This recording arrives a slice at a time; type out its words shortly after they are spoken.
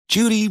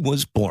Judy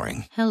was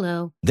boring.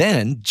 Hello.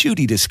 Then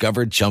Judy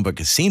discovered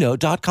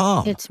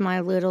ChumbaCasino.com. It's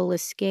my little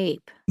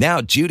escape. Now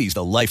Judy's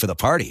the life of the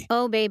party.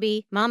 Oh,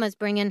 baby, mama's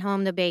bringing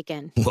home the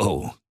bacon.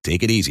 Whoa,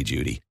 take it easy,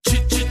 Judy.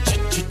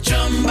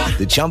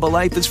 The Chumba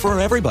life is for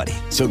everybody.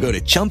 So go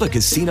to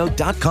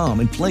ChumbaCasino.com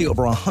and play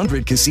over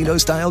 100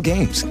 casino-style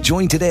games.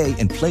 Join today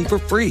and play for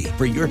free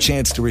for your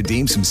chance to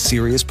redeem some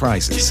serious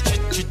prizes.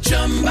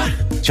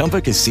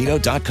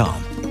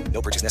 ChumbaCasino.com.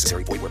 No purchase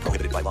necessary. Void where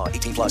prohibited by law.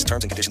 18 plus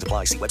terms and conditions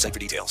apply. See website for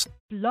details.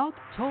 Blog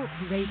Talk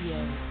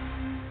Radio.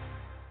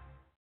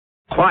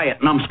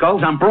 Quiet,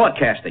 numbskulls. I'm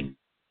broadcasting.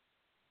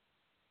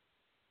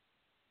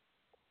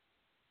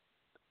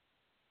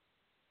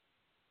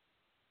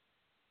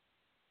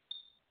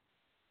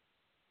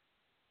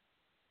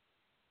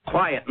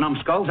 Quiet,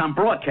 numbskulls. I'm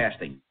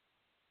broadcasting.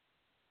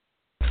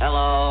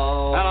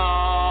 Hello.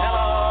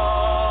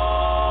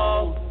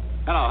 Hello.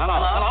 Hello. Hello.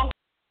 Hello. Hello.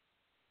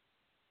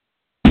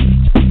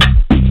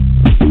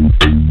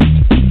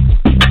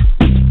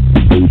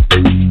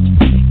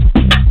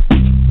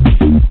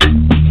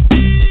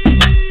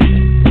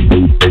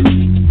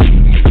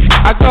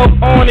 I go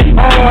on and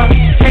on,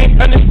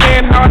 can't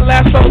understand how it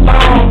lasts so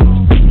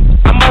long.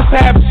 I must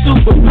have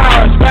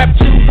superpowers, rap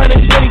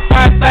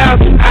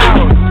 225,000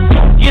 hours.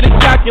 Get a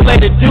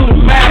calculator, do the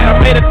math. I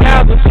made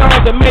 1,000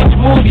 songs that made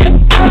you move ya.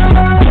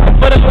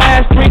 For the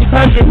last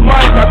 300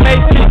 months, I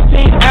made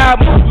 16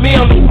 albums with me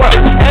on the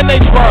front, and they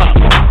bump.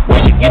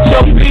 Where you get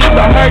your beats,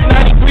 I heard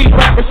 93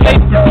 rappers say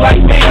just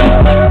like me.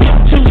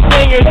 2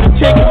 singers and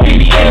 10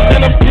 comedians,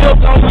 and I'm still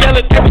gon'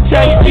 yell it every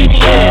time you see me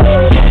in.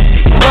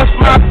 What's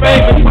my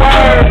favorite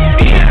word?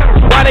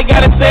 Why they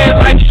gotta say it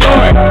like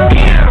short?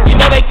 You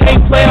know they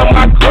can't play on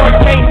my court,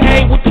 can't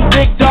hang with the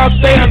big dogs,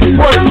 stay on the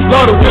court.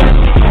 Go to Willis.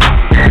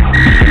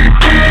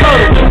 Go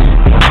to Willis.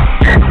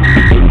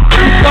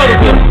 Go to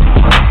Willis.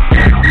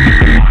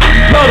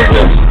 Go to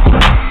Willis.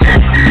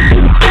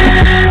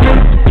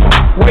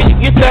 Where you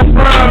get that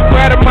from?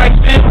 Grab a mic,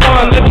 sit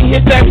on. Let me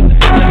hit that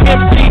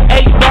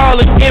MC8 ball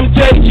and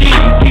MJG.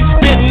 Keep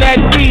spitting that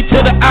D to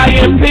the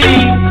IMP.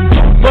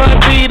 Bun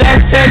B,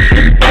 that's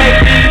Texas,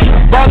 baby.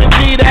 Ballin'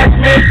 G, that's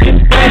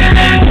Memphis,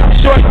 baby.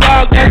 Short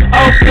dog, that's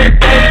Oakland,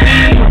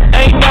 baby.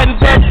 Ain't nothing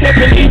but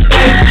pimpin' these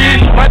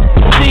AG. My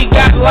G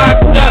got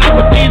locked up,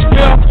 but these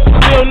girls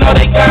still know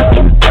they got to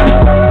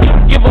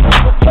give a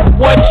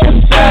what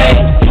you say.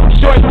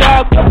 Short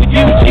dog with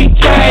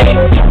UGK.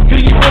 Do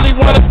you really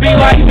wanna be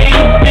like me?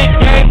 Big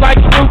game like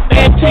Snoop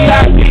and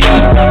T.I.P.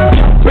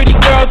 Pretty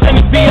girls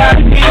in the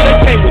VIP, they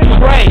came with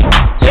Trey.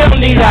 They don't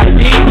need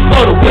ID,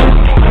 go to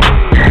Willis.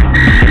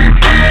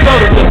 Go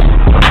to Willis.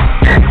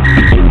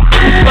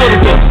 Go to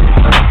Willis.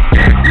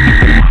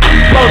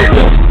 Go to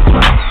Willis.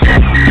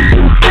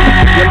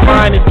 Your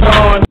mind is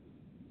gone.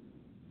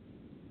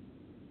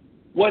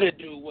 What it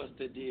do? What's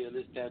the deal?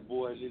 It's that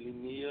boy Lily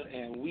Neal,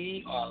 and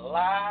we are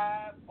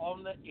live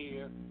on the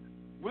air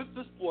with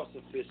the sports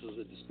officials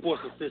at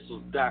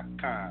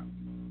thesportsofficials.com.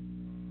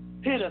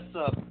 Hit us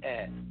up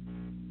at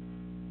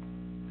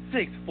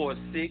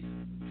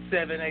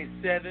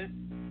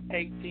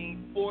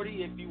 646-787-1840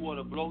 if you want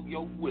to blow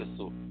your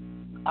whistle.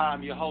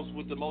 I'm your host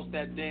with the most,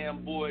 that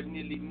damn boy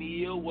Lily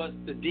Neal. What's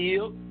the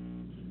deal?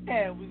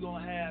 And we're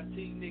going to have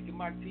T. Nick and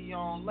Mike T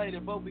on later,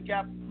 but we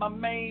got my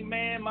main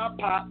man, my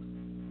pop,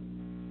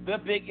 the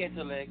big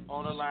intellect,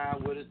 on the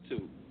line with us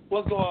too.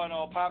 What's going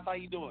on, Pops? How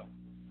you doing?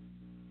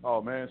 Oh,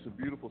 man, it's a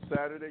beautiful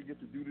Saturday. Get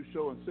to do the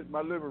show and sit in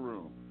my living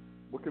room.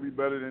 What could be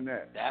better than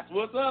that? That's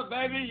what's up,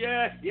 baby.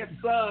 Yeah. Yes,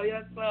 sir.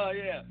 Yes, sir.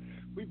 Yeah.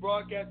 We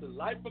broadcasting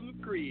live from the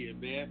crib,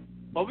 man.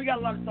 But we got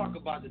a lot to talk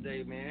about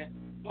today, man.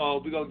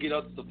 We're going to get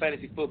up to some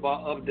fantasy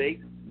football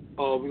updates.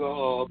 We're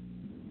going to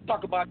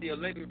talk about the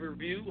Olympic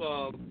review.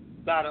 A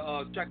lot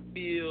of track and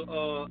field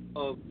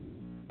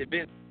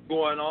events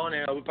going on,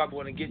 and we probably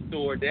want to get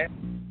toward that.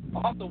 I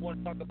also want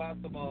to talk about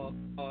some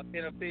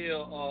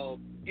NFL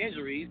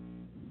injuries.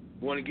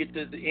 We want to get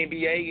to the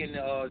NBA and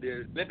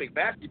the Olympic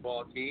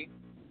basketball team.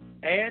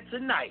 And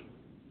tonight,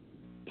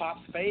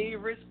 Pop's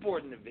favorite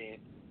sporting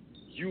event,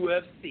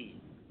 UFC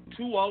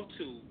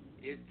 202,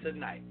 is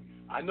tonight.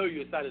 I know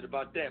you're excited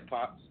about that,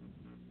 Pops.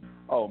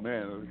 Oh,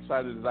 man, as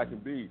excited as I can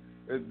be.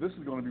 This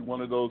is going to be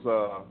one of those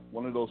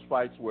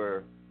fights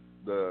where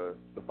the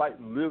fight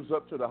lives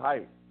up to the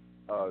hype.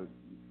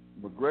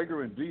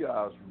 McGregor and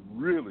Diaz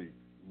really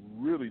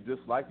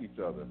dislike each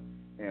other,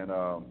 and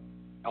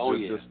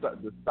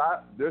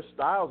their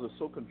styles are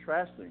so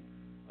contrasting.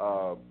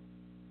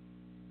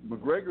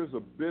 McGregor's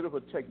a bit of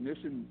a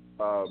technician.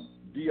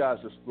 Diaz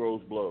just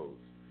throws blows,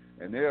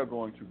 and they are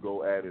going to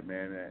go at it,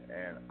 man.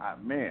 And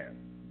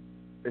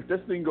if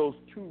this thing goes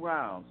 2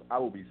 rounds, I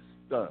will be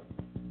stunned.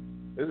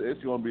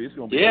 It's going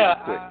to be. Yeah,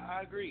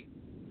 I agree.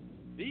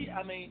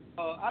 I've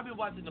been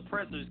watching the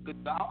pressers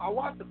because I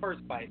watched the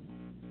first fight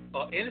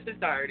in its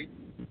entirety,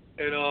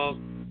 and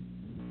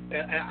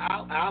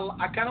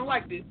I kind of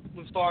liked it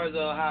as far as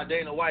how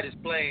Dana White is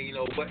playing.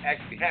 What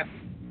actually happened.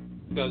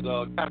 Because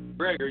Conor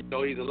McGregor,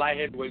 he's a light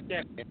heavyweight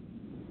champion.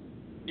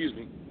 Excuse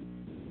me.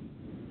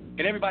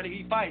 And everybody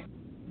he fights,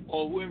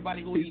 or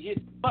everybody who he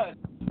hits, but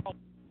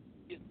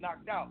his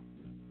knocked out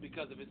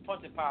because of his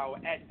punching power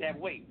at that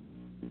weight.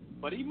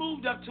 But he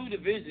moved up 2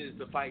 divisions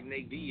to fight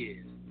Nate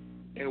Diaz.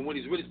 And when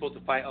he's really supposed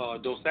to fight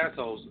Dos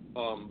Santos,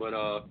 but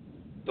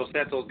Dos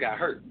Santos got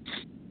hurt.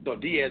 So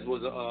Diaz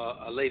was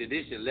a late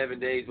addition, 11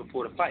 days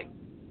before the fight.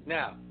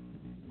 Now,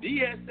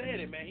 Diaz said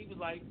it, man. He was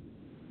like,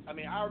 I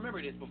mean, I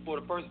remember this before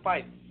the first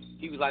fight.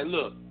 He was like,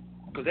 look,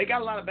 because they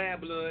got a lot of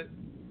bad blood.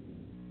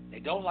 They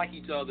don't like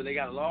each other. They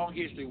got a long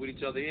history with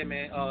each other. Yeah,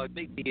 man,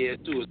 Nate Diaz,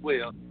 too, as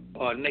well,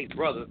 Nate's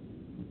brother.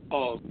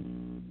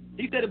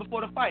 He said it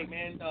before the fight,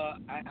 man.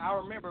 I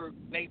remember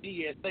Nate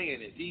Diaz saying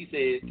this. He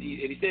said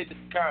it to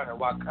Conor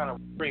while Conor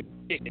was screaming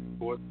chicken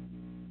for it.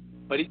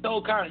 But he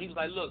told Conor, he was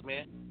like, look,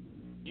 man,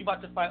 you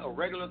about to fight a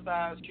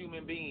regular-sized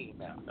human being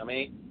now. I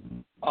mean,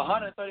 a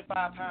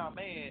 135-pound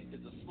man is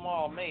a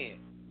small man.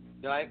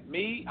 Like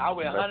me, I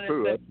weigh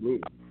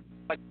 170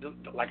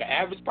 like an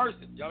average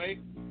person. You know what I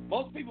mean?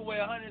 Most people weigh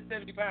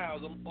 170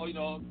 pounds or a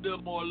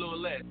little more, a little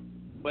less.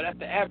 But that's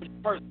the average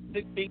person,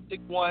 6 feet,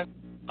 6'1",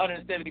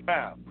 170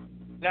 pounds.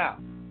 Now,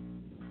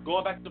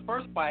 going back to the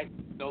first fight,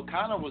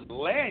 Conor was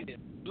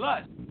landing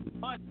blood.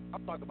 I'm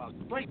talking about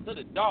straight to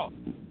the jaw.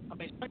 I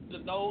mean, straight to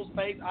the nose,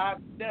 face, eyes,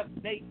 step.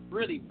 Nate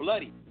really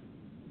bloody.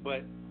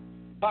 But,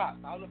 Pop,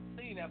 I was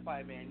seeing that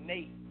fight, man.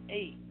 Nate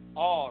ate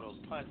all those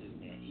punches,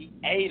 man. He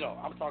ate them.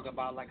 I'm talking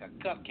about like a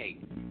cupcake.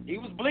 He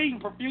was bleeding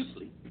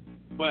profusely,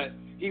 but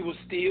he was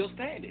still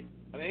standing.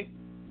 I mean,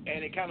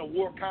 and it kind of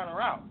wore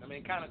Conor out. I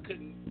mean, Conor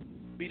couldn't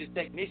be the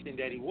technician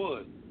that he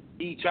was.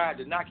 He tried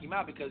to knock him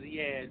out because he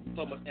had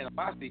so much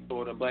animosity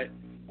toward him, but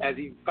as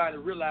he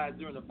finally realized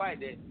during the fight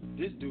that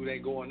this dude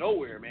ain't going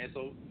nowhere, man.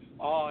 So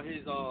all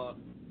his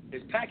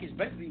package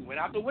basically went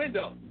out the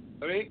window.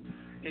 I mean,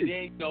 and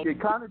then it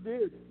kind of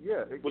did,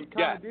 yeah. It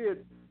kind of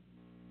did.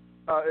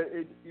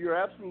 You're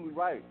absolutely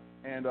right,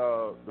 and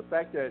the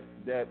fact that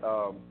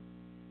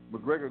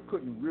McGregor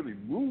couldn't really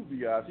move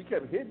Diaz, he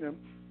kept hitting him,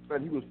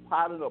 and he was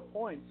piling up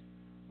points.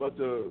 But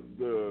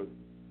the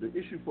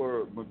issue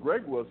for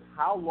McGregor was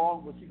how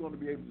long was he going to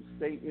be able to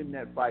stay in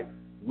that fight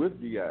with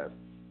Diaz.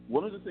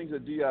 One of the things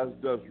that Diaz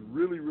does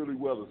really, really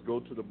well is go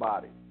to the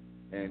body,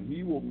 and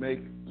he will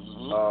make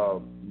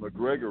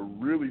McGregor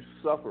really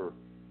suffer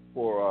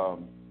for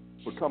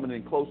coming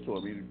in close to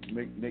him.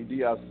 Nate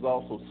Diaz is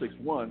also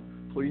 6'1",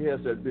 so he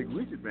has that big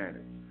reach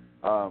advantage.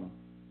 I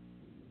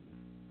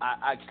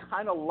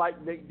kind of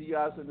like Nate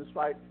Diaz in this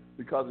fight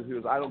because of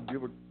his I don't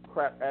give a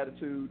crap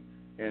attitude.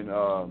 And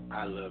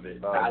I love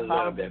it. I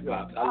love that,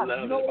 Bob. I love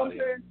it. You know what I'm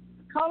saying?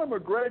 Conor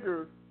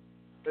McGregor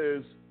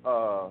is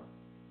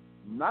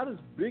not as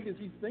big as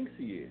he thinks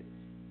he is.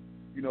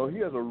 He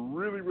has a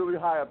really, really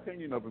high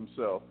opinion of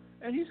himself,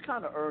 and he's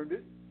kind of earned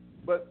it.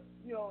 But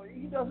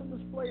he doesn't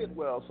display it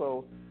well.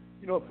 So,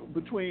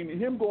 between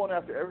him going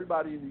after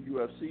everybody in the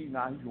UFC,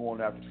 now he's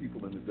going after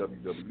people in the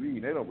WWE,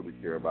 and they don't really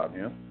care about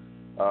him.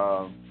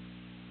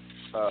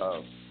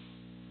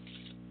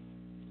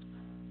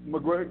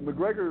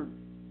 McGregor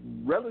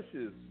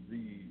relishes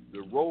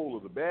the role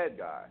of the bad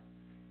guy,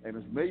 and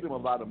it's made him a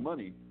lot of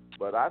money.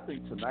 But I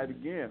think tonight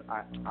again,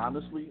 I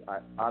honestly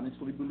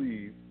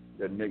believe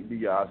that Nate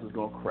Diaz is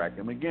going to crack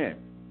him again,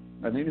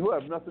 and then he'll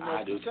have nothing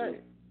else to say.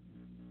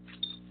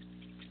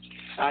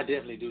 I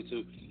definitely do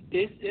too.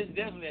 It's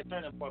definitely a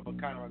turning point for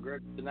Conor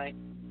McGregor tonight.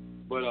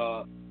 But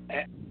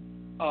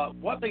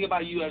one thing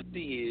about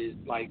UFC is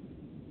like,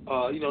 a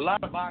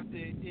lot of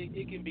boxing,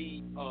 it can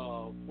be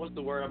what's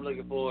the word I'm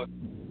looking for?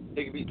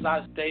 It can be a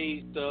lot of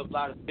stage stuff, a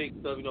lot of fake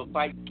stuff.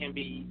 Fights can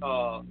be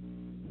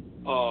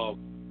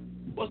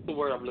what's the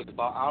word I'm looking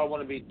for? I don't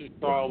want to be too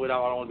strong with it. I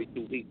don't want to be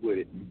too weak with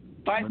it.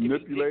 Fights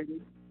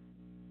manipulated.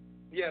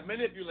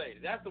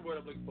 Manipulated. That's the word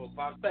I'm looking for,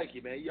 Bob. Thank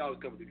you, man. You always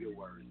come with the good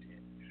words.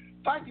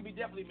 Fights can be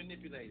definitely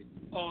manipulated.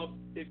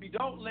 If you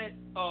don't let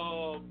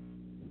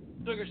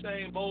Sugar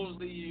Shane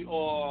Mosley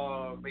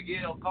or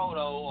Miguel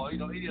Cotto or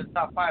any of the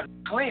top fighters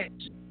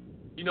clinch,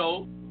 and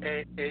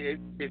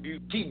if you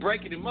keep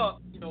breaking them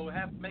up,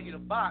 have to make it a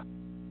box,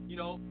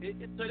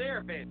 it's to their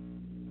advantage.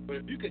 But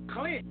if you can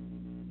clinch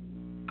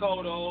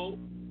Cotto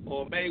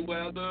or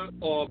Mayweather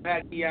or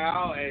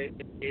Pacquiao,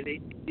 and they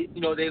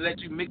let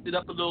you mix it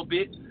up a little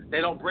bit,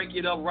 they don't break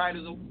it up right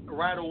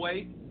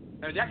away,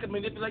 and that can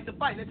manipulate the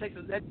fight. That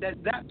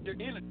zaps your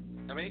energy.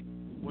 I mean,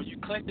 when you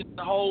clench it in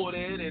the hole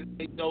in and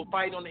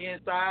fight on the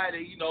inside,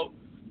 and you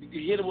can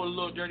hit them with a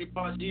little dirty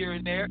punch here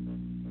and there,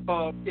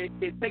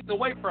 it takes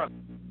away from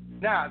you.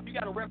 Now, if you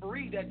got a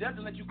referee that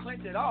doesn't let you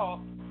clinch at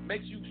all,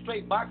 makes you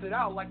straight box it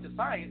out like the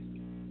science,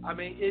 I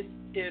mean, it's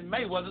in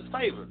Mayweather's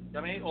favor.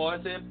 I mean, or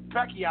it's in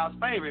Pacquiao's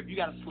favor if you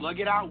got to slug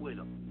it out with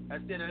him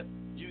instead of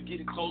you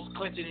getting close,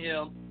 clinching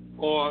him,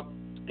 or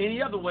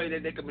any other way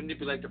that they can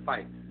manipulate the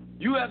fight.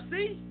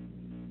 UFC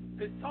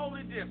is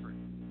totally different.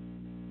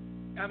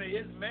 I mean,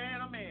 it's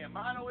man on man,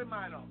 mano a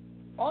mano.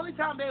 Only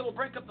time they will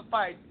break up the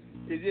fight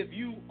is if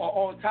you are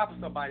on top of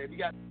somebody. If you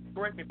got,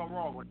 correct me if I'm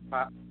wrong with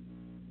Pop.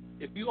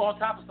 If you on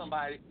top of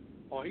somebody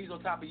or he's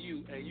on top of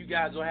you and you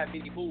guys don't have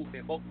any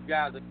movement, both you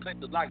guys are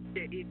clenched like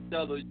each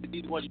other,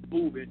 neither one you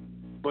moving,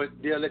 but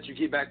they'll let you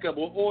get back up.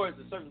 Or it's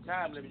a certain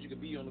time limit you can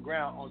be on the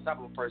ground on top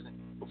of a person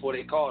before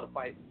they call the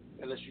fight,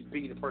 unless you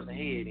beat the person's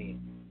head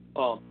in.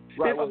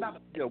 Right. Well,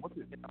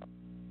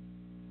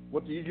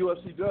 what the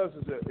UFC does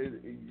is that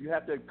you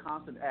have to have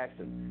constant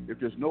action. If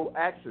there's no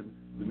action,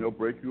 then they'll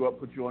break you up,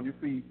 put you on your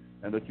feet,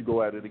 and let you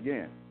go at it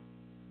again.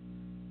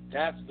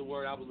 That's the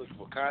word I was looking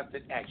for,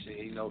 constant action.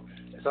 You know,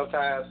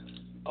 sometimes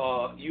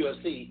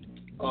UFC,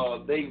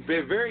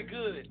 they're very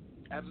good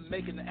at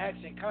making the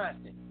action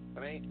constant. I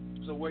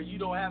mean, so where you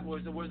don't have, where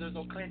there's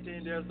no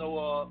clinching, there's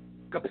no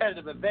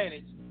competitive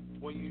advantage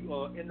when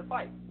you in the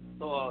fight.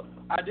 So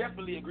I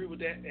definitely agree with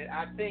that, and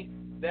I think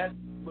that's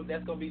going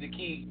to be the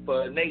key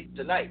for Nate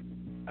tonight.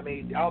 I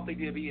mean, I don't think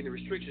there'll be any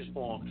restrictions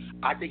for him.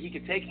 I think he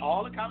can take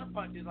all the kind of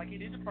punches like he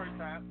did the first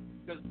time.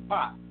 Because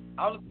Pop,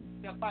 I was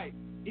in that fight,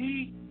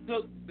 he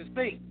took the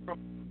sink from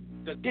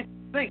the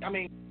sink. I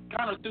mean,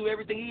 kind of threw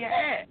everything he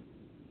had,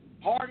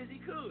 hard as he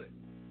could,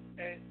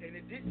 and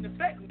it didn't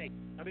affect Nate.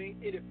 I mean,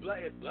 it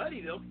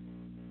bloodied him,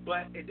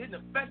 but it didn't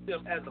affect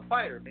him as a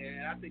fighter, man.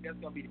 And I think that's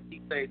going to be the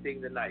key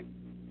thing tonight.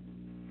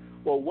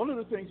 Well, one of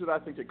the things that I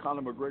think that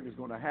Conor McGregor is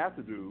going to have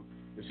to do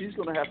is he's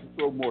going to have to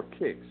throw more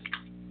kicks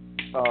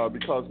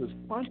because his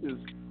punches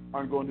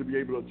aren't going to be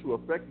able to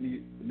affect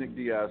Nick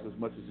Diaz as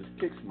much as his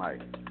kicks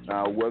might.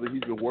 Now, whether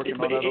he's been working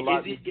on that a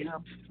lot this year,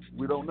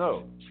 we don't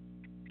know.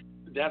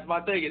 That's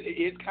my thing.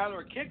 It's kind of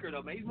a kicker,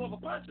 though, man. He's more of a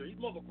puncher. He's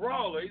more of a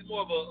brawler. He's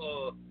more of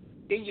a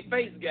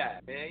in-your-face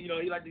guy, man. You know,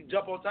 he like to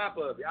jump on top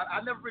of it.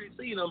 I never really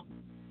seen him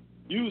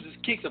use his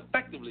kicks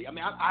effectively. I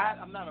mean,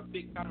 I'm not a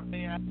big Conor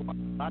fan.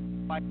 I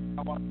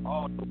watch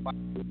all the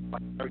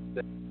fights.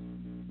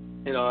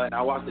 You know, and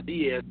I watched the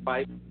Diaz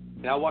fight,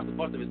 and I watched a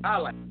bunch of his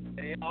highlights.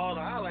 And all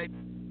the highlights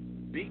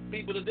beat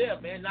people to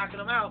death, man, knocking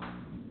them out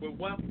with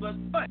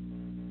 1+ punch.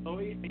 So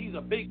he's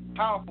a big,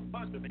 powerful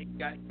puncher, man.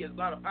 He has a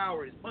lot of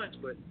power in his punch,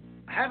 but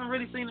I haven't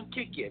really seen him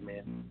kick yet,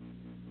 man.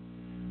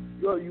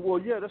 Well,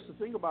 yeah, that's the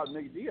thing about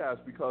Nick Diaz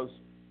because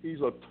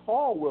he's a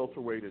tall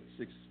welterweight at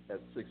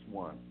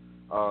 6'1".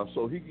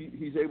 So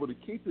he's able to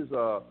keep his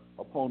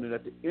opponent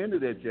at the end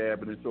of that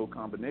jab and then throw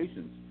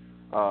combinations.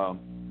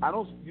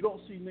 You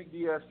don't see Nick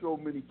Diaz throw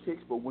many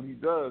kicks, but when he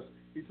does,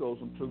 he throws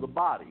them to the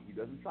body. He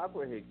doesn't try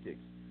for head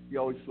kicks. He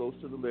always throws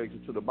to the legs or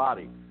to the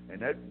body.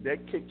 And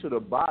that kick to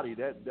the body,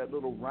 that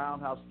little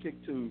roundhouse kick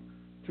to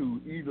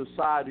either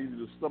side, either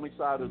the stomach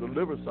side or the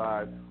liver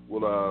side,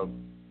 will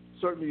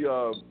certainly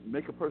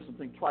make a person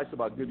think twice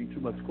about getting too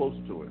much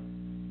closer to it.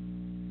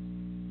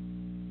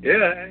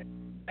 Yeah.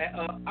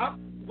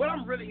 What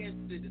I'm really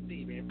interested to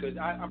see, man, because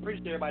I'm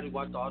pretty sure everybody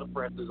watched all the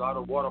presses, all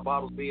the water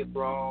bottles being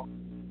thrown,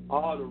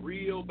 all the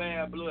real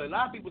bad blood. A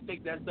lot of people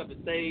think that stuff is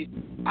staged.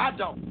 I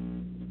don't.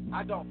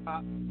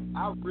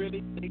 I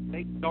really think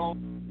they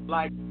don't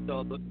like each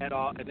other at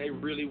all, and they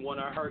really want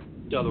to hurt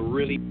each other,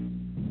 really.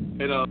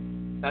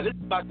 And now this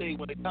is my thing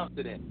when it comes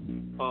to that.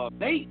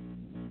 Nate,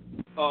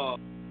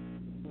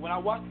 when I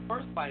watched the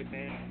first fight,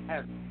 man,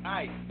 has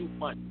nice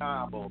 2-punch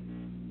combo.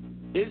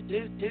 His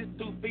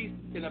 2 pieces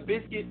in a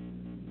biscuit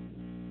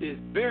is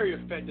very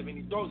effective, and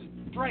he throws it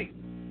straight.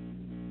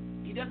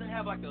 He doesn't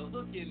have like a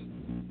hooking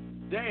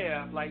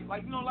jab, like a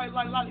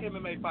lot of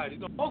MMA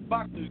fighters. Most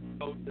boxers,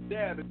 the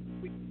jab is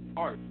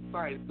art.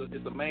 Science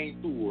is the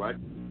main tool, right?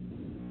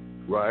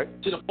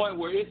 Right. To the point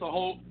where it's a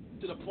whole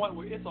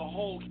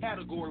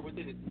category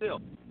within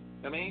itself.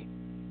 I mean,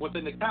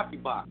 within the copy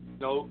box,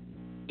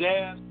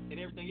 jab and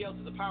everything else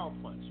is a power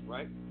punch,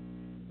 right?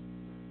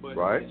 But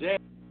right. The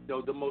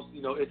jab, the most,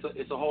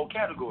 it's a whole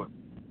category.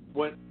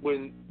 When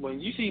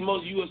you see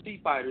most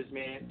UFC fighters,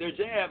 man, their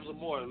jabs are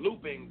more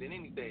looping than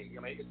anything.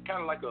 I mean, it's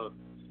kind of like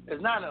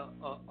it's not a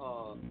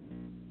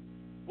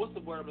what's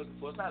the word I'm looking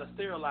for? It's not a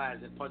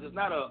sterilizing punch. It's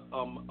not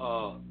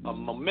a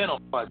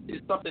momentum punch.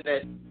 It's something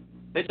that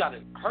they try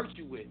to hurt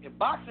you with. In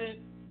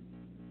boxing,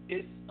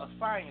 it's a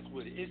science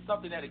with it. It's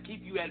something that'll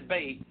keep you at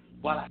bay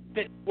while I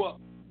set you up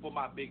for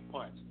my big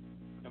punch.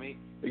 I mean,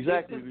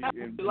 exactly.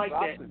 It's like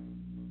boxing,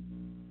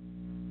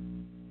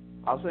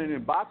 that. I was saying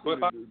in boxing,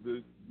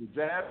 the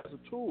jab is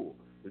a tool.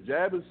 The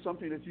jab is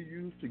something that you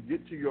use to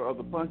get to your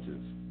other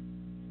punches.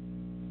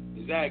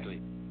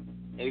 Exactly.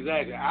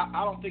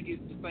 I don't think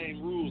it's the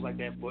same rules like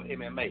that for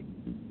MMA.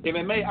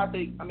 MMA,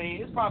 I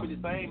mean, it's probably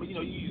the same. But, you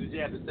use the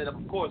jab to set up,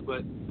 of course,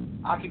 but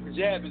I think the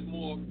jab is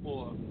more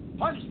for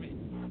punishment.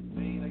 I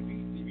mean, like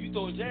if you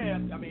throw a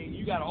jab, I mean,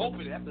 you got to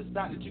open it. That's the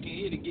shot that you can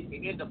hit and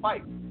end the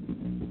fight.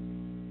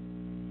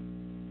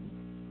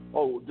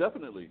 Oh,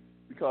 definitely.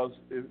 Because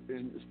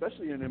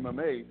especially in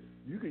MMA,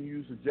 you can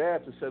use the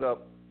jab to set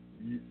up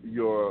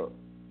your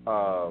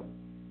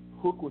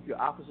hook with your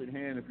opposite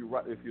hand. If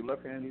you're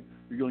left-handed,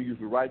 you're going to use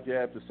the right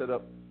jab to set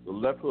up the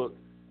left hook.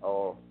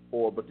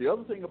 But the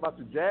other thing about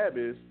the jab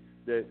is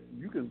that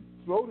you can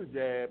throw the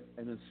jab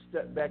and then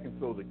step back and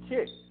throw the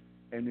kick.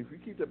 And if you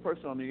keep that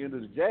person on the end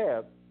of the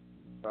jab,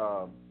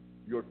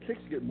 your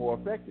kicks get more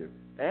effective.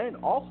 And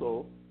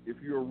also, if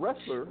you're a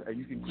wrestler and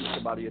you can keep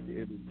somebody at the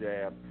end of the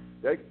jab,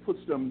 that puts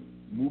them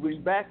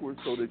moving backwards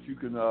so that you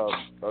can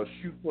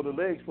shoot for the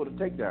legs for the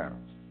takedowns.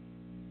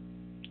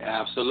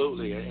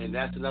 Absolutely, and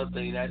that's another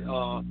thing that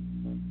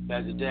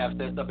the jab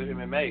sets up in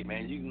MMA,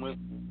 man. You can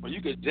when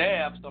you could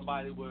jab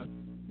somebody with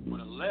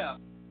a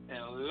left and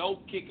a low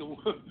kick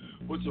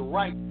with your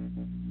right,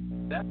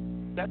 that's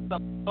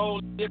something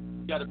totally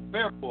different. You got to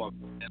prepare for it.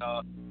 And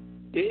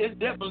it's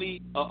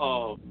definitely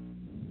a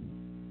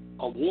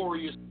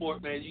warrior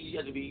sport, man. You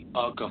have to be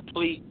a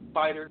complete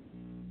fighter.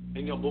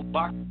 And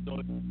boxing,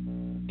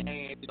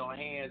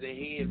 hands and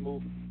head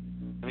move.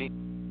 I mean,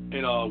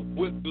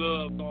 with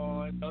gloves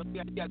on.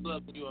 You got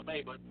gloves in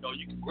MMA, but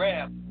you can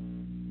grab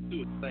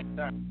two at the same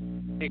time.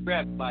 You can't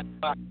grab by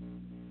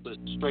with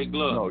straight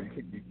gloves. No, you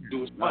can't.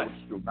 Do it not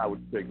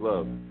with straight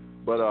gloves.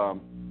 But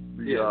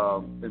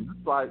in this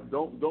fight,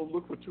 don't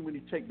look for too many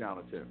takedown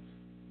attempts.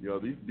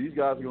 These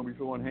guys are gonna be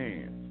throwing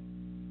hands.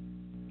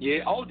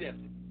 Yeah,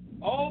 definitely.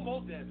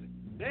 Most definitely.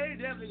 They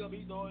definitely gonna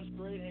be throwing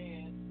straight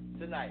hands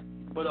tonight.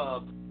 But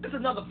there's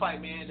another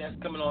fight, man, that's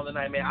coming on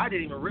tonight, man. I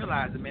didn't even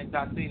realize it, man,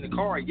 until I seen the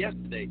card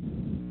yesterday.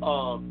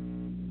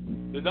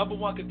 The number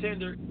one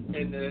contender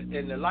in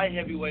the light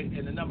heavyweight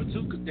and the number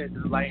two contender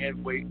in the light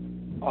heavyweight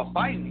are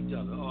fighting each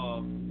other.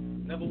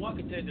 Number one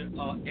contender,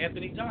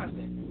 Anthony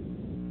Johnson,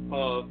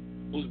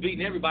 who's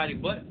beating everybody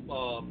but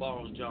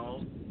Bones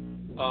Jones.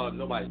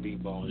 Nobody's beating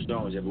Bones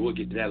Jones yet, but we'll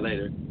get to that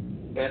later.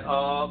 And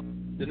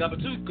the number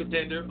two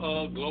contender,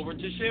 Glover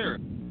Teixeira,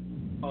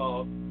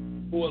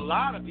 who a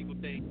lot of people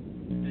think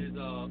is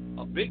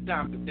a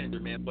big-time contender,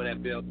 man, for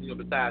that belt,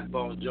 besides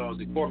Bones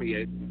Jones and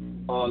Cormier.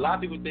 A lot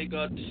of people think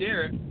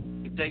Teixeira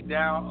can take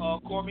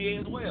down Cormier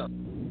as well.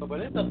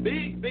 But it's a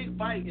big, big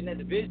fight in that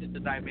division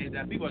tonight, man,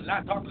 that people are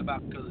not talking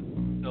about because,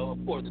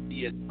 of course,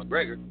 it's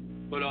McGregor.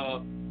 But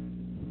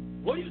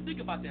what do you think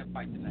about that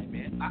fight tonight,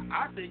 man?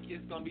 I think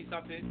it's going to be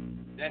something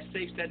that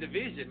shapes that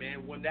division,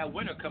 man, when that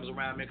winner comes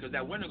around, man, because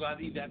that winner going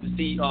to either have to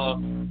see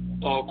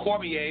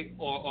Cormier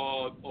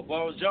or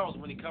Bones Jones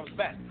when he comes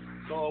back.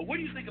 So what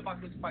do you think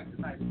about this fight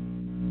tonight?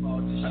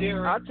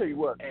 Teixeira, I'll tell you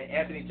what. And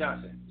Anthony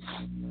Johnson.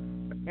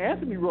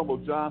 Anthony Rumble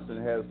Johnson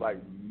has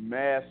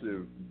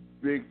massive,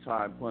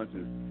 big-time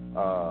punches.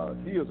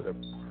 He is a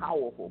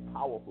powerful,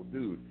 powerful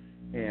dude.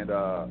 And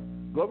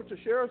Glover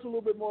Teixeira is a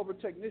little bit more of a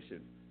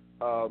technician.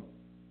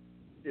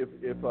 If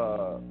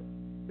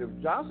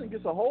Johnson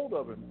gets a hold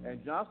of him,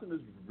 and Johnson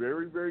is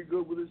very, very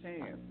good with his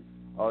hands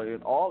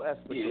in all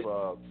aspects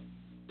of.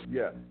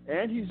 Yeah,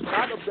 and he's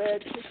not a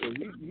bad kicker.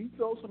 He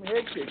throws some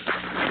head kicks. He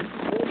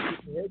can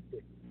get the head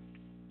kick.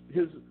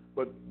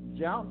 But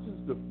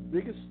Johnson's the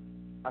biggest,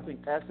 I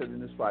think, asset in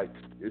this fight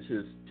is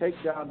his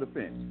takedown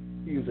defense.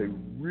 He is a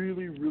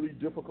really, really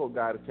difficult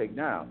guy to take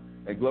down,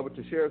 and Glover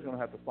Teixeira is going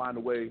to have to find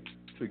a way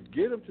to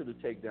get him to the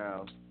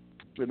takedown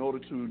in order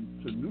to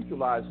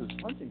neutralize his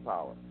punching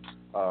power.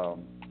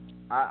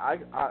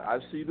 I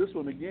see this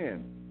one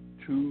again,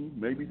 2,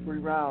 maybe 3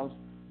 rounds.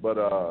 But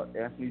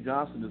Anthony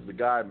Johnson is the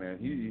guy, man.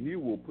 He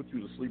will put you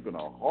to sleep in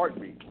a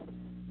heartbeat.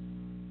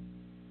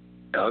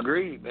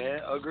 Agreed,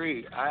 man.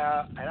 Agreed.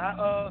 I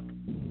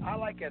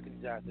like Anthony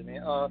Johnson,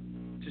 man.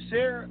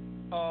 Teixeira,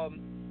 a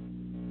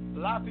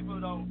lot of people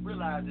don't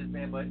realize this,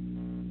 man, but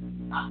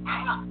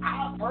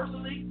I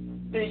personally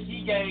think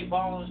he gave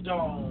Bones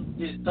Jones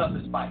his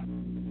toughest fight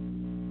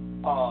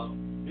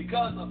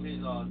because of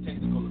his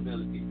technical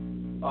ability.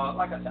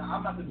 Like I said,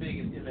 I'm not the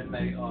biggest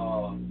MMA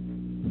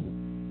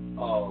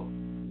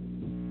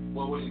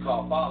what you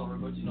call follower,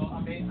 but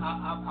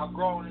I've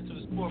grown into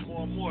the sport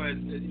more and more as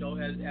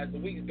the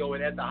weeks go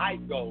and as the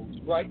hype goes,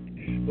 right?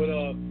 But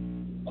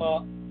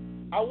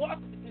I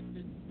watched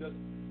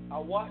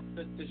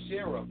the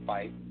Teixeira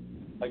fight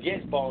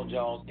against Bones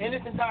Jones in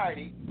its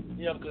entirety,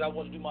 because I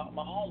wanted to do my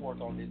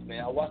homework on this,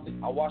 man. I watched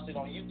it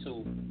on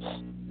YouTube,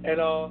 and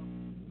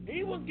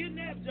he was getting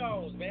at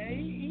Jones, man.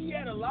 He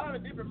had a lot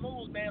of different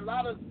moves, man. A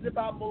lot of zip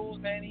out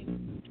moves,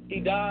 man. He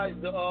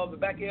dodged the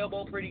back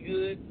elbow pretty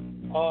good.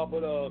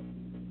 But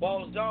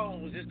Bones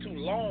Jones was just too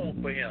long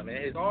for him, and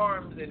his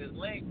arms and his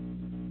length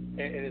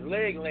and his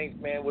leg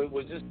length, man,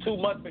 was just too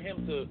much for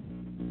him to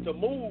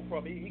move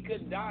from. He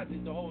couldn't dodge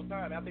it the whole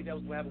time. I think that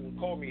was what happened with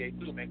Cormier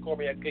too, man.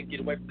 Cormier couldn't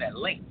get away from that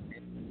length,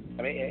 man.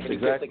 I mean, and he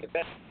couldn't take it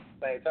back at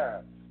the same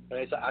time.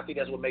 And so I think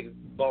that's what makes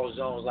Bones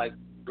Jones like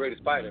the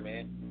greatest fighter,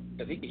 man,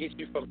 because he can hit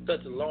you from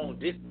such a long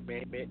distance,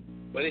 man.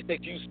 But it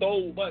takes you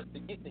so much to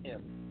get to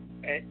him.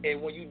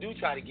 And when you do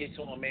try to get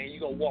to him, man,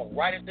 you're going to walk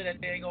right into that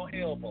dang on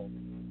elbow.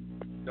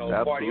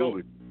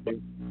 Absolutely.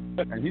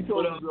 And he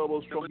throws his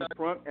elbows from the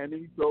front, and then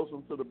he throws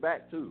them to the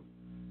back, too.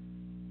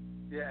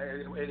 Yeah,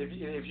 and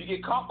if you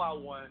get caught by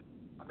one,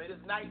 I mean,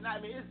 it's night,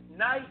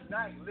 it's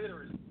night,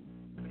 literally.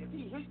 I mean, if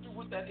he hits you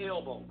with that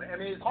elbow, man, I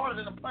mean, it's harder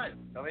than a punch,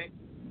 I mean,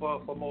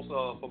 for most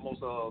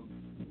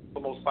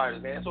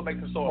fighters, man. That's what makes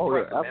him so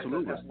impressive, yeah,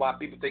 absolutely. Man. That's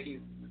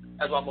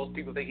why most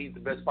people think he's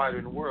the best fighter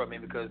in the world,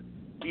 man, because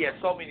he has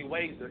so many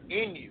ways to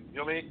end you. You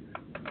know what I mean?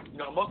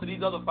 Most of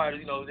these other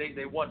fighters,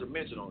 they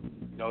one-dimensional.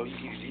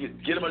 You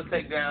get them on a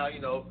takedown,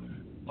 hit them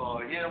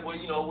with,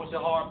 with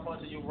your hard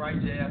punch or your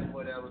right jab or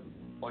whatever,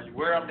 or you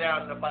wear them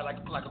down in a fight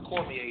like a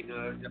Cormier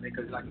does,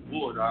 because he's like a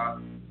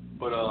bulldog.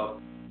 But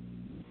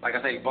like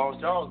I say,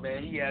 Bones Jones,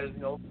 man, he has,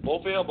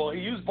 both elbows.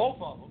 He used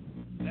both of them,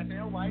 left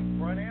and right,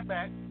 front and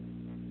back,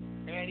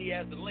 and he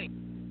has the length.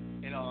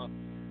 And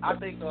I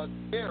think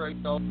Terry,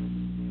 you know,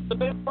 the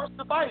best person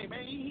to fight him,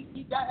 man.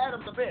 He got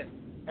Adam the best.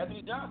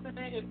 Anthony Johnson,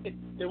 man,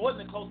 it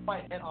wasn't a close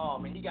fight at all,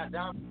 man. He got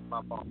down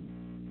by far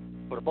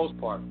for the most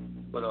part.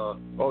 But I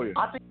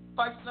think the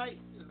fight tonight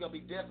is gonna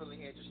be definitely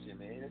interesting,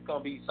 man. It's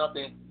gonna be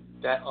something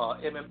that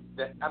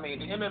the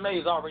MMA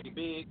is already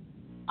big.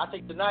 I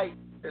think tonight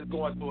is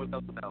going to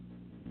another level.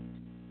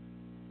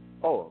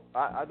 Oh,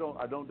 I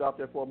don't doubt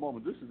that for a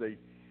moment. This is a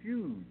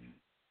huge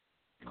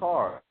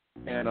card,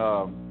 and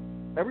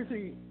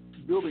everything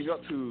building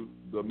up to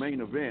the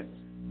main event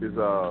is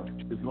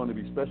going to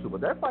be special.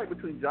 But that fight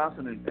between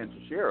Johnson and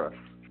Teixeira,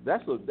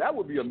 that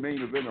would be a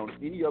main event on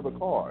any other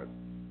card.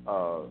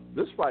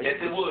 This fight, yes,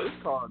 it would.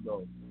 This card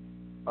though,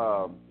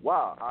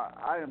 wow!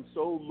 I am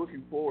so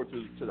looking forward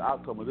to the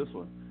outcome of this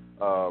one.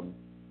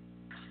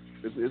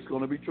 It's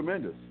going to be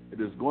tremendous. It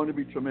is going to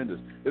be tremendous.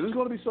 It is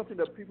going to be something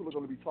that people are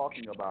going to be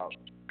talking about.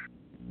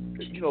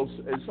 You know,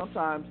 and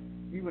sometimes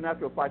even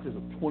after a fight, there's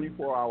a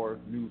 24-hour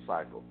news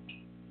cycle.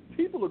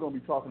 People are going to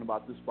be talking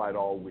about this fight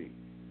all week.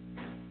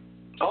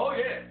 Oh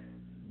yeah,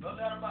 no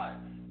doubt about it.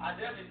 I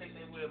definitely think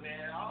they will,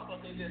 man. I also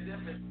think they're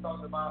definitely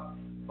talking about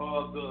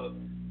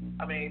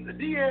the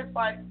Diaz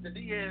fight, the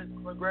Diaz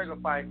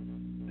McGregor fight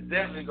is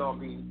definitely going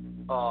to be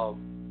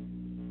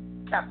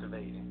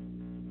captivating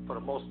for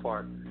the most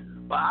part.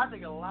 But I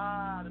think a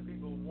lot of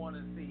people want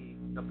to see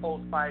the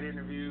post-fight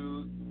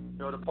interviews, you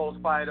know, the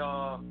post-fight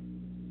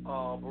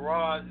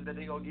barrage that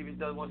they're going to give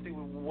each other. Want to see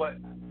what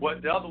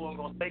the other one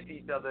going to say to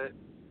each other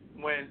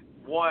when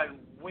one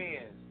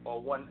wins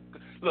or one.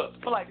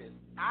 Look, put like this.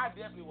 I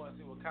definitely want to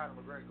see what Conor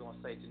McGregor going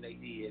to say to Nate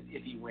Diaz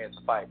if he wins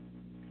the fight.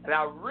 And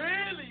I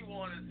really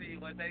want to see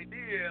what Nate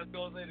Diaz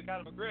going to say to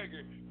Conor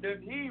McGregor if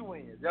he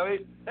wins. I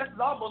mean, that's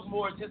almost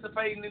more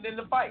anticipating than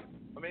the fight.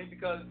 I mean,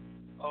 because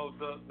of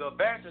the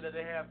banter that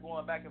they have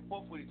going back and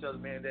forth with each other,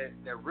 man,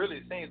 that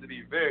really seems to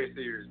be very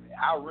serious, man.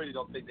 I really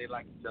don't think they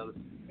like each other.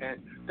 And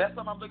that's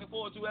something I'm looking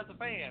forward to as a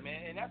fan,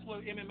 man. And that's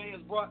what MMA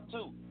has brought,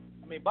 too.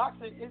 I mean,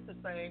 boxing is the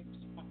same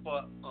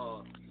for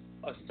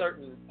a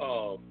certain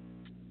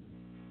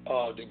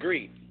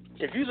degree.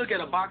 If you look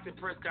at a boxing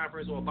press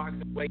conference or a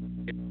boxing weight,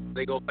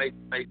 they go face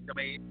to face. I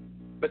mean,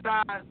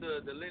 besides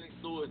the Lennox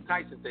Lewis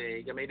Tyson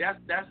thing, I mean, that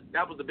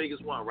was the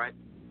biggest one, right?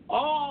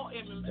 All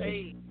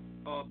MMA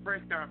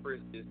press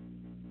conferences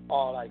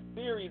are like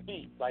Series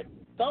B. Like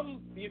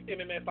some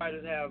MMA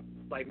fighters have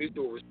like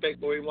mutual respect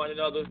for one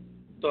another,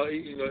 so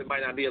you know it might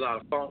not be a lot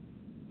of fun.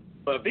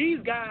 But if these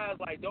guys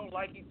like don't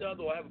like each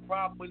other or have a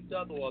problem with each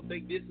other or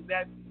think this and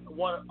that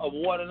one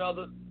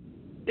another,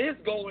 it's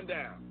going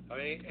down. I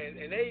mean,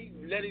 and they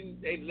let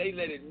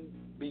it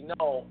be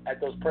known at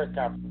those press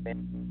conferences,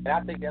 and I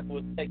think that's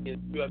what's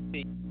taking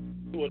UFC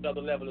to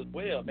another level as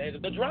well, man.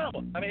 The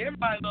drama. I mean,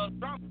 everybody loves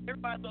drama.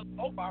 Everybody loves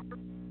soap opera.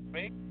 I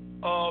mean,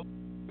 we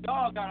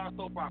all got our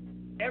soap opera.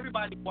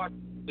 Everybody watches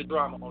the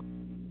drama on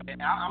it.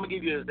 And I'm gonna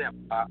give you an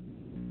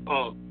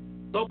example.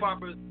 Soap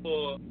operas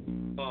for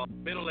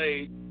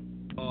middle-aged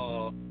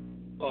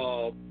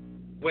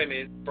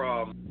women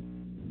from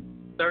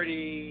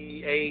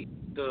 38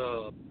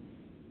 to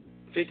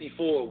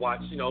 54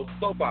 watch, you know,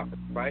 soap operas,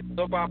 right?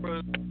 Soap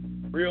operas,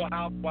 Real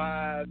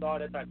Housewives, all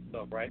that type of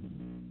stuff, right?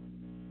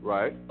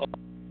 Right.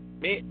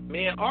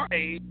 Men our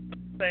age,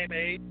 same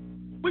age,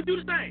 we do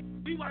the same.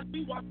 We watch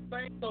the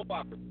same soap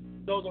operas.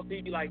 Those on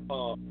TV like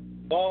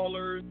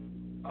Ballers.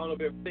 I don't know if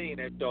you've ever seen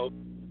that show,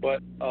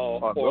 but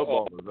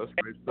Ballers. That's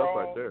great stuff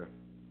right there.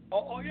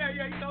 Oh yeah, you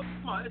know,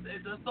 come on,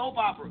 it's a soap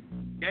opera.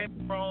 Game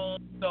of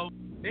Thrones. So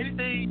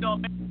anything, you know,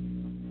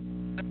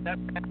 that's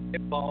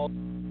involved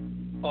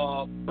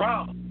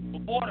drama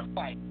before the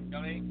fight. You know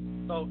what I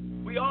mean? So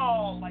we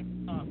all like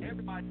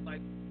everybody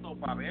likes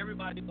soap opera.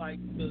 Everybody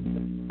likes the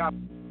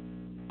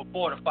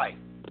before the fight.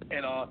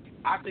 And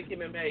I think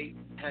MMA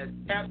has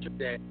captured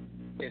that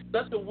in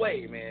such a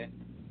way, man,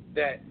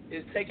 that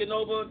it's taking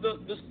over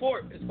the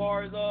sport as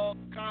far as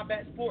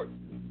combat sports.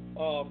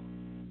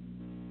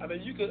 I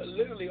mean, you could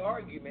literally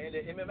argue, man,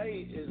 that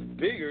MMA is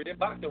bigger than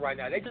boxing right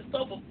now. They just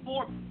sold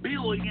for $4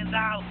 billion.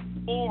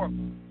 $4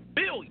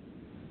 billion.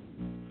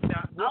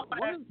 Now,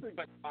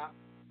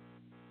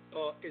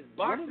 is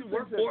boxing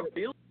worth $4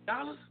 billion?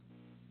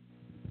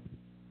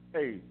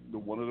 Hey,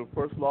 one of the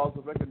first laws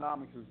of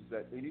economics is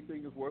that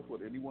anything is worth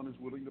what anyone is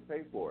willing to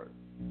pay for it.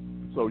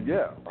 So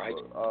yeah, right.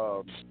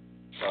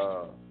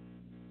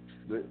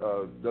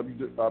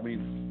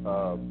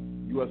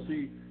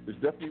 UFC is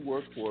definitely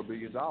worth $4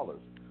 billion.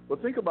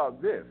 But think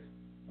about this.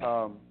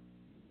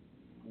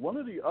 One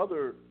of the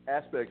other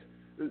aspects,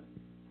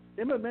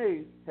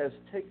 MMA has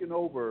taken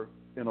over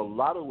in a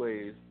lot of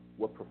ways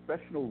what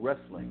professional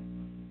wrestling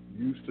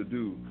used to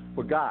do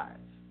for guys.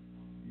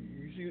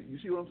 You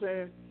see what I'm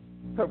saying?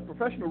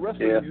 Professional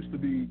wrestling used to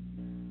be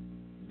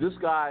this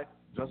guy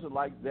doesn't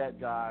like that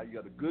guy. You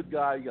got a good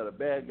guy, you got a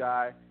bad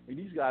guy, and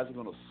these guys are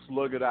going to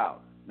slug it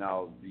out.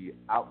 Now, the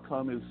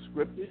outcome is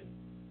scripted.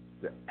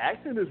 The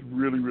acting is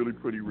really, really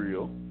pretty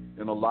real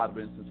in a lot of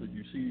instances.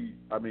 You see,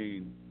 I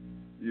mean,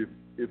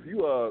 if you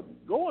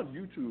go on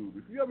YouTube,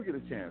 if you ever get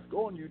a chance,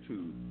 go on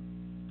YouTube,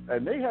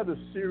 and they have this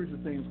series of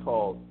things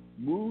called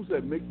moves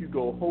that make you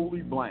go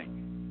holy blank.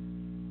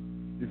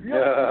 If you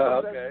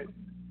okay.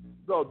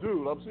 No,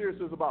 dude, I'm serious.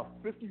 There's about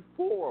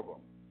 54 of them.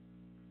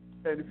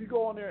 And if you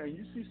go on there and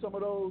you see some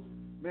of those,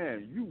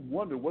 man, you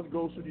wonder what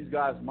goes through these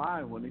guys'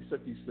 mind when they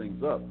set these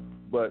things up.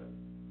 But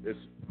it's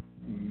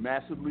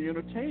massively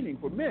entertaining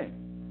for men.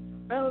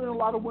 And a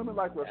lot of women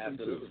like wrestling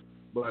too.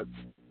 But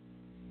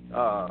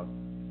the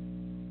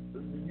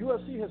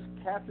UFC has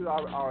captured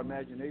our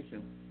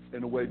imagination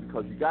in a way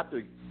because you got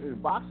to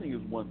 – boxing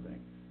is one thing.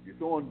 You're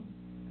throwing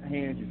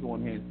hands.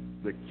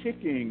 The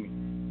kicking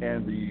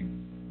and the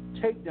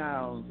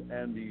takedowns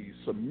and the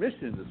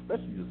submissions,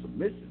 especially the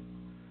submissions,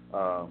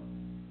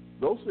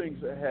 those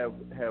things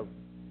have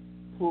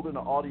pulled in an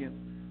audience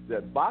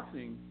that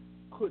boxing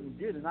couldn't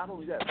get. And not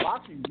only that,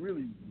 boxing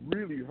really,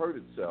 really hurt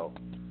itself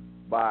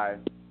by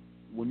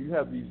when you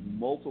have these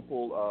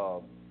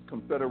multiple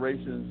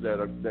confederations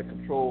that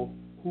control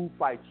who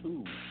fights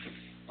who.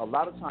 A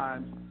lot of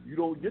times you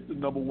don't get the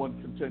number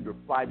one contender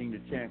fighting the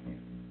champion.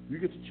 You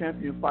get the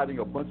champion fighting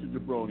a bunch of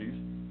jabronis,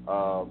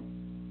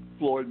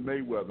 Floyd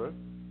Mayweather,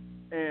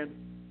 and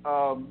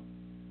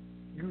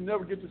you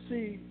never get to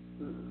see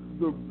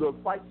the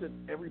fights that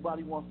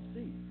everybody wants to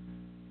see.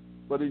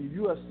 But in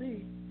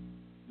UFC,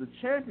 the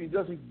champion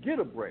doesn't get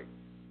a break.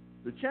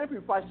 The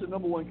champion fights the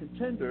number one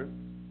contender,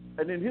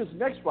 and then his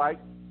next fight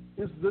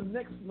is the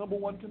next number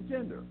one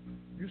contender.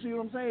 You see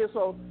what I'm saying?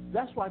 So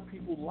that's why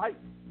people like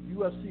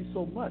UFC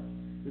so much,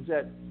 is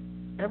that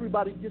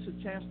everybody gets a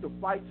chance to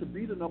fight to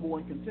be the number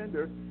one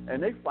contender,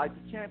 and they fight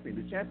the champion.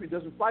 The champion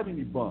doesn't fight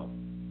any bum.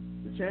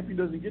 The champion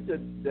doesn't get that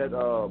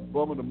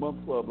bum of the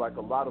month club like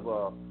a lot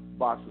of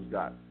boxers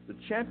got. The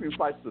champion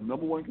fights the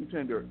number one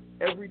contender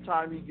every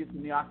time he gets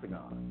in the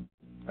octagon,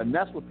 and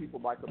that's what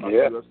people like about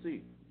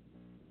UFC.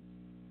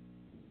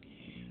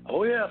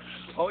 Oh yeah.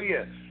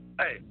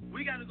 Hey,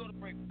 we got to go to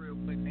break real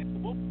quick, man. So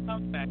when we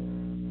come back,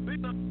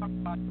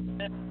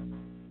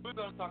 we're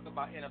going to talk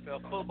about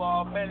NFL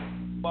football, fantasy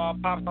football,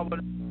 pops over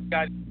the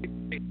guys.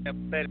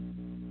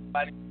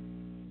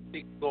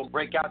 Going to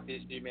break out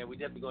this year, man. We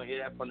definitely going to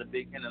hear that from the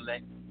big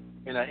intellect.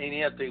 And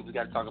any other things we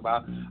got to talk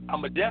about.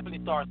 I'm going to definitely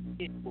start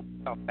when we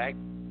come back.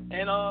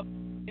 And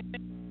if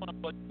you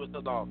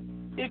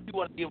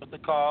want to give us a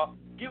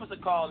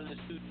call in the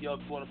studio if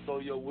you want to blow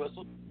your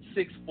whistle.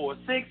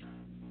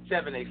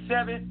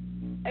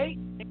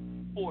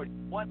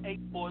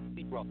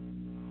 646-787-8840.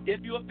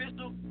 If you're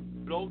official,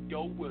 blow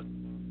your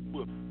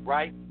whistle.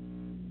 Right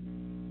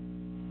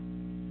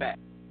back.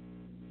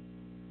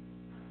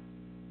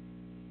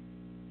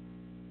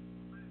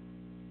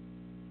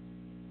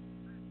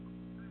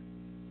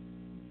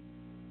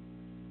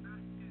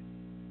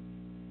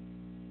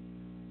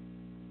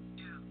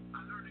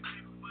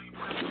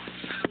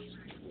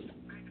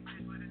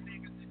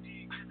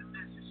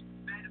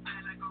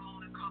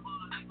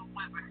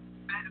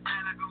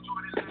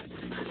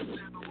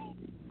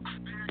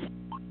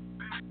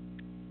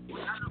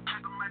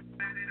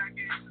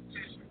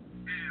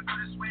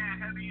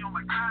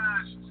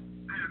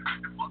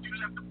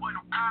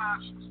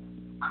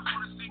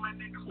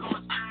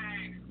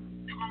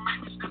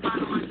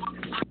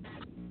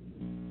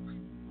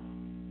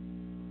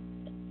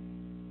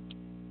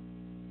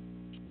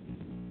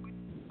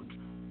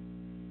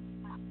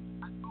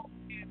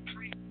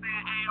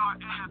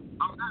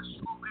 I'm not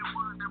sure what it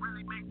was that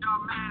really make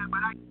y'all mad,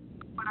 but I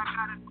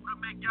got it to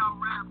make y'all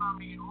rap about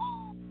me.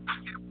 Ooh,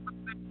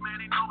 man,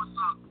 they know what's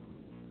up.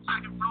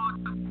 Second floor,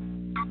 I'm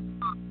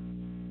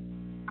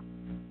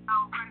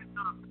ready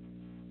to.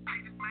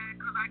 They just mad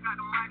because I got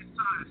the mighty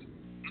touch.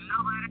 And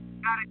love it,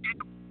 gotta get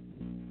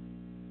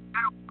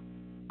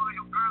for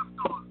your girl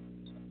store.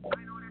 I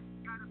know that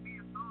you gotta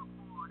be a dog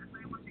for. This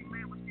ain't what she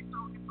meant when she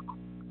told you to.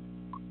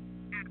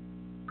 Yeah,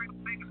 bring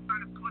fingers,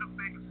 turn to Twitter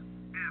fingers.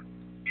 Yeah.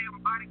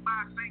 Body by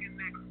a singing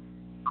nigga.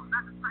 I'm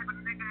not the type of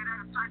nigga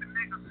that type of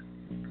niggas.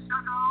 Shut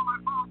up, all my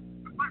phone.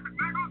 The type of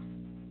niggas.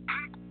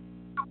 Ain't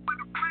no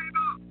with the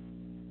flavor.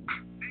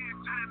 Then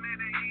tell me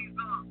to ease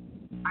up.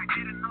 I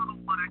did another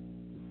one.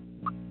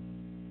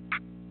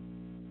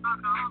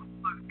 Not the other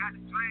one. Got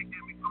the drink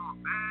and we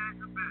going back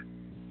to back.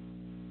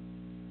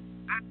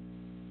 I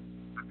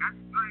got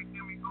the drink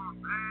and we going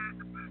back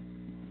to back.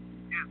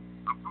 Yeah,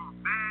 I'm going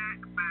back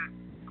to back.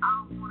 I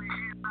don't want to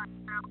hear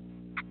myself.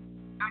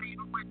 Not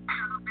even with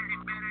Shadow Daddy,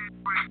 badass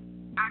brain.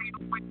 Not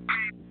even with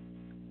Dave.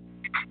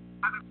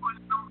 I've been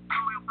putting on the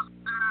show and what's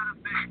that out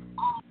of bed.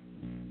 Oh.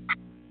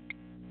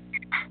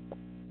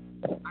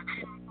 I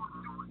didn't want to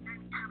do it,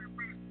 didn't carry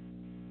risk.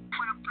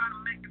 When I'm trying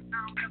to make it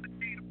sound, never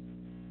need a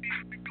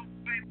bitch. We go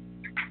back,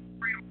 you can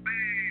bring them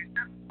bad.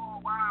 That's for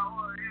a while,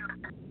 or hell,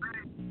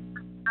 man.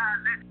 Nah,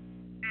 let it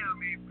tell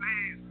me,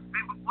 please.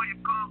 Then before you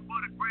come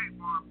for the great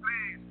one,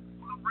 please.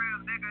 Who's a real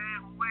nigga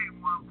and who ain't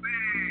one,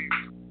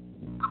 please.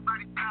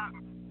 Somebody stop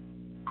me.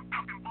 I'm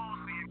fucking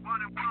ballsy,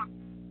 running rock.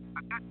 I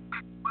got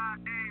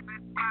 5 days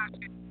and 5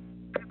 shit.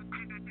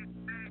 Everything that gets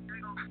bad, they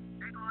gon' ask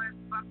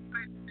about the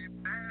face shit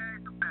back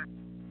to back.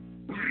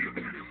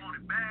 They want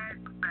it back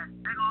to back.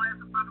 They gon'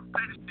 ask about the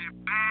face shit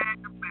back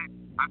to back.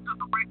 I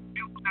took a break,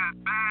 you got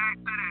back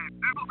to that.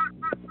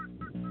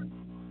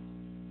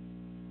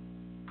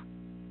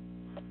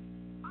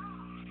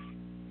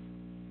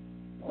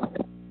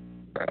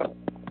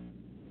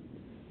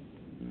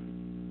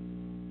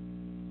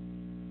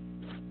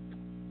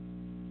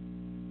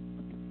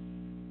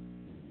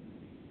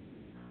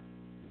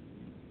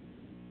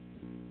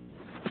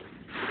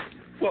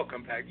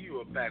 Welcome back. You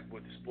are back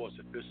with the Sports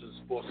Officials,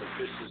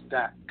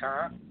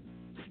 sportsofficials.com.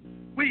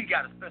 We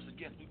got a special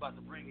guest we about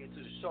to bring into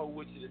the show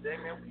with you today,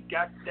 man. We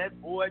got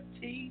that boy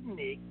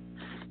T-Nick,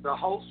 the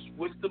host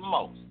with the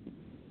most.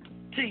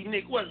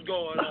 T-Nick, what's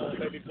going on,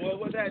 baby boy?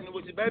 What's happening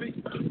with you,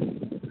 baby?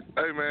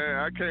 Hey man,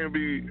 I can't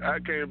be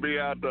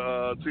out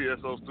the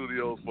TSO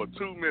studios for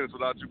 2 minutes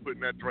without you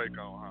putting that Drake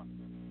on, huh?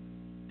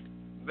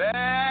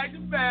 Back to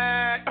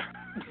back.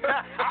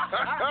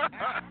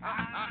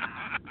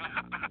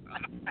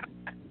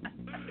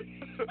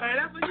 Hey,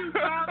 that's for you,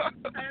 Tom.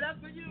 Hey, that's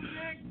for you,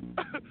 Nick.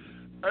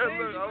 Hey,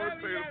 look, I'm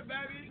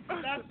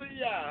That's for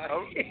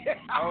y'all.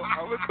 I'm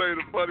gonna tell you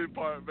the funny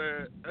part,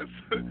 man.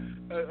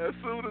 As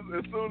soon as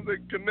they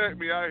connect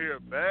me, I hear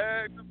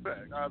back to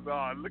back. I was like,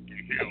 oh, look at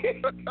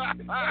him.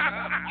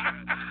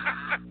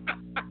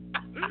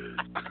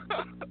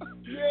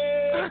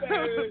 Yeah,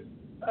 baby.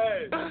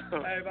 Hey,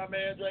 my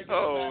man Drake is a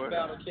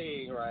battle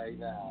king right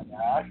now.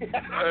 Hey,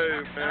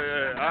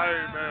 man, I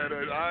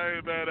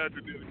ain't mad at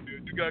you,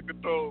 dude. You got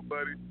control,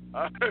 buddy.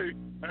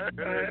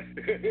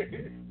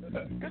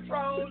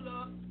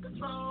 Controller.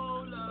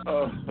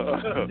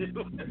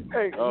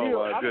 Hey, Neil,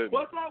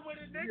 what's up with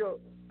it, Nick?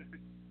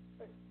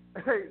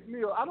 Hey,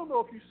 Neil, I don't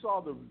know if you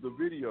saw the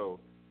video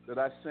that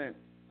I sent.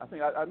 I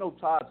think I know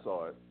Todd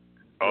saw it.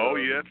 Oh,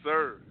 yes,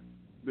 sir.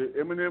 The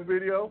Eminem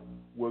video,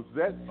 was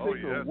that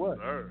sick or what?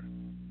 Sir.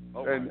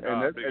 Oh, and God,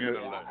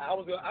 I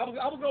was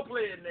gonna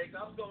play it next.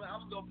 I was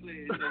gonna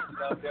play it next.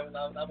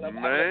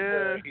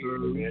 Man,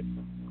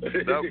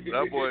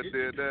 that boy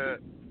did that.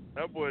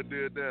 That boy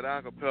did that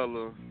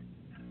acapella.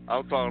 I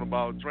was talking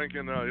about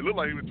drinking. It looked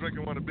like he was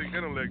drinking one of the big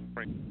intellect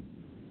drinks.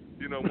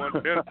 You know, one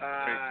intellect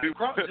drink.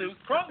 Crump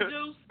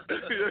juice.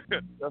 Yeah.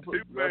 That's what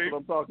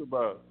I'm talking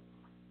about.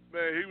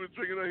 Man, he was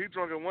drinking. He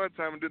drunk it one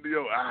time and did the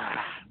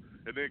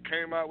and then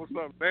came out with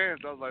something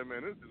dance. I was like,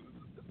 man, this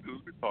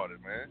dude's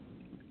retarded, man.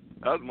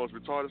 That was the most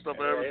retarded stuff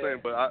I ever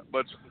seen.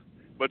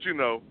 But you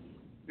know,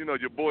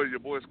 your boy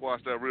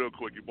squashed that real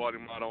quick. You brought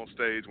him out on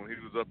stage when he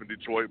was up in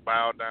Detroit,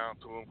 bowed down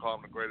to him,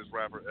 called him the greatest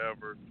rapper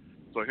ever.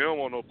 So he don't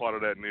want no part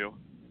of that, Neil.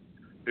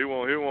 He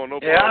won't no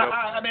part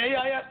of that.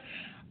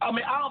 I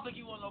mean, I don't think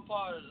he want no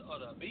part of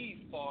the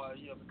beef part,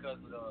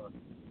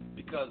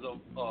 because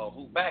of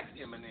who backs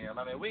Eminem.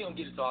 I mean, we don't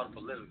get into all the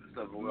political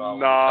stuff.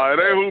 Nah, it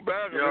ain't who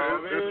backs him.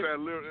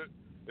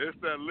 It's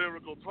that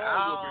lyrical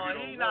tone.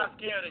 He's not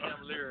scared of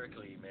him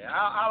lyrically, man.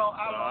 I don't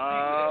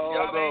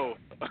know.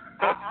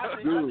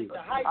 Dude,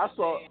 I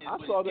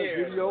saw that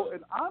video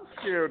and I'm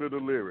scared of the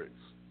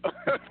lyrics.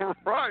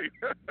 Right.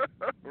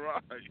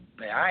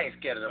 Man, I ain't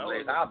scared of the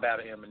lyrics. I'll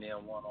battle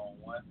Eminem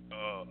one-on-one.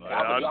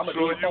 I'm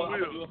sure you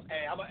will.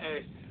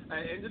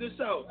 Into the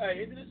show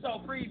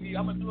preview.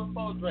 I'm gonna do a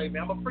full Drake,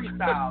 man. I'm a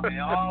freestyle, man.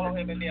 All on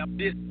Eminem.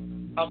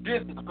 I'm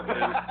business.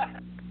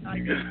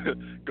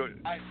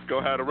 Go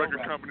have the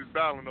record companies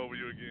battling over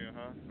you again,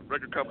 huh? The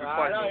record companies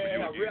fighting over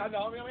you again. I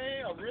know,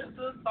 man.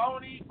 Arista,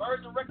 Sony,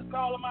 Virgin Records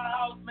calling my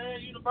house,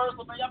 man.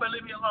 Universal, man. Y'all better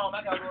leave me alone.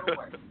 I gotta go to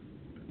work.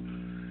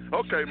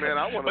 Okay, man.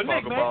 I want to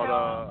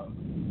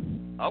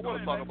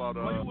talk about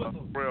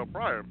Terrell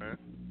Pryor, man.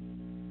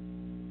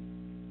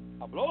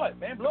 Blow it,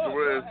 man. Blow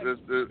it.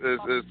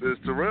 Is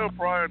Terrell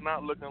Pryor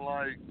not looking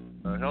like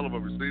a hell of a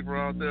receiver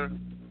out there?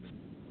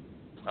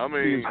 I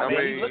mean,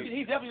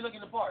 he's definitely looking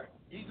the part.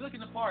 He's looking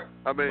the part.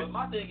 I mean,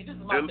 but this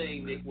is my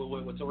thing, Nick,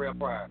 with Terrell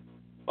Pryor.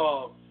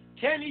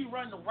 Can he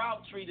run the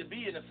route tree to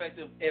be an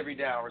effective every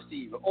down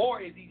receiver,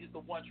 or is he just a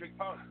one-trick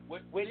pony?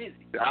 What is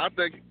he? I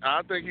think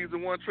he's a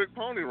one-trick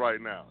pony right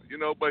now.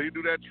 But he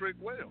do that trick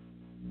well.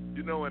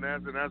 And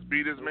that's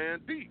beat his man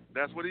deep.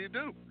 That's what he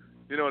do.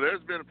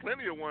 There's been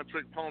plenty of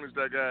one-trick ponies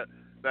that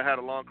had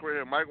a long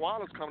career. Mike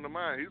Wallace come to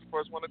mind. He's the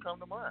first one to come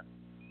to mind.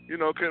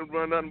 Couldn't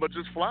run nothing but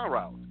just fly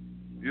routes.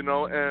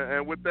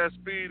 And with that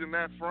speed and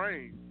that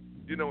frame,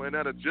 and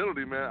that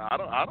agility, man, I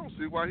don't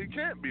see why he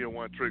can't be a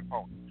one-trick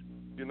pony.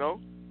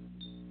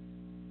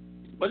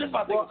 But this is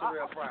my thing with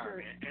Terrell Pryor,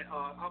 man.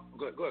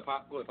 Go ahead,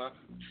 Pop.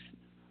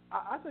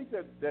 I think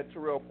that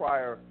Terrell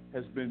Pryor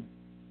has been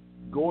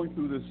going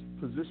through this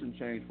position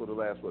change for the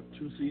last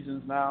 2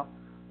 seasons now.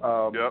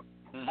 Yep.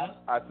 Mm-hmm.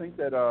 I think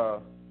that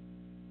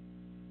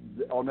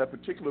on that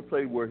particular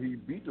play where he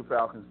beat the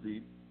Falcons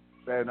deep,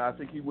 and I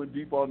think he went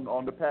deep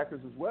on the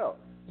Packers as well.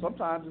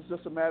 Sometimes it's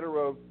just a matter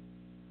of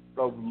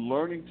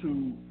learning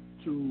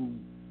to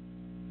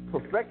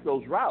perfect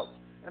those routes,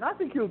 and I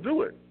think he'll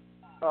do it.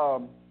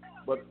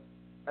 But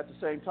at the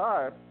same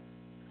time,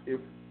 if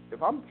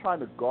I'm trying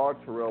to guard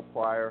Terrell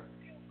Pryor,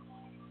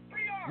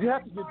 you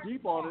have to get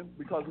deep on him,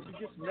 because if he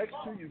gets next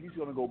to you, he's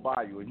going to go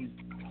by you. And he's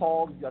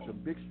tall, he's got the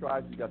big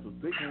strides, he's got those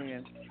big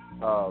hands,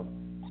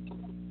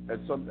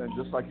 and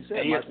just like you said,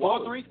 and he has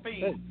 4.3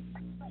 speed. Hey.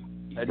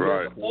 And he's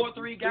a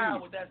 4.3 guy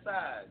with that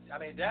size. I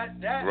mean, that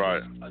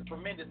is a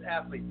tremendous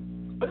athlete.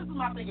 But this is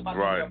my thing about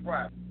Terrell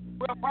Pryor.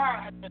 Terrell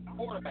Pryor has been a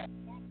quarterback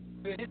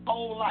his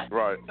whole life.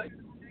 Right.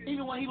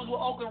 even when he was with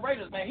Oakland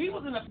Raiders, man, he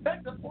was an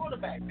effective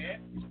quarterback,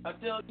 man.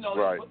 Until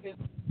his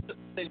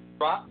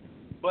dropped,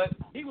 but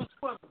he was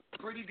doing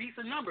pretty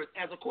decent numbers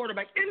as a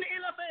quarterback in the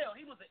NFL.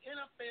 He was an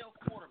NFL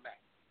quarterback.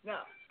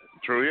 Now,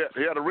 true.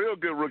 He had a real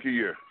good rookie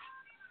year.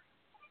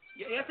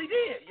 Yes, he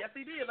did. Yes,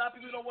 he did. A lot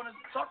of people don't want to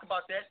talk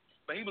about that,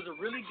 but he was a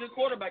really good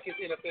quarterback his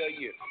NFL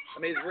year.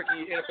 His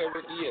NFL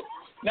rookie year.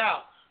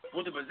 Now,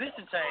 with the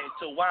position change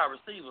to wide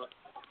receiver,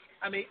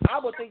 I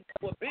would think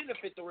that would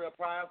benefit the real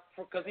Prime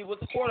because he was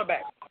a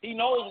quarterback. He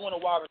knows when a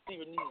wide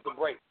receiver needs to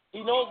break.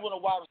 He knows when a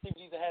wide receiver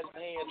needs to have his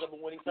hands up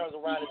and when he turns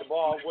around at the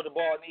ball, where the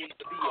ball needs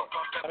to be at.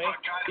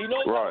 He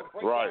knows how to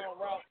break down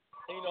route,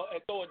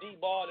 and throw a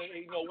deep ball, and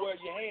where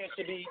your hands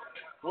should be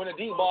when a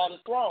deep ball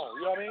is thrown.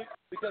 You know what I mean?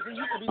 Because he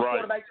used to be the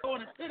quarterback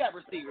throwing it to that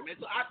receiver, man.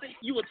 So I think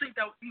you would think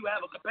that you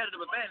have a competitive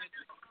advantage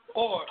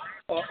or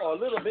a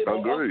little bit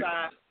more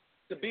upside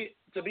to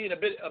being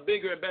a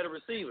bigger and better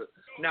receiver.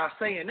 Now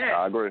saying that,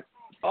 I agree.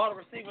 All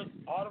the receivers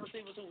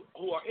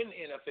who are in the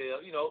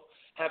NFL,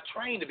 have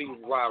trained to be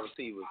wide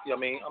receivers. You know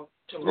what I mean?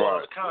 I'm more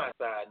on the con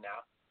side now.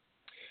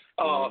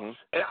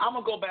 And I'm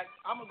gonna go back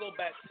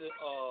to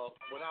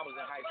when I was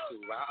in high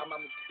school. Right? I'm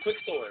a quick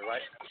story,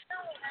 right?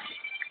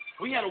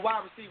 We had a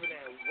wide receiver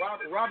named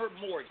Robert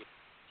Morgan.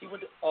 He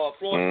went to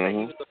Florida State.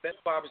 He was the best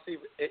wide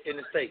receiver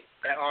in the state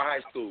at our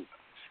high school.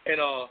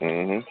 And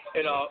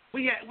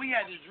we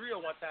had this drill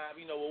one time,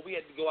 where we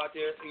had to go out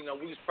there. We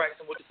was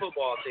practicing with the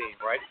football team,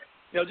 right?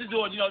 Just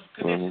doing,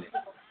 conditioning.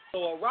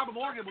 So Robert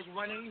Morgan was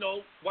running,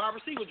 wide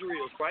receiver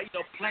drills, right?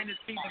 Planting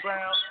his feet in the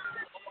ground,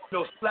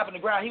 slapping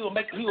the ground. He would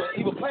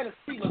plant his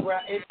feet in the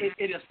ground.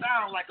 It'd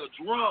sound like a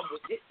drum was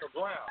hitting the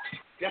ground.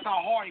 That's how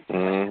hard he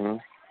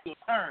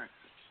would turn.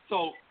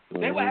 So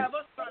they would have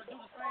us try to do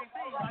the same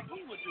thing like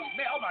he would do.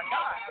 Man, oh my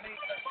God!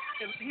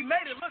 He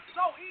made it look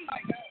so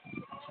easy.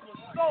 It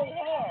was so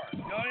hard.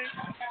 You know what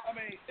I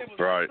mean? It was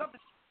something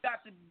you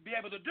got to be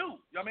able to do.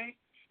 You know what I mean?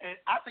 And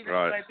I think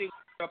that's the same thing.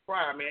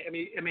 Prior, man.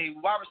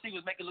 Wide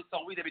receivers make it look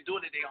so weird. They've been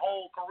doing it their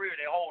whole career,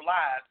 their whole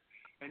lives.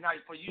 And now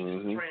for you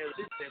to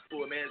transition to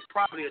it, man, it's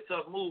probably a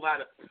tough move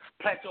how to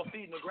plant your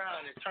feet in the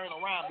ground and turn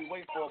around, be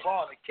waiting for a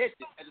ball to catch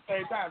it at the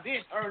same time,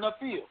 then turn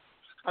upfield.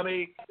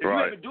 If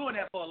you've been doing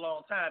that for a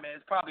long time, man,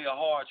 it's probably a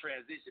hard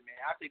transition, man.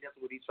 I think that's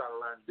what he's trying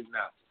to learn to do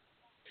now.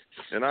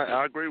 And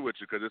I agree with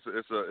you because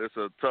it's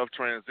a tough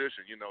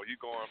transition. You're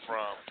going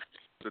from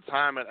the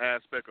timing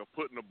aspect of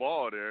putting the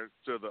ball there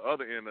to the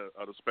other end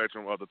of the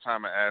spectrum of the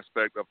timing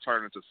aspect of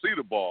turning to see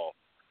the ball,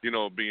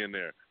 being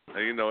there.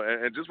 And,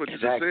 and just what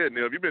you just said,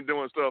 Neil, if you've been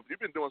doing stuff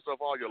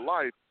all your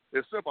life,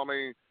 it's simple.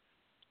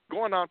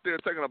 Going out there,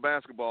 taking a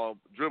basketball,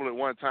 dribble it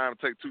one time,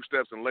 take 2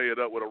 steps and lay it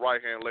up with a right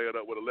hand, lay it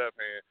up with a left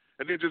hand,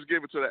 and then just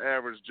give it to the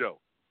average Joe.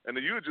 And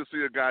then you would just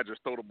see a guy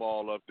just throw the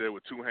ball up there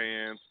with 2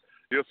 hands.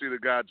 You'll see the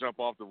guy jump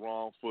off the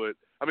wrong foot.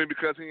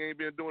 Because he ain't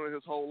been doing it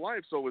his whole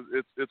life, so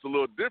it's a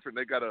little different.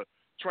 They got to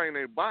train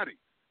their body,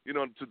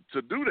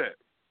 to do that.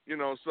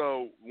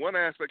 So one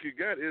aspect you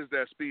got is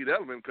that speed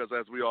element because,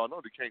 as we all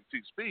know, they can't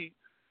teach speed.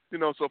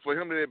 So for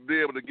him to be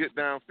able to get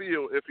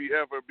downfield, if he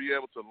ever be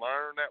able to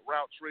learn that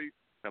route tree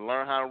and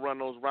learn how to run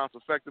those routes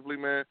effectively,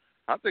 man,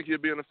 I think he'll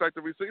be an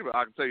effective receiver.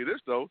 I can tell you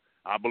this, though.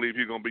 I believe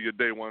he's going to be your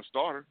day one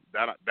starter.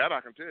 That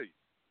I can tell you.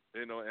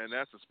 And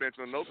that's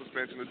suspension or no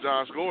suspension of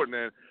Josh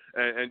Gordon.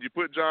 And you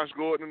put Josh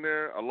Gordon in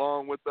there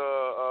along with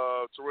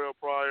Terrell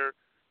Pryor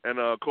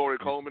and Corey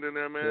Coleman in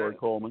there, man. Corey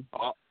Coleman.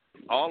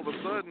 All of a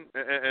sudden,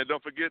 and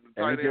don't forget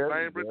the tight end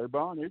Bainbridge. Gary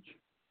Barnidge.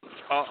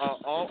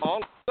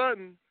 All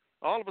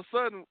of a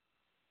sudden,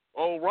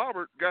 old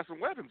Robert got some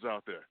weapons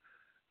out there.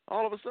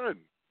 All of a sudden,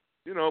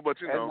 And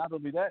not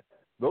only that,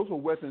 those were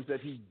weapons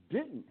that he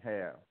didn't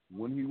have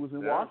when he was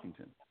in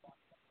Washington.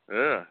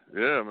 Yeah,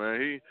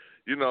 man.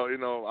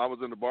 I was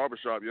in the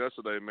barbershop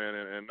yesterday, man,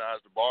 and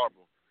Naj the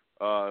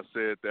barber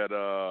said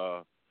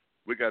that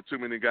we got too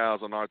many guys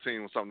on our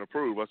team with something to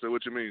prove. I said,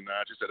 what you mean,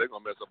 Naj? He said, they're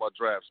going to mess up our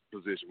draft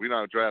position. We're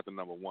not drafting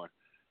number 1.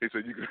 He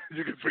said, you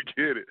can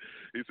forget it.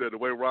 He said, the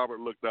way Robert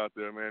looked out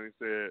there, man, he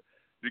said,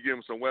 you give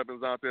him some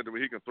weapons out there that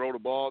he can throw the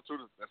ball to,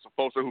 and some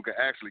folks who can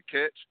actually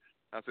catch.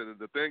 I said,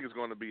 the thing is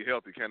going to be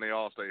healthy. Can they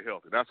all stay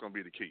healthy? That's going to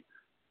be the key.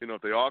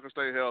 If they all can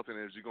stay healthy,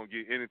 then you're going to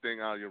get anything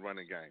out of your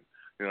running game.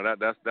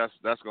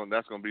 That's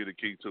going to be the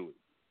key to it.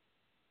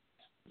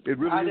 It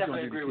really I is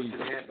definitely agree with you,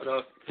 man. But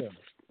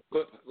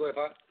go ahead,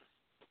 Bob.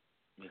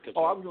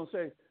 I was going to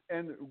say,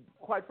 and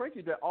quite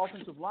frankly, that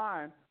offensive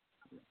line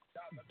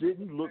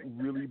didn't look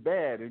really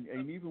bad,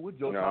 and even with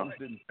Joe Thomas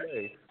didn't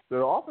play, the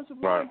offensive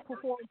line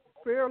performed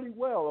fairly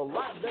well, a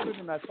lot better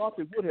than I thought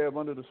they would have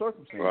under the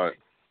circumstances.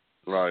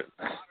 Right.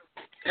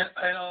 And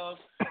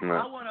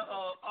I want to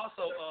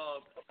also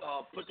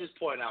put this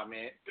point out,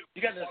 man.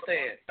 You got to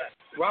understand,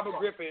 Robert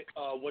Griffin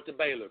went to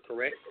Baylor,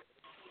 correct?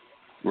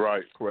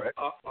 Right, correct.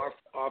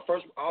 Our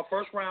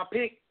first round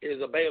pick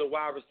is a Baylor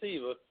wide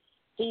receiver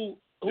who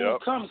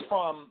comes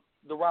from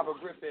the Robert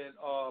Griffin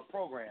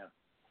program.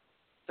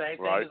 Same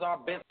thing as our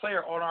best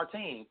player on our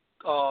team.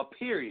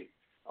 Period.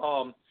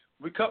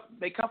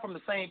 They come from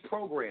the same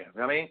program.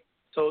 I mean,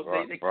 So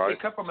they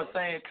come from the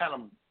same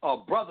kind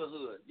of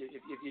brotherhood.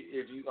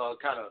 If you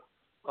kind of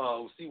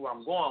see where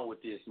I'm going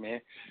with this,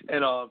 man.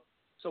 And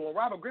so when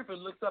Robert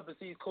Griffin looks up and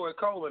sees Corey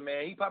Coleman,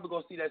 man, he probably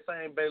gonna see that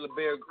same Baylor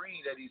Bear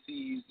Green that he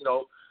sees,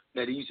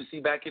 that he used to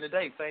see back in the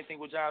day. Same thing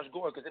with Josh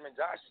Gordon, because him and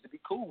Josh used to be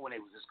cool when they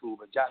was in school,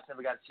 but Josh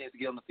never got a chance to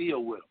get on the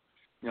field with him.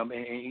 You know what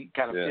I mean? And he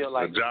kind of feel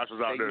like Josh was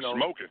out there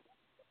smoking.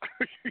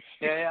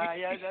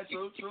 yeah, that's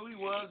true. He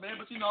was, man.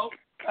 But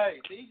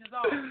hey, to each his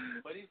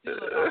own. But he's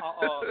still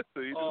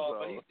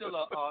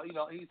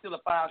he's still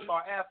a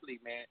 5-star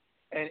athlete, man.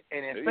 And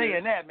in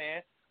saying that,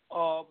 man,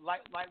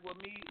 like with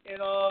me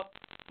and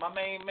my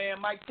main man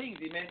Mike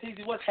Teasy, man.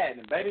 Teasy, what's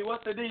happening, baby?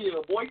 What's the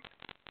deal, boy?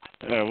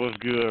 Yeah, what's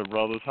good,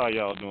 brothers? How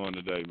y'all doing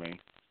today, man?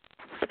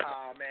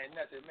 Man,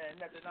 nothing,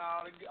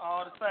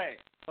 all the same.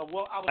 So I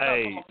was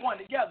trying to put my point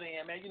together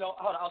in, man.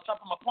 Hold on, I was trying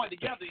to put my point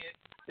together in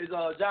is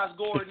Josh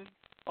Gordon,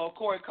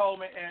 Corey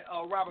Coleman, and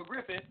Robert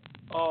Griffin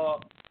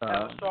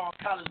have a strong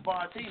college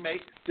bond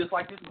teammate, just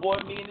like this boy,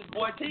 me and this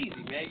boy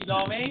Teasy, man. You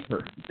know what I mean?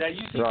 That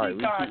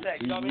UCT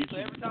contact. You know what I mean? So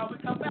every time we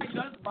come back,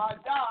 this is my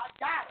dog. I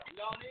got him.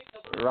 You know what I mean?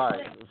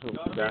 Right. You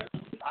know what I mean?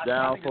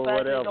 Down for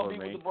whatever,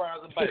 man.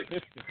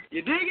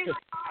 You dig it?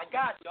 I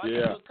got you. I need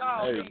you to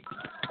call me.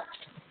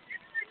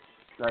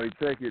 Now you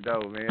check it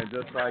though, man.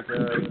 Just like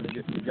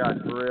you got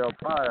Terrell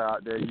Pryor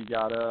out there, you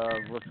got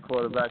what's the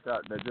quarterback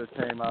out that just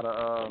came out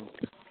of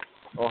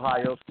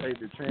Ohio State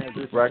to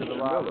transition to the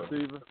wide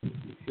receiver.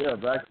 Yeah,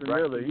 Braxton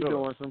Miller. He's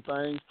doing some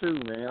things too,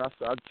 man.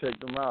 I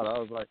checked him out. I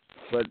was like,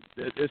 but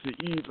it's an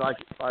easy, like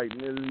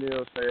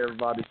Neil say,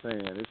 everybody's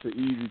saying, it's an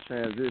easy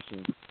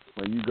transition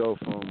when you go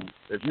from,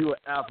 if you're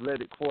an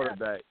athletic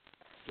quarterback,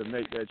 to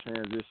make that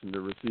transition to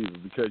receiver,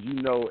 because you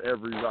know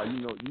every route, you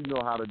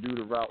know how to do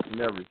the routes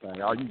and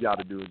everything. All you got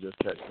to do is just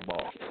catch the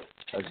ball.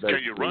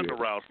 Can you run the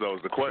routes though?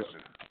 Is the question.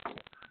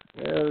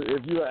 Yeah,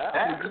 if you're an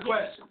athlete, that's the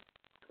question.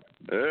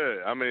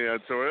 Yeah, I mean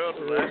Terrell's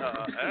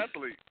an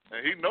athlete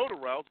and he know the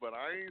routes, but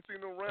I ain't seen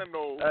him run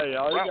no. Hey,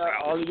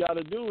 all you got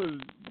to do is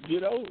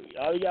get over.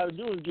 All you got to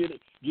do is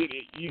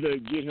either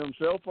get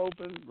himself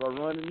open or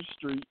run in the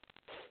street,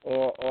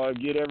 or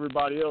get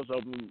everybody else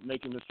open,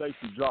 making the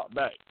safety drop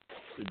back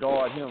to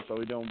guard him so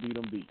he don't beat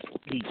him deep.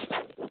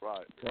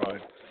 Right.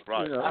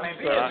 You know,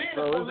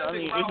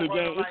 it's a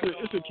game.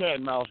 It's a cat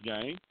and mouse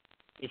game.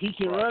 If he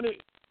can run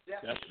it,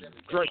 that's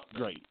great.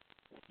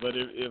 But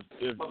if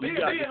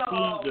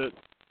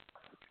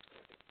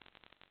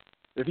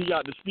he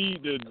got the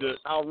speed to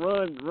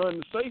outrun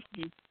the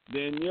safety,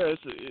 then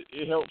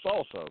it helps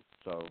also.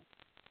 So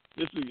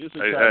it's a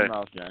cat and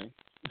mouse game.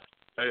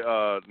 Hey,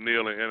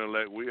 Neil and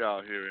Intellect, we're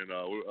up here in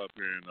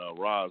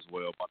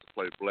Roswell about to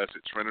play Blessed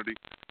Trinity.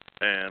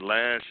 And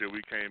last year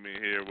we came in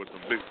here with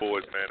some big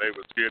boys, man. They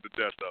were scared to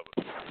death of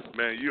us.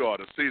 Man, you ought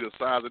to see the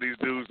size of these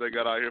dudes they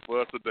got out here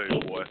for us today,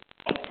 boy.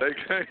 They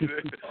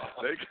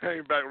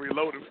came back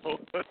reloaded for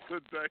us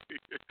today.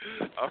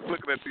 I'm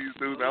looking at these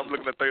dudes, and I'm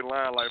looking at their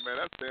line like, man,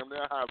 that's damn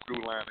near high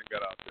school line they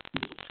got out there.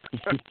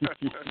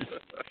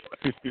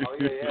 Oh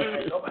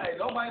yeah. Hey,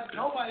 nobody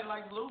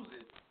likes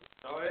losing.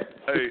 All right.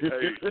 Hey,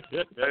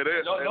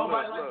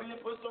 nobody likes being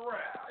pushed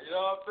around. You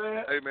know what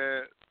I'm saying? Hey,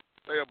 man.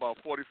 They about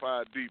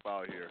 45 deep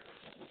out here,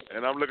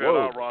 and I'm looking at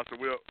our roster.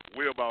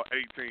 We're about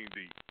 18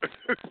 deep.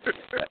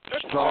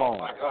 Strong. Oh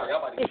my God, y'all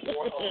about to get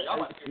pouring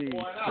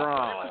out.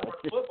 Strong.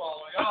 Football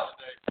on y'all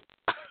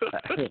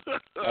today.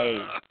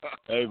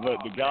 hey, but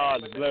the God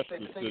blessed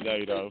us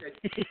today, though.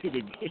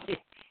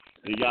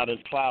 He got us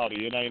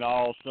cloudy. It ain't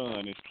all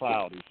sun. It's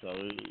cloudy, so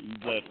he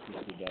blessed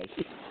us today.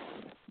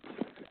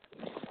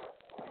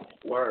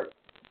 Word.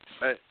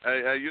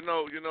 Hey, you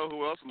know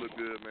who else looked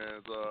good,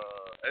 man?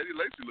 Eddie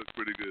Lacy looked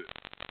pretty good,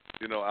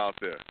 out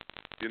there.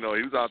 He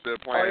was out there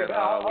playing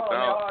Hold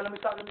on, let me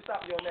stop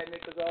you on that,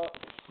 Nick, because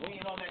we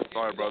ain't on that.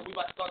 Sorry, brother. We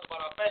about to talk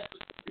about our fantasy.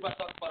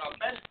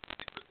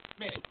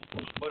 in a minute.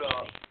 But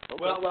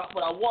what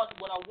I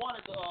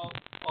wanted to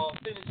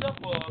finish up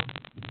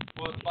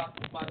was about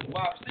the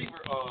wide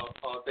receiver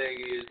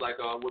thing is like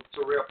what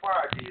Terrell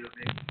Pryor did,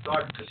 man.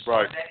 Started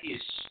that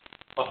ish.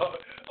 I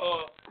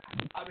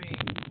mean,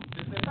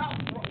 the top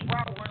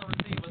wide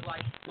receivers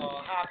like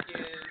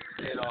Hopkins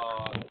and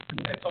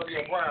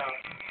Antonio Brown.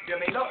 I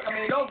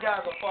mean, those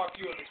guys are far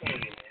fewer between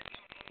them, man.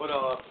 But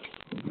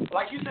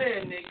like you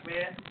said, Nick,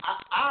 man,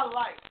 I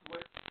like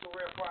what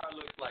Terrell Pryor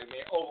looks like,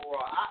 man.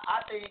 Overall,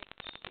 I think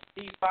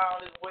he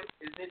found his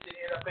niche in the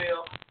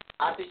NFL.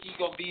 I think he's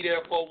gonna be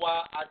there for a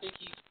while. I think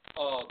he's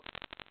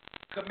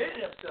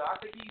committed himself. I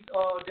think he's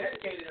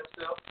dedicated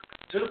himself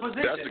to the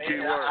position. That's the key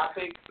word. I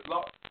think.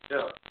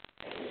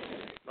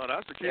 No,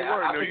 that's the key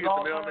word. You hit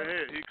the nail on the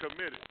head. He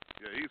committed.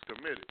 Yeah, he's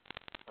committed.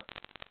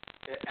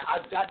 Yeah, I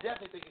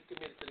definitely think he's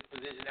committed to the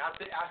position. I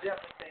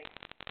definitely think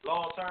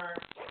long term,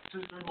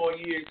 2-3 more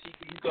years,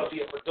 he's gonna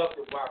be a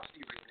productive wide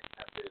receiver.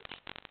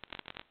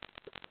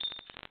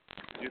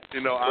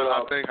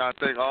 I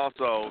think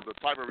also the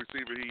type of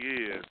receiver he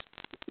is,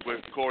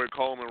 with Corey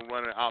Coleman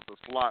running out the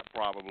slot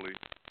probably,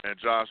 and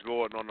Josh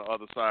Gordon on the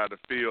other side of the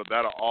field,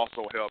 that'll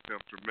also help him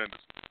tremendously.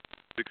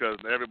 because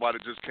everybody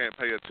just can't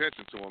pay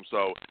attention to him.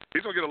 So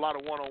he's going to get a lot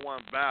of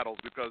one-on-one battles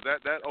because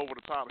that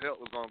over-the-top help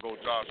is going to go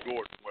Josh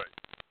Gordon's way.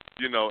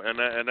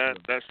 And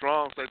that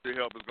strong safety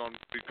help is going to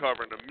be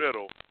covering the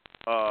middle,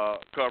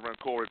 covering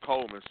Corey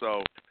Coleman.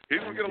 So he's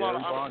going to get a lot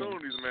of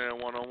opportunities,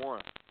 man,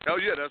 one-on-one. Oh,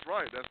 yeah, that's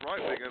right,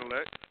 big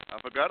intellect. I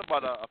forgot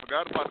about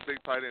the big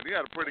tight end. He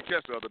had a pretty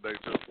catch the other day,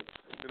 too.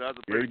 That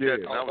was a pretty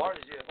catch.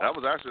 That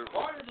was actually.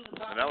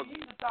 I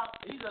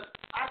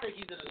think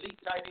he's an elite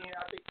tight end.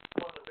 I think he's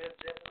one of the best,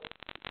 definitely.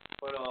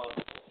 But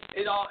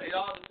it all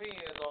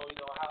depends on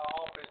how the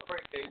offense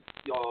predicates,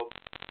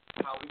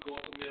 how we go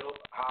in the middle,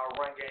 how our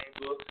run game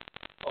looks,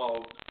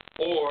 or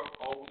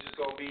we're just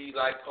gonna be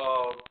like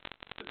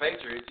the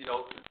Patriots,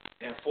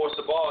 and force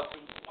the ball to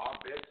our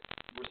best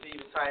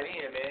receiving tight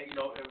end, man,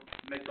 and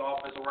make the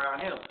offense around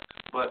him.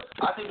 But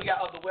I think we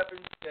got other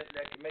weapons that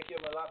can make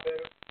him a lot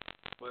better.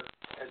 But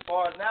as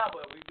far as now, we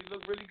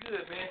look really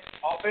good, man,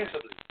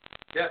 offensively.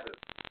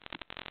 Definitely.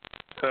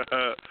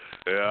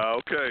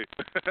 Yeah, okay.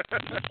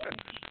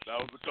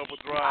 That was a couple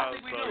drives. I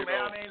think we do,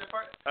 man.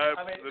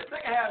 The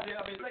second half of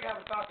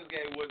the Falcons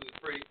game wasn't as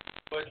pretty,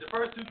 but the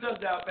first two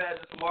touchdown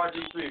passes from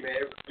RG3,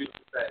 man, it was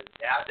beautiful. And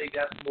I think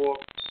that's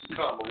more to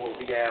come of what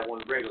we have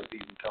when the regular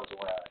season comes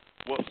around.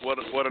 Well,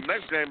 the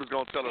next game is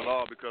going to tell it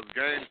all because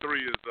game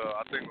 3 is,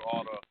 I think,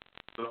 all the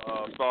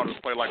starters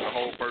play like the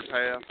whole first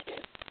half.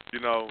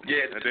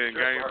 Yeah, and then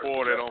game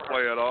 4 they don't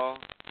play at all.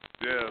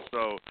 Yeah,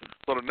 so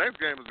the next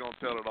game is gonna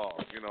tell it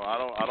all. I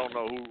don't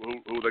know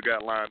who they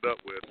got lined up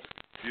with,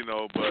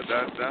 but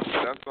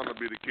that's gonna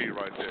be the key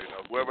right there.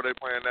 Whoever they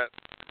playing that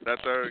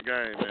third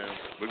game, man,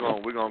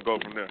 we're gonna go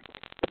from there.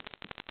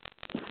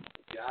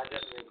 Yeah, I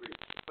definitely agree.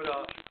 But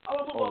I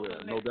want to move on to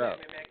the next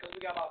segment, man, because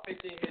we got about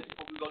 15 minutes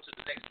before we go to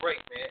the next break,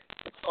 man.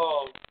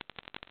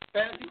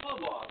 Fantasy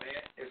football,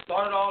 man. It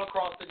started all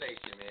across the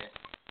nation, man.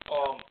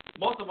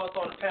 Most of us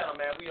on the panel,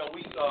 man, we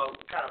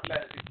kind of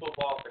fantasy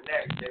football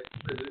fanatics.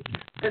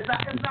 It's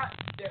not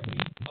that we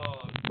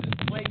just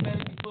play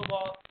fantasy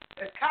football.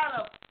 It's kind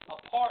of a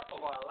part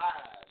of our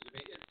lives. I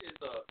mean,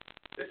 it's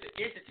an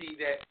entity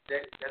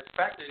that's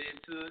factored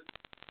into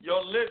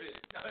your living,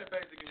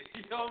 basically.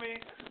 You know what I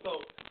mean?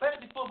 So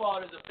fantasy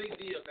football is a big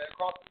deal, man,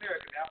 across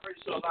America. Man, I'm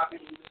pretty sure a lot of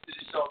people listen to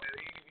this show, man.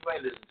 You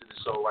ain't listening to the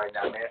show right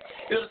now, man.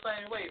 Feel the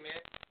same way, man,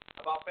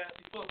 about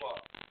fantasy football.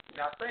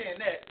 Now, saying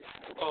that,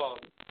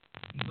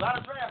 a lot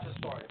of drafts have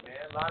started,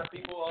 man. A lot of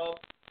people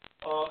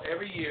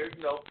every year,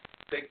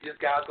 think this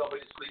guy's gonna be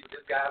the sleeper,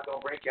 this guy's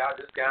gonna break out,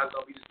 this guy's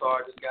gonna be the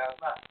star, this guy's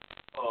not.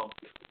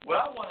 What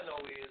I want to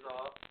know is,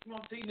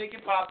 see Nick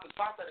and Pop, because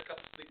Pop had a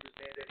couple of sleepers,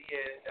 man, that he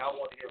had, that I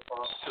want to hear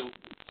from too.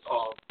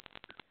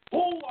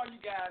 Who are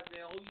you guys,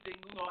 man? Who you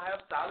think gonna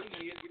have solid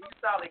years? Give me a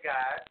solid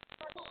guy.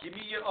 Give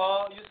me your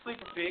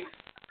sleeper picks.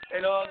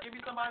 And give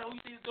me somebody who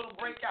you think is going to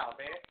break out,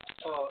 man.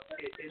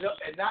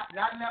 And not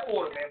in that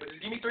order, man. But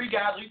just give me 3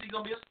 guys who you think is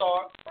going to be a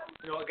star.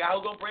 A guy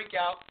who's going to break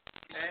out,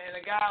 and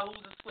a guy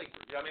who's a sleeper.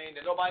 You know what I mean?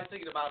 That nobody's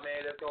thinking about,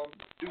 man. That's going to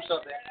do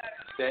something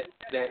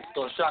that's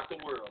going to shock the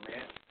world,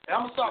 man. And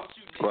I'm going to start with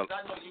you, Nick, because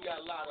I know you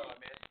got a lot of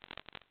it, man.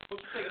 What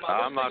you think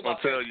about? I'm not going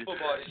to tell you.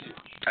 Football this year?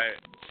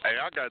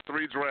 Hey, I got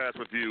 3 drafts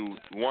with you,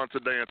 1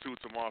 today and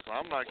 2 tomorrow, so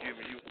I'm not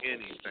giving you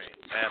anything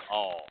at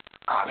all.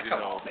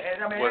 Come on, man.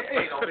 I mean, it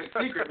ain't no big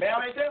secret, man.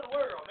 I mean, tell the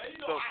world, man.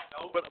 I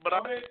know. But I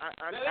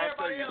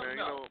tell you,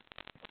 man,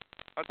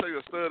 I tell you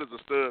a stud is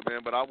a stud,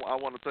 man, but I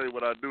want to tell you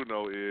what I do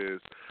know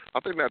is I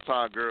think that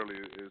Todd Gurley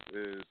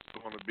is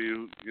going to be,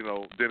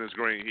 Dennis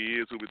Green. He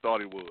is who we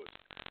thought he was.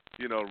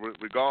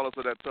 Regardless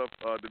of that tough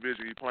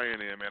division he's playing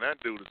in, man, that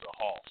dude is a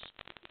hoss.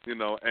 And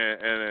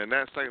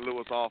that St.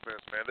 Louis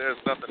offense, man, there's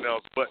nothing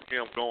else but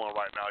him going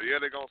right now. Yeah,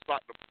 they're gonna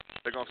stack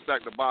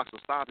the box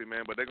to stop him,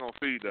 man, but they're gonna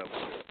feed them.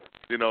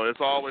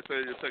 It's always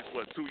said it takes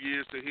 2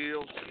 years to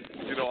heal,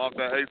 off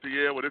that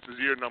ACL. Well, this is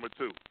year number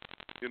 2.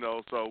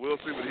 So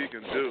we'll see what he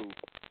can do,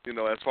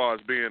 as far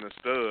as being a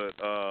stud.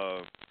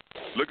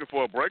 Looking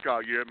for a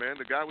breakout year, man.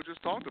 The guy we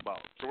just talked about,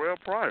 Terrell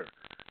Pryor.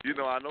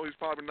 I know he's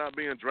probably not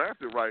being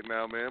drafted right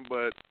now, man,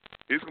 but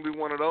he's going to be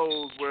one of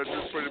those where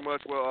just pretty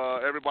much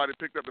everybody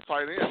picked up the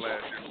tight end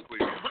last year in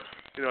Cleveland.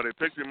 They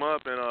picked him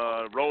up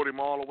and rolled him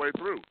all the way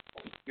through.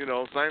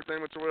 Same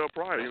thing with Terrell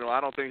Pryor. I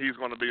don't think he's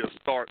going to be a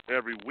start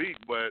every week,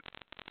 but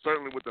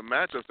certainly with the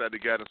matchups that he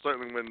got, and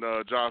certainly when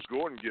Josh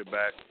Gordon get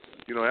back,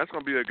 that's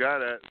going to be a guy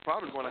that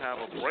probably going to have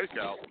a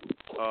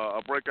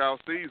breakout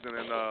season.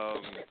 And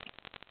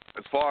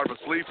as far as a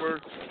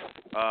sleeper,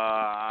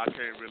 I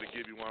can't really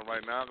give you one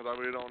right now because I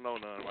really don't know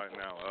none right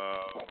now.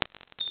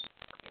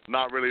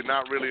 Not really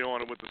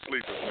on it with the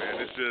sleepers,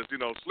 man. It's just,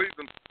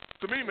 sleeping.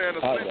 To me, man,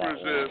 a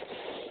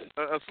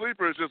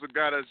sleeper is just a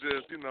guy that's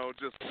just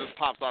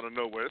pops out of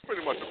nowhere. It's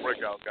pretty much a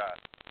breakout guy.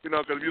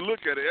 Because if you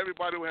look at it,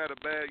 everybody who had a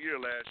bad year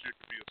last year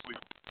could be a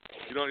sleeper.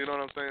 You know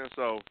what I'm saying?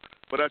 So,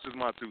 but that's just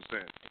my 2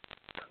 cents.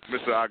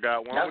 Mister, I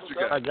got one. What you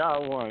got? I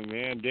got one,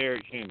 man.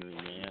 Derrick Henry,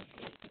 man.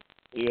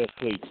 He a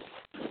sleeper.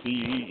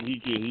 He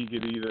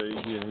could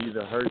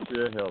either hurt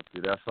you or help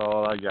you. That's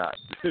all I got.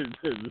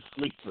 The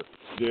sleeper,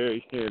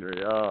 Derrick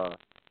Henry.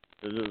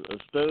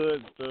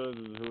 Studs is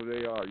who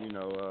they are.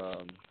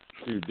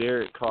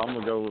 Derek Carr. I'm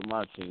gonna go with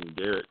my team,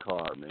 Derek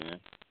Carr, man.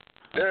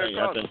 Derek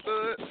Carr,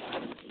 stud.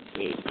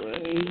 He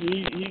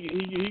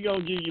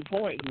gonna give you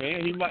points,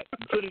 man. He might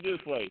put it this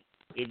way.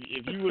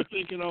 If you were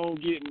thinking on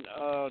getting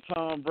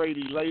Tom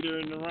Brady later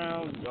in the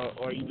round,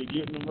 or either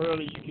getting him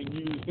early, you can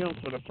use him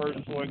for the first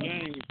 4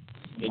 games.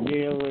 And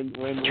then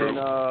when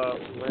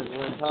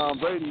Tom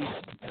Brady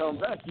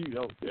comes back,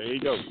 there you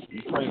go.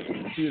 You play,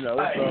 so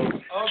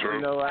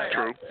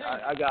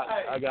I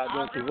got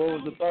them. So what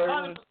was the third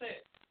one?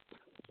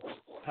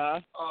 Huh?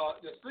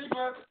 Your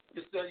sleeper,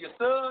 your stud, your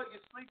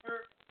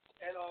sleeper,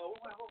 and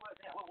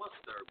what's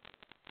the third?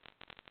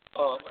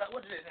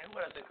 What did it?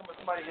 What did I say? Come on,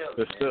 somebody else.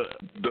 The stud.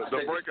 The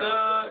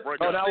breakout.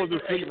 Oh, that was the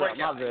sleeper.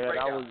 My bad.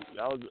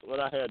 That was what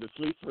I had. The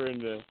sleeper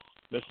and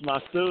that's my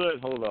stud.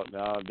 Hold up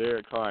now.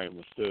 Derek Carr ain't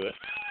my stud.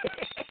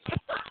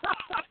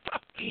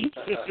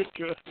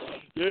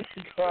 Derek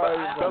Carr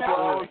ain't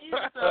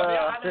my stud.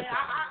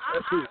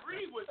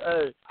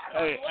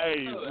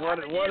 Hey,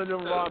 one of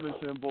them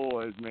Robinson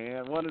boys,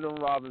 man. One of them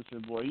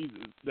Robinson boys. He's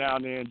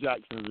down there in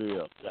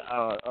Jacksonville.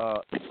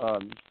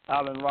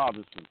 Allen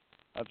Robinson.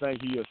 I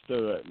think he a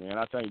stud, man.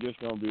 I think this is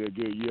going to be a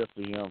good year for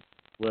him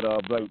with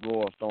Blake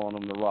Bortles throwing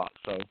him the rock.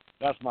 So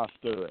that's my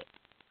stud.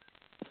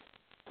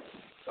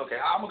 Okay,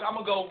 I'm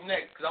gonna go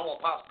next because I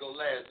want Pops to go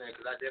last, man,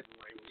 because I definitely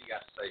want to hear what he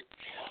got to say.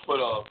 But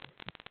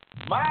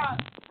my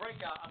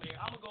breakout, I'm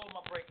gonna go with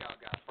my breakout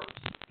guy first.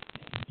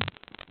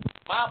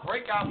 My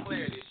breakout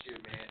player this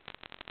year, man,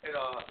 and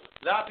a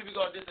lot of people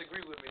gonna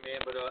disagree with me,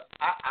 man, but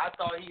I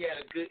thought he had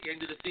a good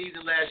end of the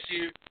season last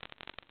year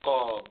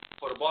for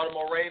the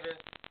Baltimore Ravens.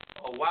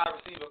 A wide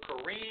receiver,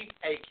 Kareem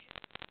Aiken.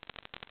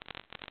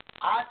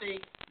 I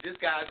think this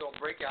guy's going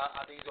to break out.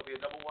 I think he's going to be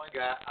a number 1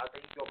 guy. I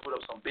think he's going to put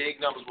up some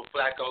big numbers with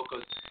Flacco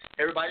because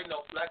everybody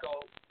knows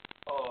Flacco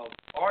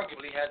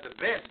arguably has the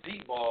best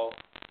deep ball.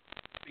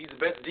 He's the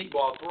best deep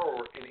ball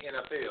thrower in the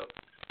NFL.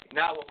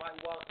 Now with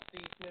Mike Wallace and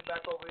Steve Smith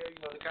back over here,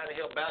 to kind of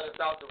help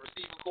balance out the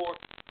receiving corps.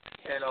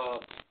 And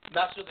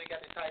not sure they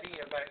got the tight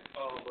end back,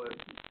 but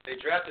they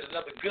drafted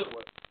another good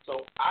one.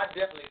 So I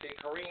definitely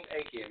think Kareem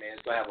Aiken, man,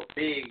 is going to have a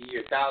big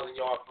year,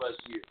 1,000-yard plus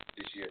year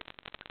this year.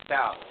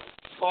 Now,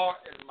 as far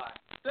as my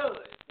stud,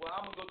 well,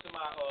 I'm gonna go to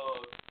my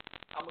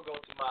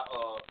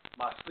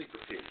sleeper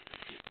pick.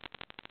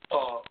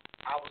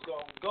 I was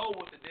gonna go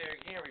with the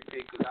Derrick Henry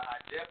pick because I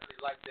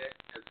definitely like that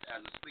as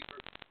a sleeper.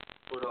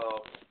 But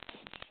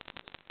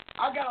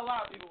I got a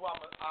lot of people a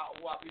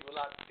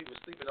lot of people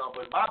sleeping on.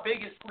 But my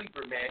biggest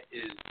sleeper, man,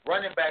 is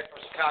running back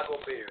from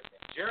Chicago Bears,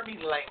 man, Jeremy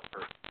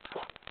Langford.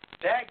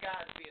 That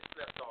guy's being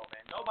slept on,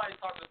 man. Nobody's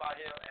talking about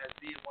him as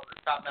being one of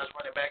the top-notch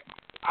running backs.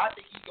 I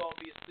think he's gonna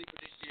be a sleeper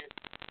this year,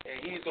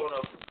 and he's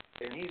gonna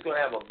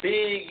have a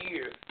big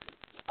year.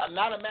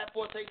 Not a Matt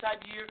Forte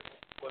type year,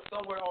 but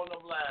somewhere on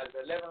them lines,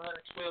 1,100,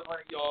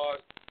 1,200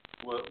 yards,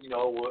 with 8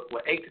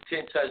 to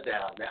 10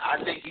 touchdowns. Man,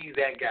 I think he's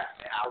that guy,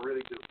 man. I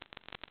really do.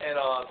 And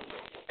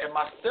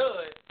my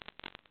stud,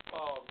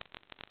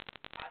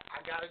 I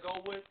gotta go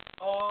with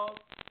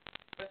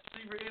best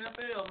receiver in the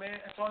NFL,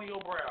 man, Antonio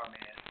Brown,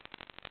 man.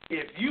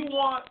 If you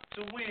want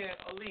to win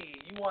a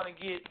league, you want to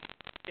get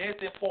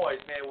instant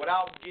points, man,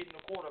 without getting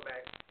a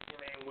quarterback.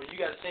 When you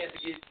got a chance to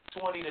get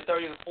 20 to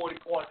 30 to 40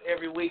 points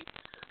every week,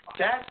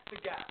 that's the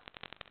guy.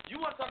 You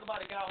want to talk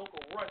about a guy who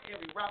can run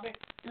every route, man?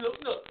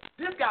 Look,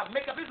 this guy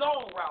make up his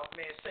own routes,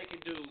 man,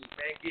 shaking dudes,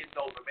 man, getting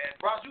over, man.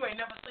 Routes you ain't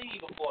never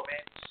seen before, man.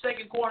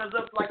 Shaking corners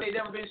up like they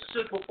never been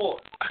shook before.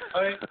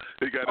 I mean,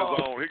 he got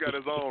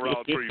his own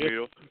route tree,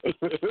 Neil. He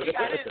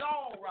got his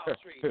own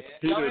route tree, man.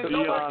 He the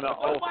Dion of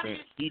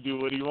offense. He do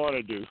what he want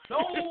to do.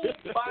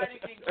 Nobody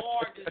can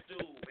guard this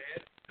dude,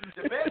 man.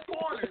 The best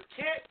corners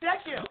can't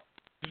check him.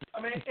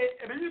 I mean,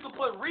 you can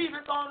put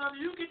Revis on him.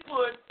 You can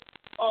put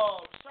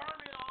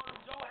Sherman on him.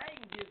 Joe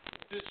Hayden gets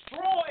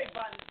destroyed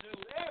by this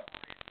dude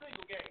every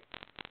single game.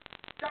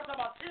 Talking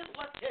about 10+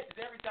 catches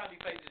every time he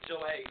faces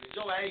Joe Hayden. And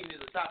Joe Hayden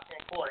is a top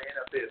 10 corner in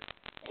NFL.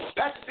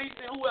 That's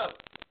Beasley, whoever.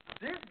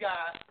 This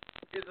guy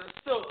is a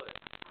stud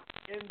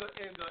in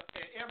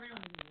every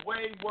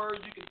word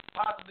you can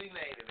possibly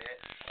name it, man.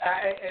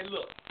 And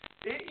look,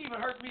 it even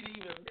hurts me to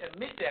even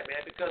admit that,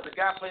 man, because the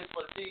guy plays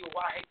for the team who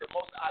I hate the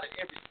most out of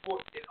every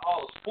sport in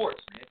all of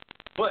sports, man.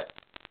 But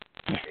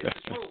it's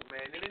the truth,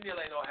 man. Neil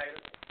ain't no hater.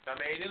 I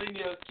mean,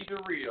 Neil keep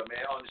it real,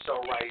 man, on the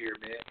show right here,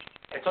 man.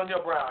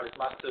 Antonio Brown is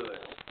my stud.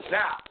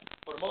 Now,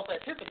 for the most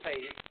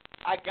anticipated,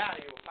 I got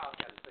to hear what Pop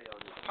got to say on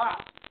this.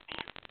 Pop,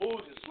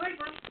 who's your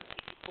sleeper,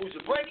 who's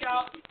your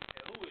breakout,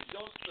 and who is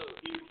your stud?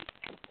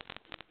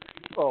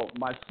 Oh,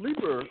 my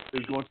sleeper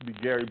is going to be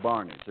Gary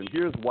Barnes, and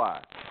here's why.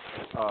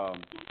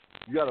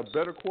 You got a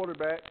better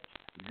quarterback.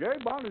 Gary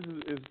Barnes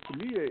is to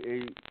me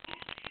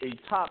a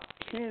top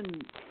 10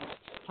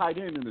 tight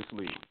end in this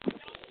league.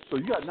 So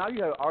you have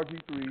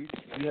RG3.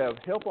 You have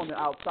help on the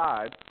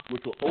outside,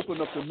 which will open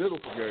up the middle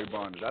for Gary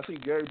Barnes. I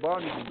think Gary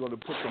Barnes is going to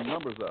put some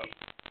numbers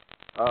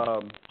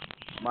up.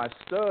 My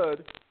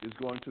stud is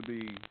going to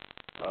be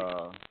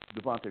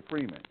Devontae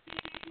Freeman.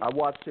 I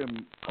watched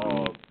him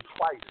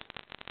twice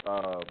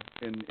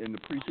in the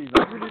preseason.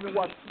 I really didn't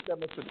watch that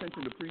much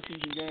attention to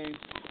preseason games,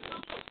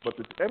 but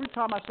every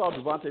time I saw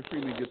Devontae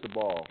Freeman get the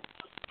ball,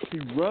 he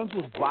runs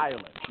with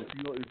violence. If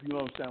you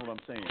understand what I'm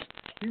saying,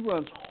 he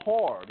runs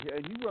hard,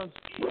 and he runs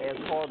as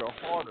hard or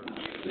harder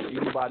than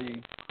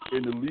anybody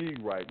in the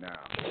league right now.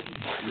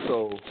 And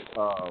so,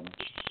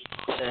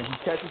 and he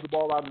catches the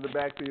ball out of the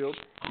backfield.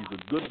 He's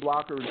a good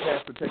blocker and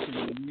pass protection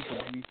when he needs to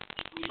be.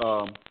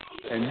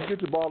 And you get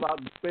the ball out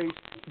in space,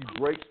 he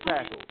breaks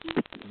tackles,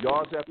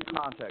 yards after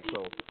contact.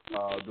 So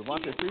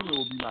Devontae Freeman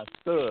will be my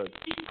stud.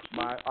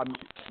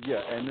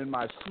 And then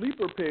my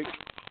sleeper pick,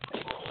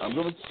 I'm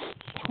gonna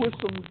twist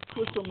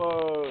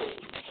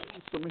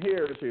some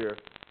hairs here.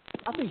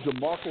 I think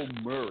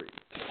DeMarco Murray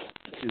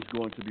is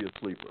going to be a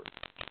sleeper.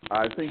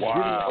 I think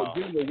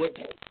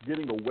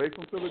getting away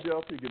from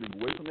Philadelphia, getting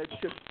away from that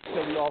Chip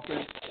Kelly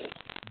offense,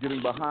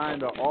 getting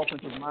behind the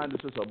offensive line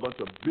that's just a bunch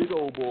of big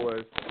old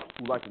boys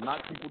who like to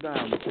knock people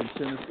down within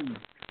Tennessee.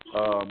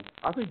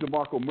 I think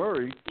DeMarco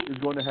Murray is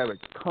going to have a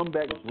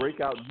comeback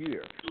breakout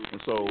year.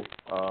 And so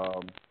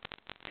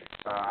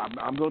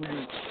I'm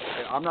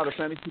not a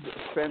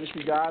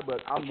fantasy guy,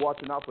 but I'm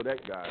watching out for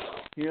that guy.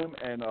 Him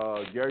and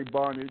Gary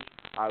Barnidge.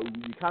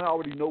 You kind of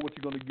already know what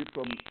you're going to get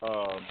from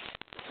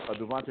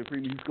Devontae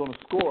Freeman. He's going to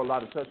score a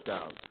lot of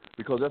touchdowns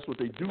because that's what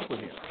they do for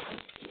him.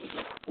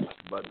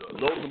 But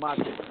those are my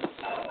picks.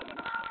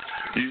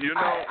 You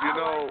know.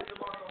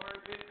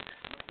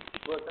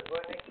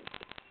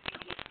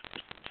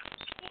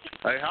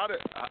 Hey, how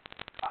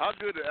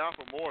good did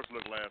Alfred Morris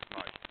look last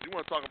night? You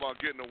want to talk about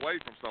getting away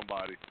from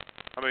somebody?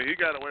 I mean, he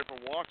got away from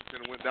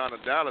Washington and went down to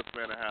Dallas,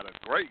 man, and had a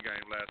great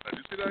game last night.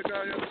 You see that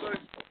guy yesterday?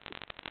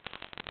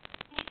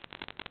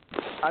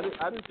 I didn't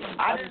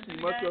see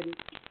much of it.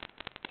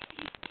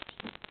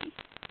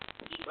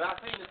 But I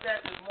seen the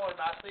stats this morning.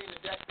 I seen the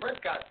Dak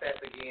Prescott stats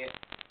again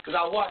because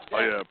I watched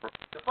the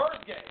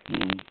first game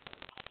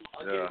against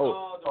the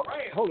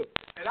Rams,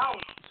 and I was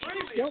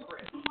extremely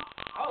impressed.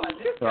 I was like,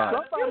 this guy.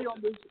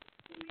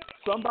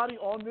 Somebody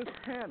on this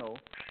panel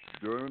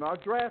during our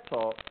draft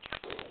talk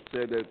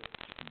said that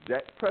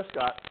Dak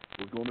Prescott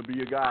was going to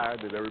be a guy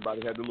that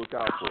everybody had to look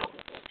out for.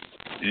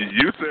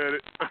 You said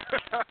it.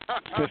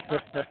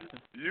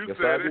 You yes,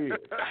 said I it. Did.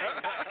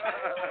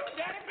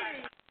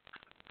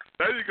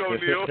 There you go,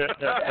 Neil. That's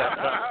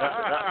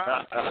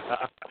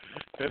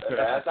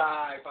all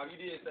right, Pop. You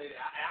did say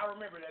that. I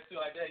remember that too.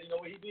 Like that. You know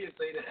what? He did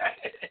say that.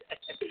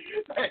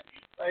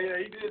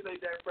 He did say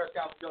Dak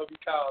Prescott was gonna be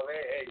called.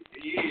 Hey,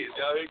 he is. You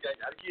know,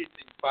 gotta get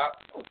you, Pop.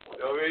 You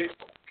know what I mean?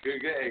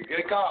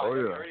 Good call. Oh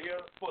yeah. You're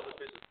here for the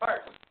business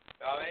first.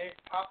 You know what I mean?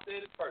 Pop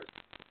said it first.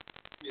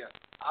 Yeah.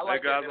 I hey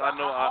like guys, that. I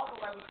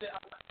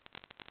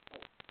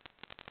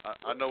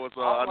know it's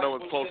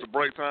close to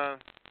break time.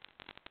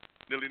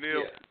 Neil.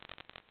 Yeah.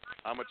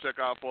 I'm going to check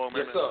out for a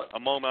moment.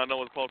 I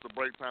know it's close to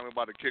break time. We're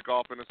about to kick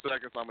off in a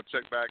second, so I'm going to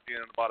check back in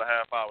about a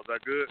half hour. Is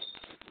that good?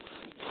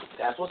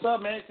 That's what's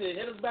up, man. So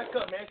hit us back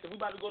up, man. So we're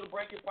about to go to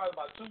break in probably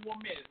about 2 more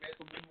minutes, man.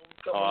 So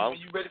when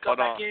you ready to come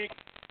back in,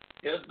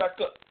 hit us back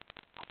up.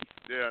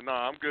 Yeah, no,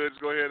 I'm good.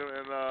 Just go ahead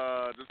and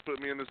just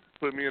put me in the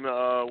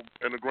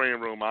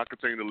green room. I'll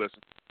continue to listen.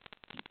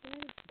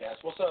 That's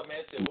what's up,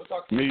 man. So we'll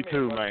talk to you in a minute,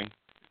 too, bro. man.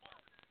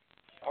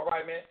 All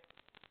right, man.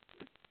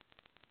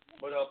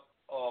 But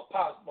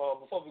Pops,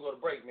 before we go to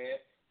break, man,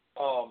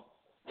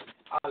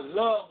 I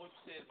love what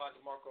you said about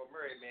DeMarco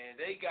Murray, man.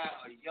 They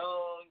got a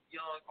young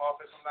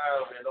offensive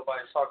lineman that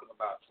nobody's talking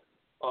about.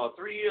 2 or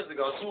 3 years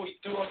ago,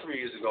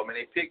 man,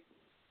 they picked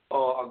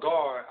a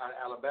guard out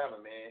of Alabama,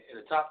 man, in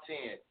the top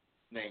 10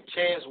 named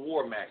Chance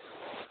Warmack.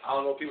 I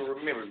don't know if people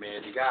remember,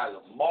 man. The guy's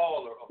a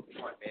mauler up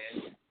front,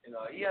 man. And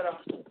he had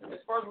his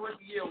first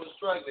rookie year was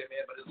struggling,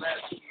 man, but his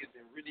last 2 years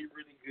been really,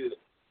 really good.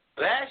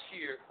 Last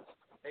year,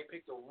 they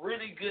picked a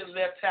really good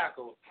left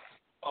tackle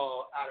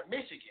out of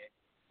Michigan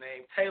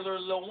named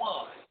Taylor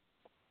Lewan.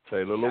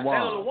 Taylor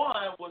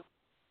Lewan was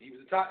the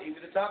top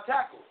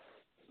tackle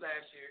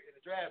last year in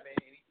the draft, man,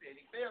 and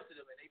he fell to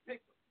them, and they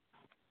picked him.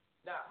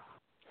 Now,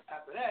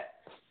 after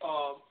that,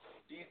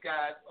 these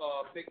guys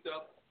picked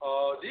up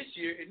this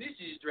year's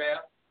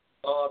draft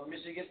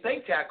Michigan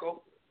State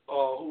tackle,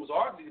 who was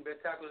arguably the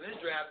best tackle in this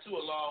draft too,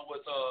 along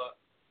with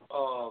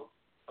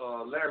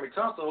Larry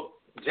Tunsil,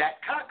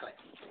 Jack Conklin.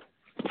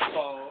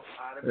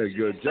 Hey,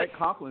 good. Jack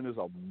Conklin is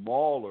a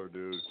mauler,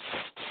 dude.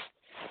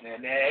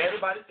 And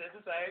everybody says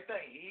the same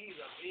thing. He's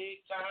a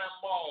big-time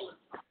mauler.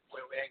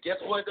 And guess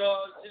what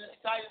Tennessee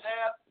Titans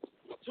have?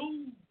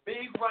 2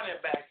 big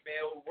running backs, man,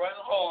 who run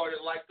hard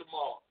and like to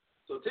maul.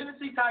 So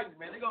Tennessee Titans,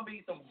 man, they're going to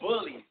be some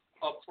bullies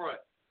up front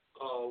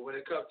when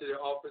it comes to their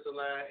offensive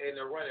line and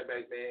their running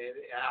back, man.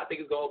 And I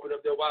think it's going to open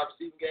up their wide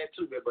receiving game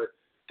too, man. But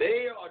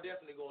they are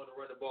definitely going to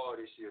run the ball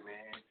this year,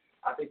 man.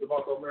 I think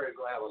DeMarco Murray is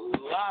going to have a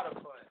lot of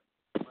fun.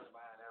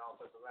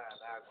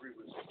 I agree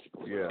with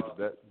you. Yeah,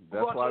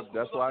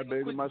 that's why I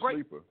made it my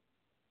sleeper.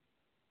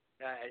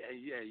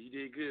 Yeah, you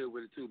did good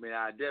with it too, man.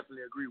 I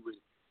definitely agree with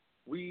it.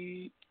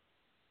 We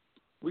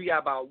got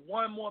about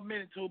 1 more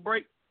minute to a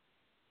break.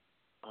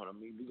 Hold on,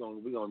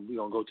 we're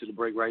gonna go to the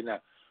break right now.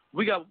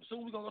 We're gonna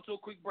go to a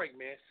quick break,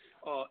 man.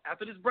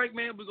 After this break,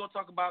 man, we're gonna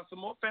talk about some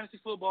more fantasy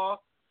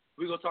football.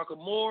 We're gonna talk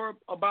more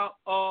about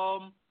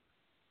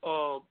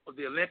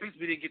the Olympics.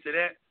 We didn't get to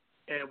that,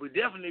 and we're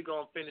definitely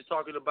gonna finish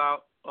talking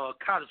about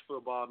college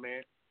football,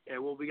 man,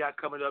 and what we got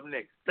coming up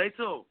next. Stay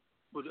tuned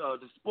with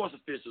the sports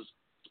officials,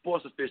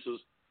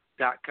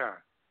 sportsofficials.com.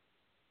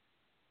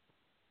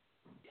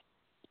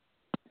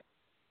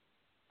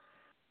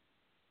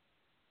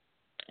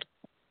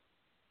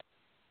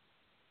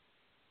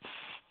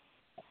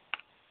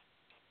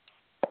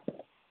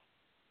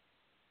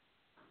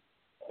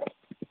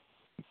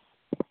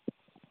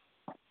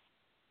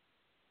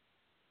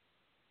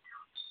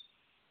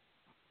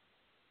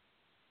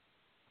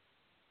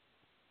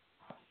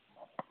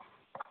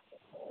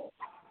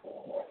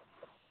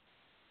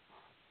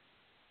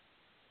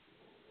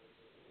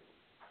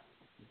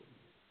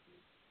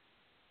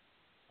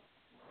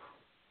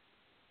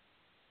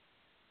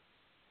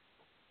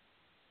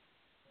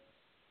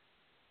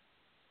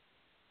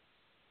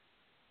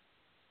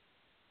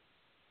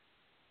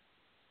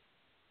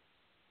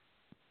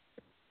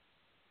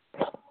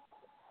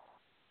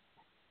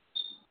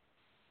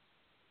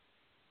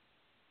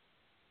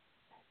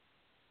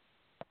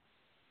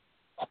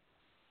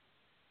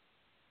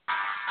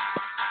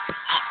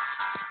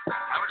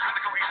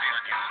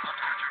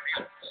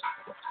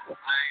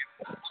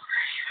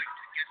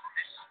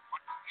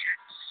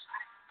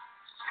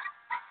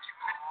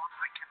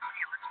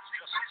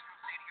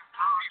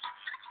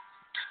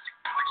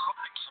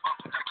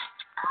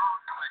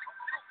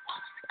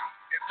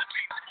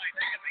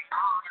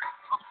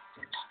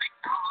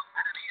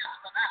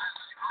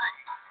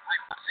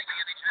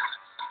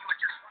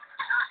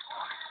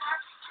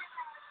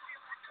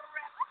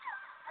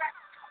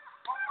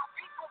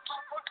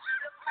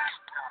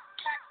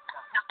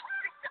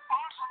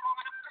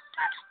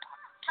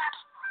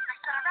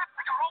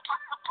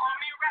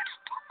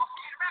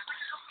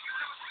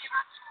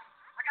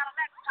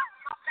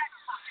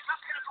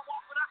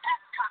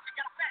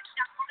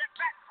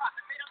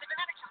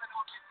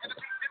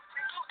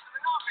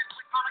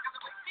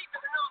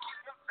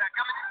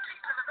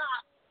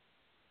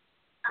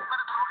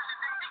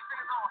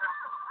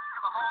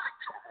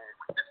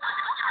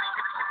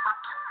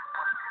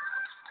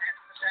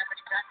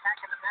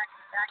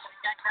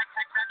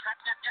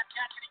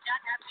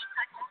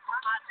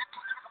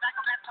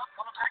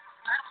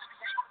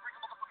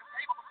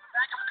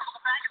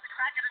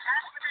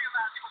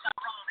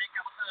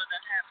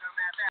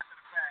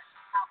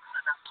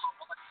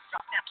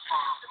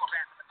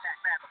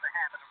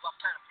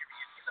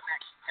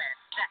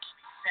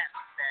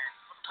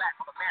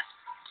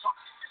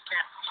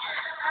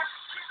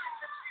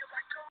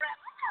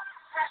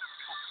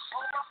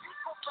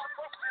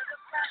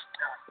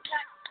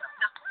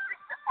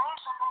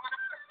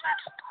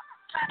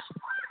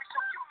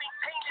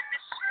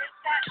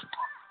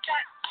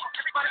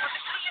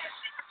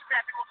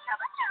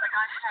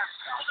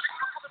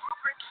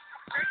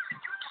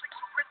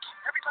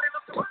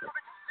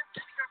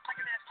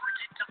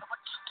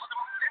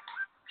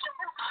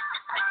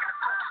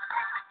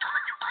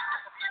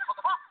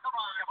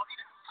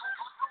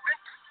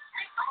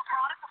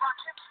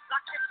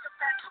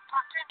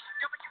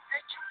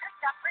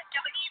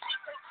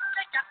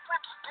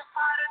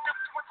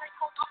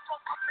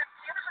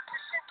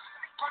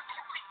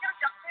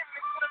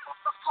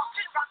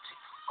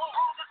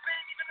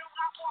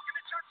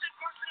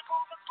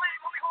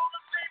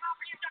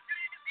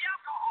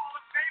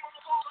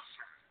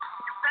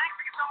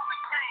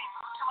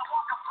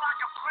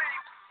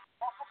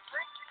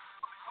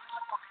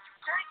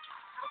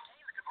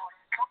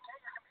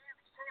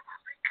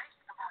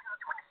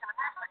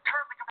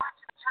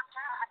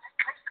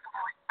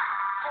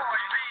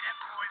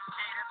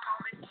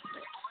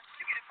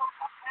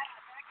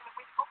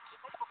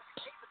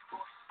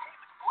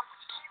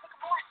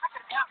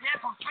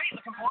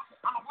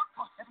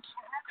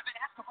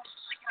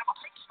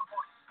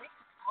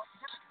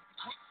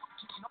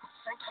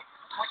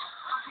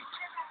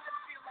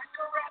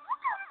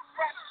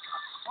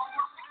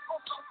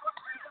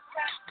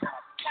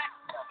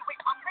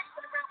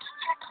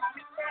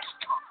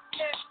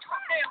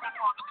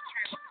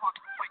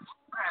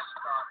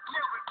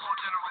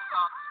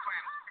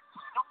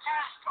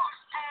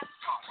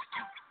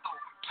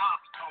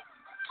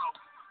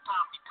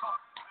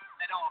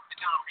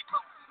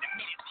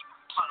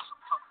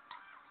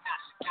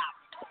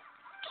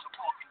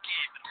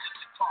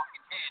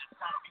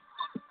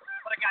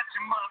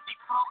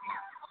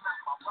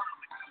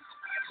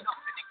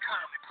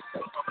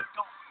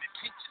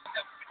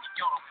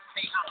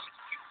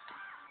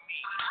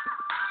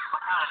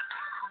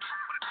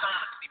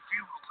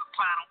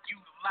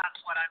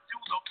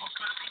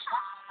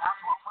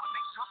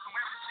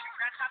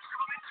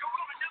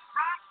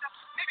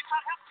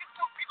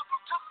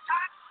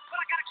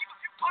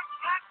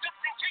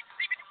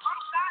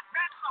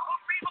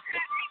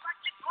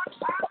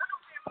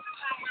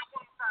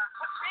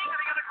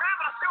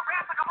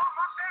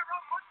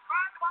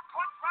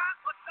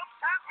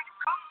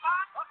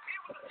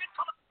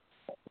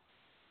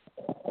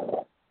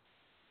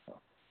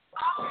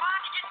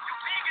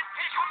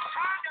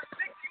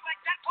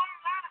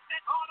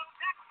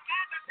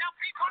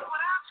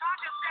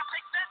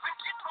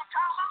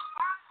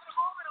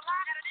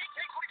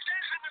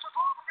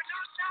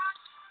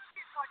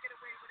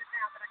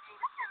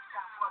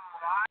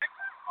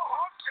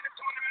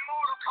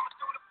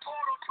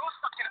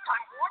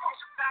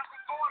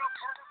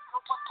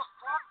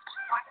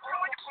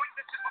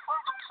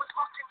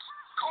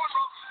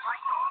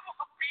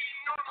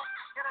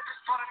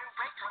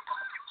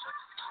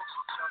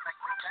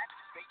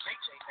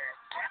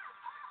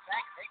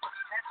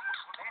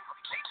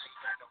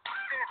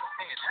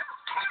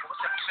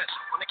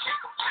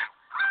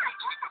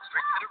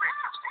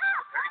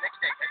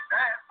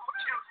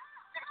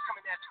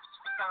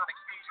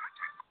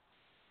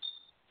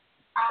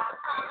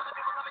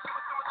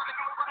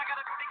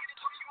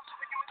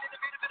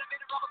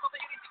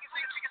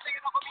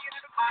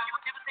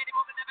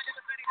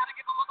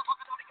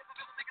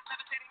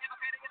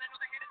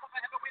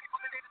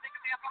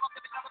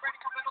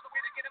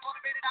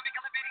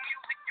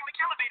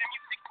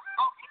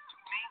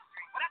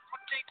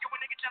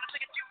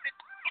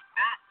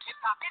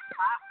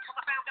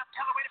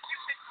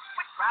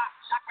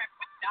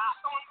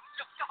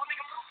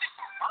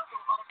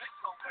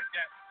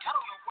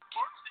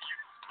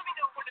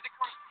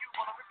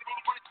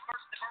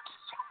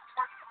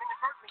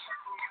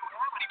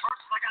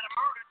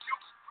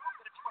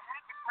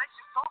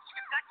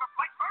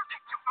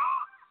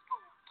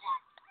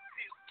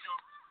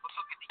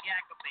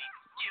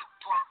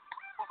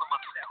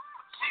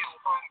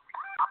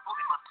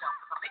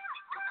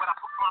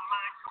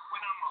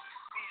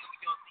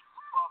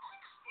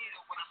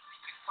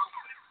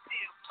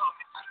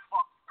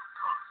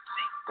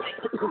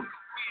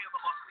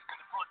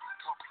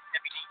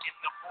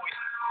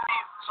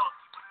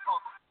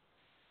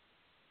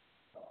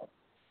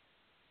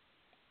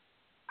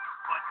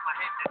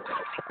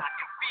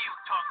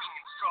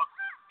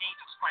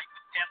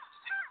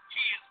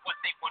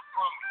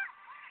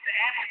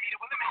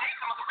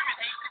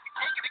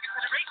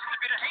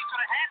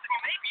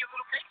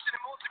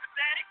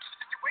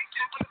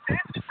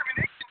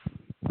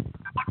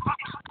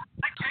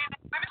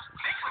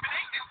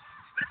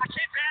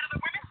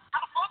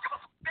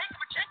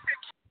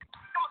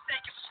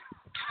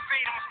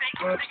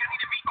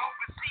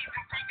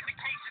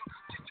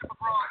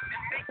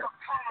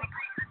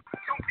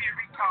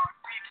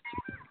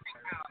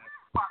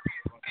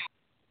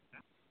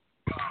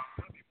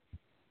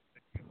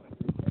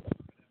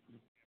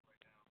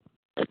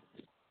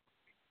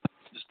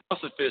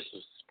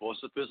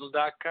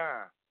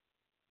 SportsOfficials.com.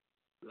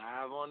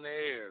 Live on the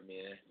air,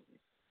 man.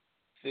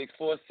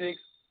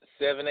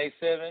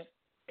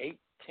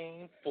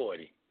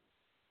 646-787-1840.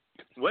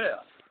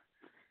 Well,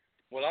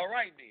 all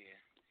right then.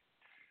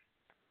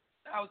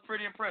 That was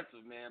pretty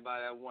impressive, man,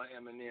 by that one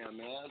Eminem,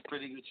 man. That was a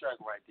pretty good track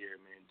right there,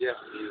 man.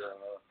 Definitely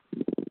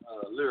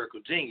a lyrical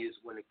genius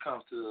when it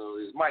comes to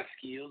his mic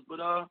skills, but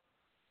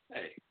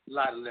hey, a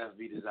lot of left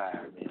be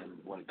desired, man,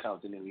 when it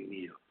comes to them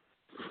Neal.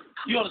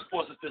 You're on the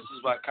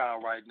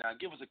SportsOfficials.com right now.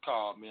 Give us a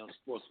call, man, on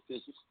Sports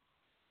Officials.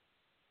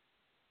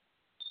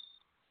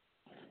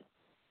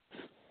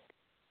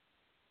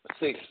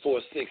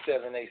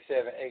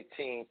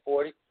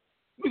 646-787-1840.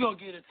 We're going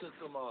to get into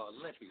some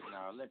Olympics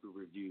now, Olympic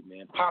review,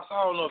 man. Pops,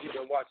 I don't know if you've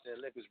been watching the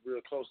Olympics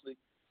real closely,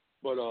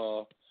 but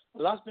a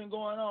lot's been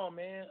going on,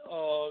 man.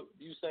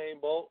 Usain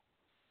Bolt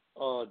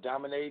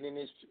dominating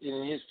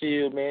in his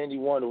field, man. He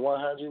won the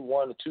 100,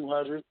 won the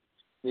 200.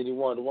 Then he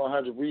won the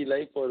 100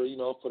 relay for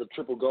the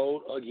triple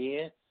gold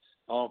again,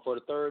 for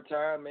the third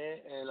time, man.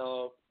 And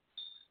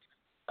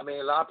I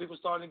mean, a lot of people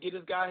starting to get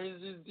this guy his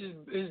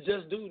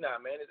just due now,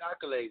 man. His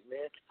accolades,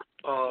 man.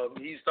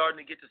 He's starting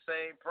to get the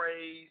same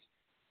praise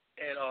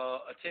and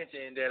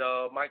attention that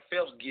Mike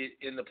Phelps get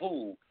in the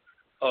pool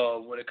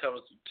when it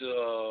comes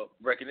to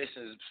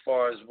recognition as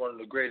far as one of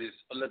the greatest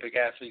Olympic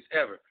athletes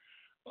ever.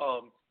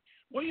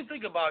 What do you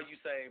think about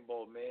Usain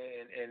Bolt,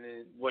 man,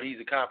 and what he's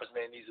accomplished,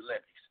 man, in these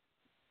Olympics?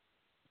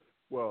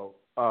 Well,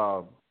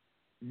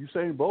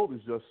 Usain Bolt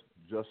is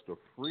just a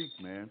freak,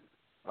 man.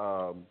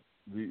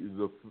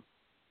 The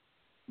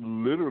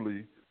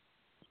literally,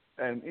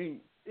 and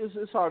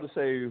it's hard to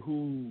say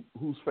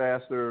who's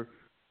faster.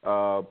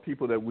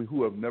 People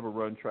who have never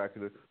run track,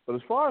 but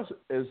as far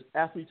as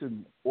athletes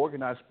in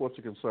organized sports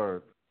are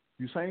concerned,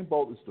 Usain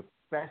Bolt is the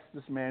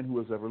fastest man who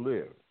has ever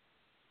lived.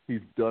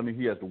 He's done it.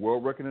 He has the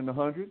world record in the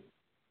 100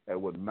 at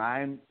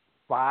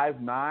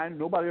 9.59.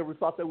 Nobody ever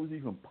thought that was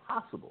even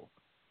possible.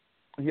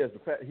 He has the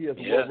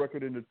world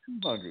record in the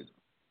 200,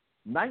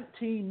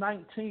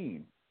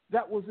 1919.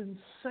 That was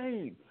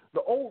insane.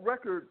 The old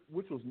record,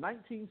 which was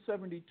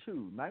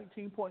 1972,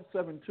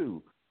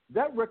 19.72,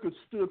 that record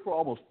stood for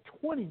almost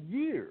 20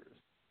 years.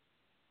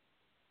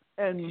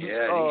 And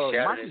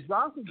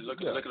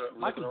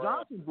Michael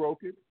Johnson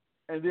broke it,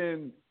 and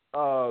then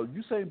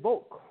Usain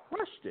Bolt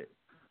crushed it.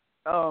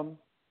 And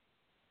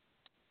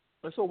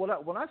so when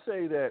I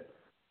say that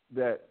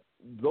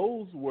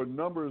those were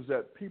numbers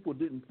that people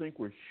didn't think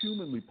were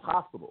humanly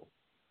possible,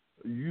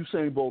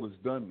 Usain Bolt has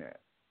done that.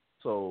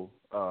 So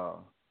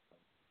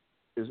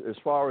as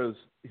far as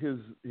his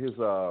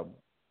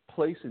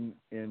place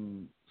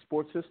in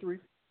sports history,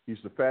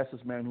 he's the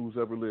fastest man who's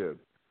ever lived.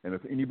 And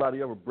if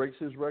anybody ever breaks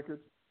his record,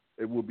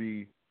 it will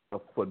be a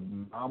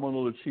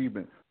phenomenal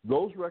achievement.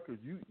 those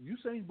records,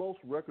 Usain Bolt's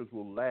records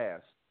will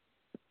last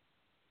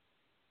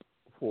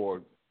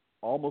for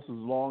almost as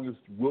long as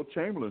Wilt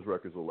Chamberlain's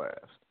records will last.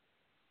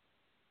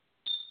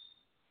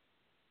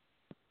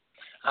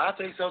 I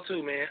think so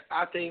too, man.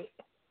 I think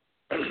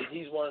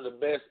he's one of the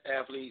best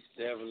athletes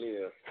to ever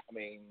live. I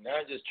mean,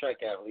 not just track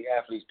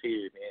athletes,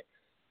 period, man.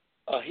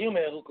 A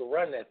human who could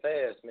run that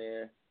fast,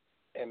 man,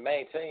 and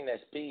maintain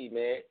that speed,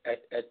 man,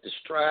 at the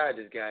stride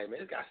this guy, man.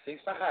 This guy's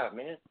 6'5",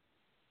 man.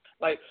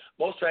 Like,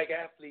 most track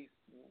athletes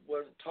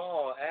were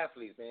tall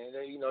athletes, man.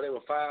 They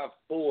were 5'4",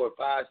 5'6".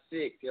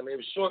 I mean, it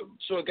was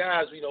short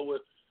guys,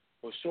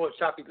 with short,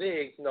 choppy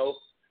legs,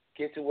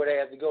 get to where they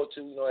have to go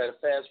to, at a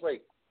fast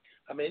rate.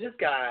 I mean, this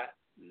guy,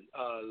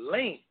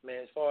 length,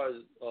 man, as far as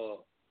an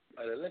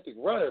Olympic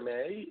runner,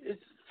 man,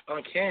 it's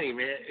uncanny,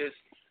 man.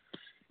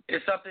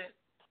 It's something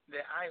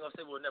that I ain't gonna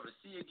say we'll never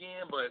see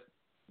again, but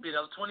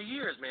 20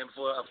 years, man,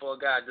 before a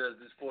guy does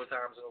this 4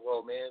 times in a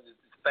row, man. It's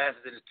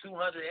fastest in the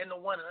 200 and the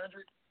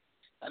 100.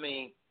 I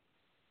mean,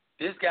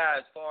 this guy,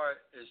 as far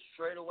as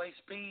straightaway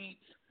speed,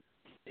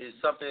 is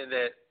something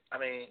that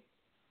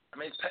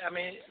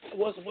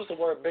what's the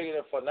word bigger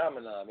than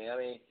phenomenon, man? I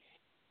mean,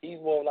 he's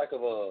more like a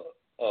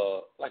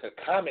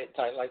comet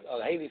type, like a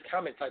Halley's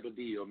Comet type of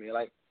deal, man.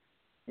 Like,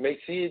 may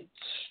see it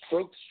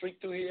streak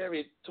through here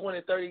every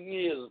 20, 30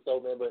 years or so,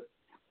 man. But,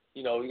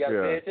 you got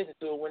to pay attention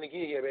to it when it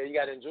get here, man. You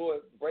got to enjoy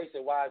it, embrace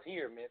it while it's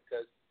here, man.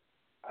 Because,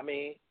 I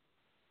mean,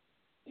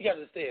 you got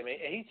to understand, man.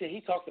 And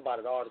he talks about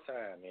it all the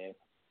time, man.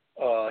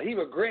 He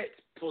regrets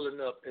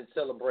pulling up and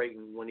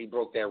celebrating when he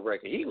broke that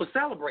record. He was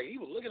celebrating. He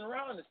was looking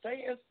around the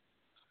stands,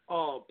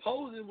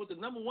 posing with the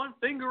number 1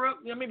 finger up.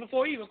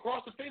 Before he even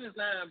crossed the finish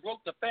line,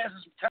 broke the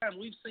fastest time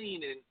we've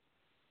seen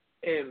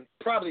in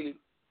probably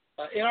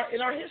in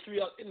our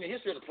history, in the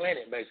history of the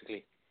planet,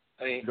 basically.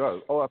 I mean,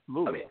 oh,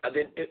 absolutely. I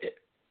mean,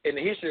 in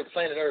the history of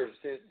planet Earth,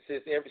 since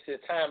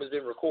time has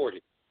been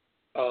recorded,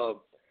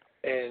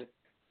 and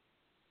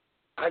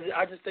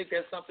I just think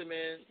that's something,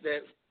 man,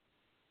 that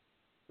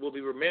will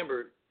be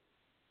remembered.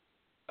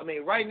 I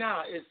mean, right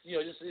now it's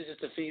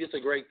just a feat. It's a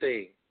great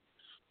thing.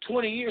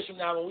 20 years from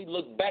now, when we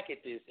look back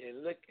at this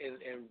and look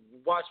and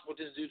watch what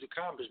this dude's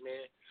accomplished,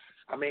 man,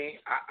 I mean,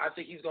 I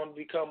think he's going to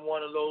become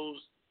one of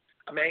those.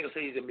 I mean, I ain't gonna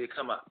say he's gonna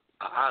become an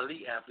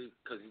elite athlete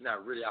because he's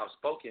not really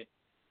outspoken,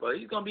 but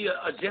he's gonna be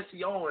a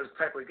Jesse Owens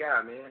type of guy,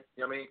 man.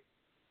 You know what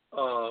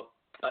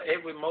I mean?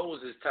 Edwin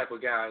Moses type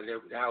of guy.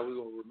 How we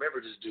gonna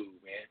remember this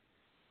dude, man?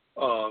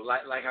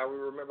 Like how we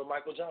remember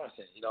Michael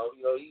Johnson. You know,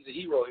 he's a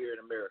hero here in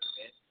America,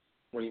 man.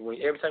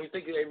 When every time you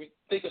think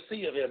of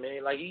see of him,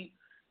 man, like he's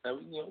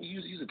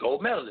a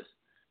gold medalist.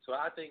 So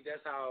I think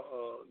that's how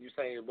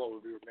Usain Bolt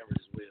will be remembered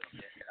as well,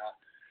 man.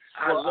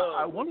 I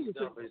love what he's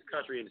done for his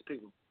country and his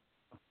people.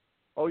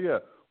 Oh yeah,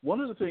 one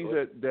of the things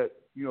that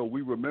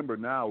we remember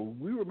now.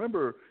 We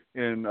remember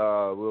in it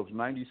was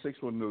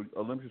 '96 when the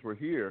Olympics were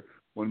here,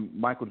 when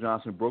Michael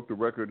Johnson broke the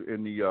record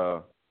in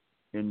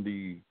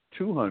the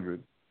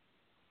 200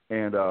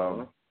 and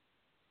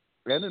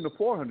in the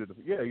 400.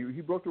 Yeah,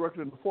 he broke the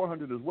record in the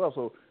 400 as well.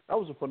 So that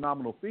was a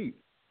phenomenal feat.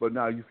 But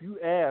now, if you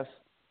ask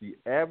the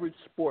average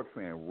sport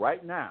fan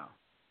right now,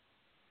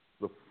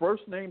 the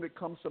first name that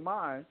comes to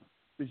mind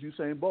is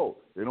Usain Bolt.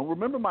 They don't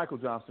remember Michael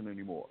Johnson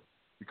anymore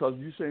because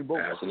Usain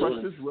Bolt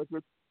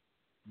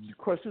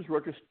crushed his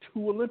records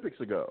 2 Olympics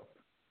ago.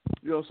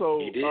 So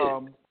he did.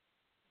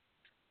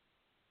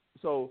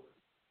 So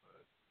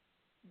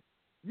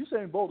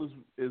Usain Bolt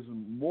is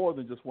more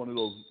than just one of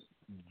those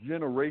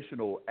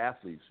generational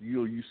athletes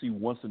you see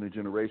once in a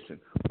generation.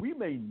 We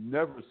may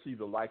never see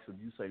the likes of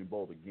Usain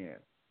Bolt again,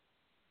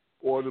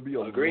 or it'll be a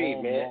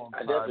long I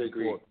definitely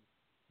agree.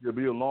 It'll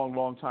be a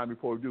long time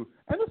before we do.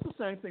 And it's the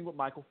same thing with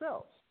Michael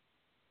Phelps.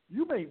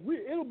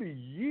 It'll be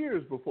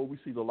years before we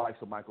see the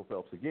likes of Michael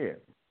Phelps again.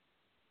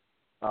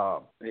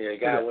 The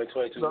guy won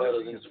 22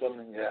 medals in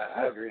swimming. Yeah,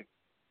 I agree.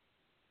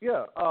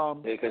 Yeah.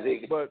 Because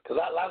a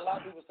lot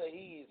of people say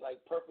he's like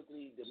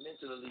perfectly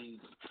dimensionally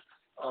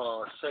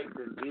shaped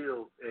and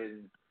built,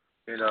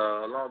 and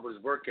along with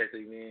his work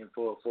ethic, man,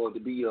 for to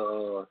be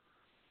a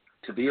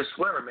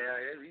swimmer,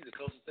 man. He's the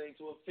closest thing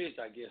to a fish,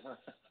 I guess.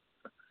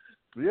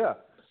 Yeah,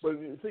 but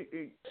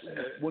see,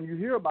 when you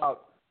hear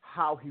about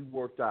how he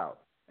worked out,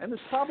 and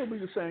it's probably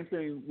the same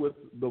thing with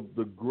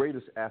the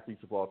greatest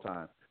athletes of all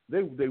time.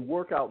 They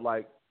work out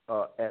like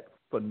at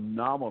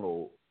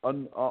phenomenal,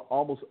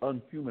 almost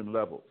unhuman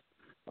levels.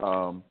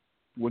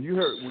 When you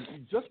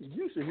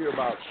used to hear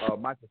about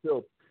Michael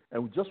Phelps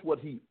and just what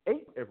he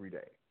ate every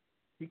day,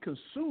 he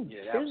consumed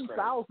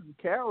 10,000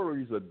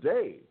 calories a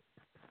day.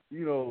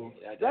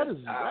 That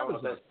is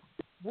a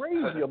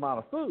crazy amount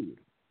of food.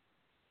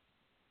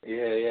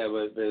 Yeah,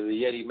 but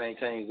yet he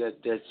maintains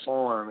that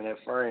form and that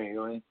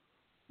frame,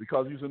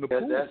 because he's in the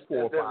pool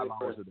 4 or 5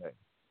 hours a day.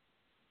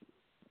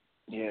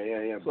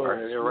 Yeah. So,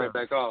 burning it right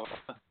back off.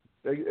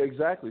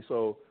 Exactly.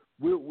 So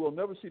we'll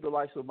never see the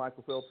likes of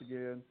Michael Phelps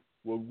again.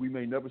 Well, we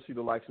may never see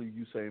the likes of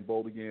Usain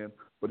Bolt again.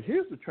 But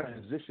here's the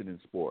transition in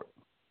sport.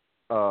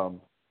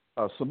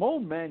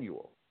 Simone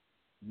Manuel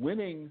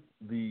winning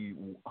the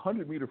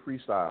 100-meter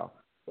freestyle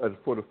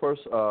for the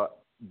first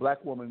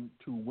black woman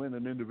to win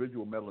an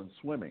individual medal in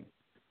swimming.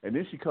 And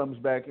then she comes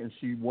back and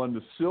she won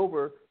the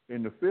silver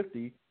in the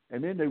 50,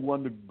 and then they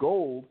won the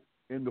gold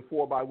in the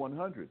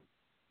 4x100.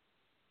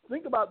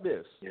 Think about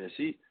this. Yeah,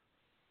 see.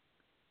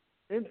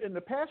 In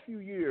the past few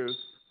years,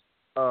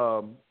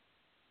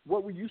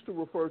 what we used to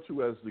refer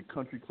to as the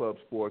country club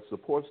sports,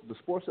 the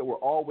sports that were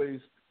always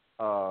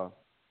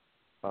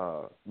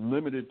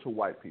limited to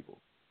white people,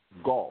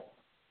 golf,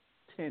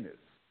 tennis,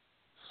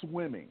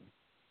 swimming,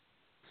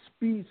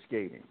 speed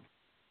skating,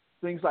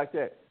 things like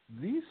that.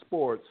 These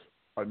sports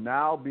are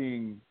now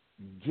being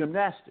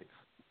gymnastics.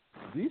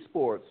 These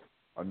sports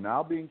are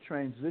now being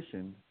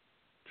transitioned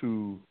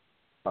to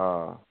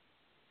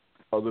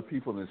other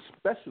people, and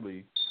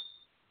especially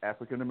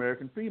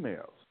African-American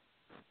females.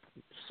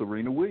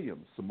 Serena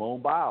Williams,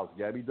 Simone Biles,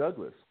 Gabby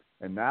Douglas,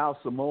 and now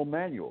Simone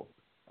Manuel.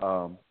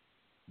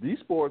 These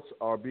sports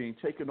are being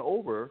taken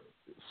over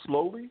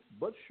slowly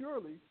but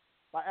surely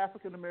by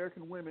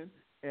African-American women,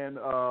 and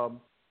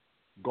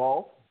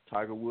golf,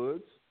 Tiger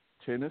Woods,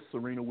 tennis,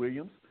 Serena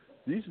Williams.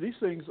 These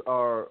things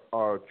are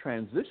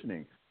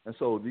transitioning, and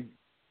so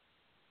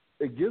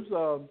it gives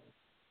the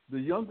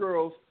young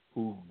girls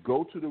who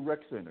go to the rec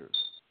centers,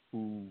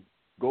 who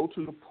go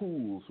to the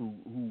pools,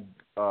 who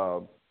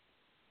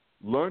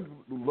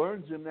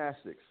learn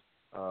gymnastics.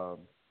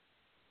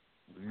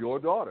 Your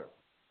daughter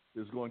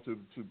is going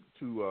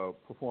to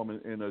perform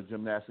in a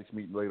gymnastics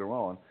meet later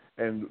on.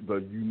 And the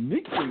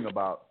unique thing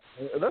about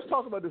 – let's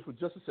talk about this for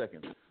just a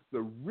second.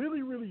 The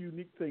really, really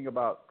unique thing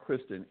about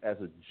Kristen as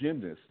a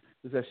gymnast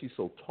is that she's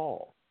so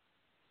tall.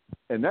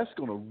 And that's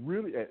going to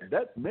really –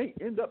 that may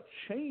end up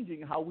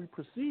changing how we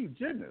perceive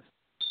gymnasts.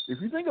 If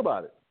you think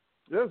about it,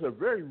 there's a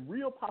very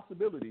real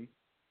possibility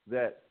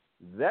that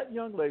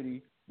young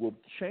lady will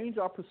change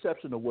our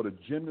perception of what a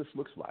gymnast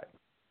looks like.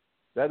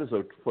 That is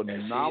a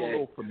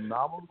phenomenal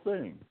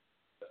thing.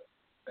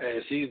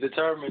 And she's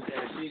determined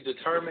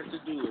to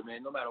do it,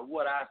 man. No matter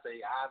what I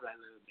say, I'm like,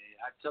 man,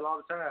 I tell all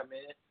the time,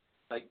 man,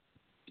 like,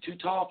 you're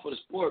too tall for the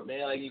sport,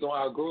 man. Like, you're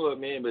going to outgrow it,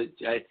 man. But,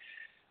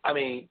 I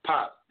mean,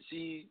 Pop,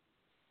 she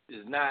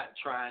is not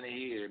trying to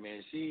hear it,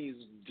 man. She's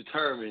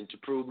determined to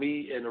prove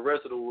me and the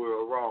rest of the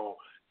world wrong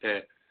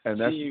that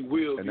she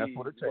will be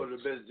one of the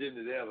best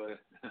gymnasts ever.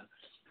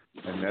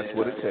 And that's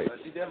what it takes.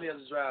 She definitely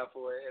has a drive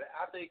for it. And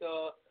I think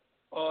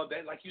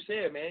that, like you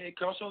said, man, it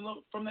comes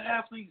from the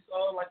athletes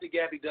like the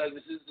Gabby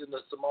Douglases and the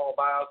Simone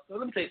Biles. So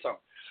let me tell you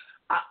something.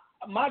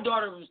 My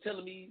daughter was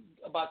telling me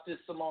about this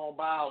Simone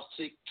Biles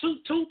chick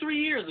 2-3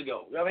 years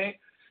ago. You know what I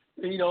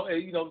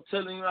mean?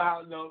 Telling you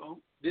how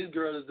this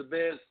girl is the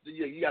best.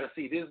 You got to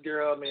see this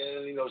girl,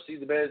 man. She's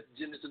the best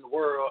gymnast in the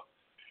world.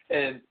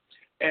 And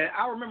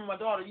I remember my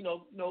daughter. I mean,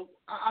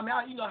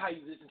 you know how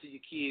you listen to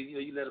your kids.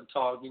 You let them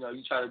talk. You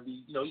try to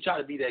be. You try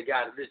to be that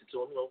guy to listen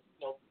to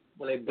them.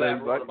 When they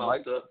blabber on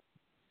about stuff.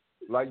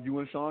 Like you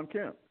and Sean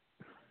Kemp.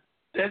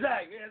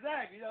 Exactly.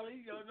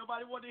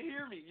 Nobody wanted to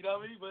hear me. You know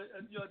what I mean? But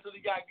until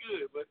he got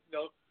good.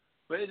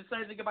 But it's the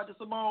same thing about the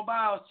Simone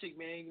Biles chick,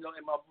 man.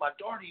 And my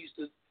daughter used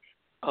to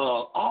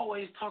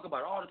always talk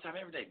about it all the time,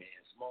 every day, man.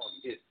 Simone,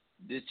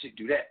 this chick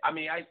do that. I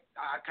mean, I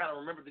kind of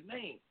remember the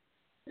name.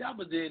 Yeah,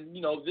 but then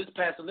this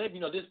past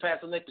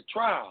Olympic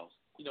trials,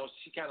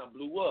 she kind of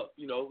blew up.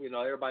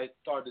 Everybody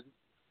started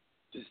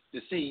to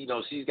see.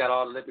 She's got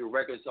all the Olympic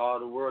records, all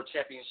the world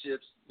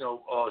championships.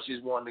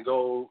 She's won the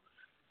gold,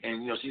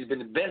 and she's been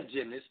the best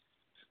gymnast.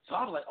 So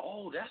I was like,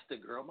 oh, that's the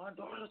girl. My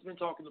daughter's been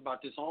talking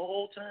about this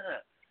whole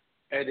time.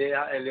 And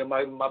then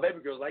my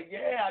baby girl's like,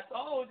 yeah, I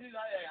told you.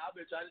 I've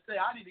been trying to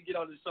say I need to get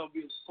on this show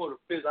and support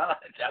the fist. I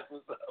like that's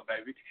what's up,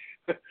 baby.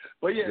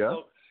 But yeah.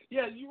 So.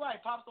 Yeah, you're right,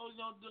 Pop. So,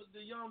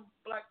 the young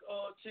black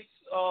chicks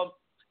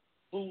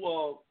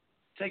who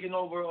taking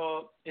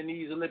over in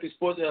these Olympic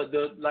sports,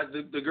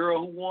 the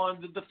girl who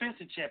won the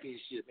fencing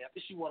championship, man. I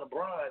think she won a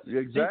bronze. Yeah,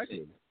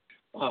 exactly.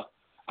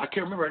 I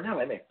can't remember her now.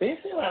 Like, man,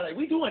 fencing? Like,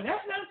 we doing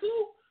that now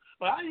too?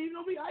 But I didn't even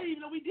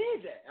know we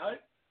did that.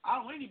 I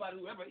don't know anybody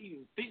who ever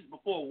even fenced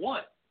before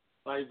won.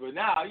 Like, but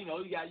now,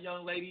 you got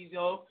young ladies,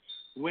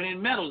 winning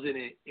medals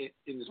in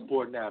the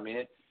sport now,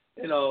 man.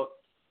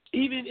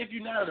 Even if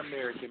you're not an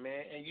American,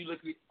 man, and you look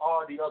at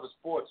all the other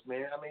sports,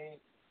 man, I mean,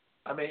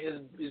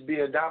 it's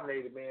being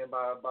dominated, man,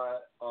 by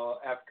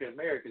African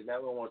Americans. Now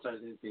we don't want to turn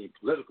this into anything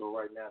political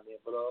right now, man,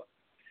 but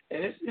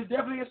and it's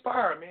definitely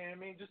inspiring, man. I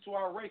mean, just to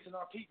our race and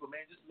our people,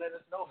 man, just let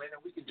us know, man,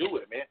 that we can do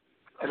it, man.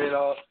 I mean,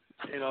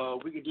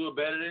 we can do it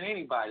better than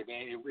anybody,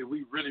 man, if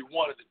we really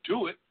wanted to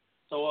do it.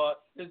 So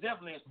it's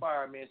definitely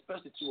inspiring, man,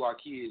 especially to our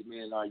kids,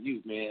 man, and our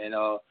youth, man.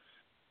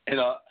 And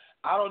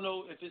I don't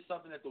know if it's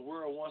something that the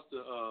world wants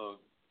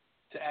to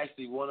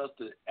actually want us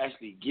to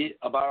actually get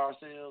about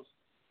ourselves.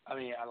 I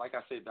mean, like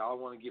I said, I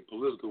don't want to get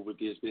political with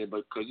this, man,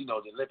 but because, the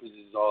Olympics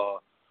is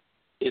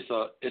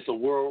it's a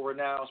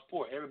world-renowned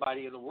sport.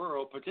 Everybody in the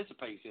world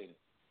participates in it.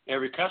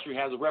 Every country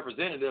has a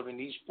representative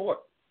in each sport.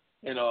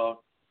 And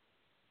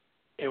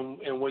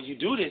when you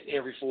do this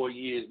every 4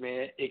 years,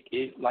 man,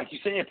 it like you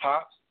said,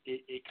 Pops,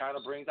 it kind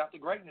of brings out the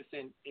greatness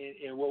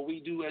in what we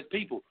do as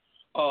people.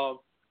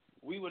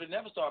 We would have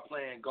never started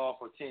playing golf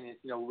or tennis,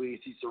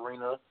 we see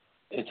Serena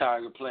and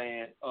Tiger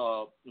playing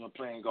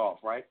playing golf,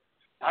 right?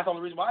 That's the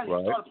only reason why I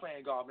even started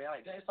playing golf, man.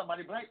 Like, there's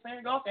somebody black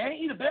playing golf. Ain't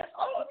he the best?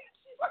 Oh, let me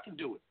see if I can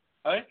do it.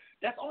 All right?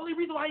 That's the only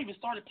reason why I even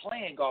started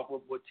playing golf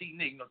with T.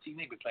 Nick. You know, T.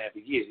 Nick been playing for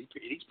years.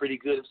 He's pretty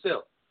good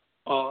himself.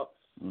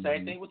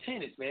 Same thing with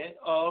tennis, man.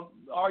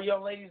 Our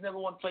young ladies never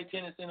want to play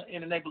tennis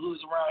in the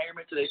neighborhoods around here,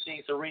 man, until they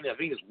seen Serena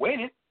Venus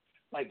winning.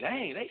 Like,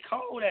 dang, they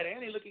cold at it,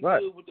 and they looking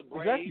good with the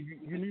braids.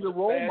 Exactly. You need a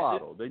role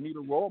model. They need a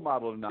role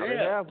model, and now they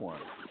have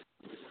one.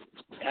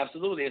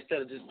 Absolutely.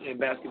 Instead of just in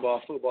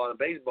basketball, football, and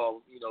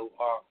baseball, you know,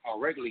 our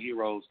regular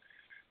heroes.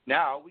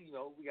 Now we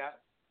got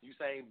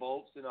Usain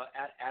Bolts and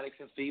Alex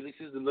and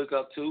Felixes to look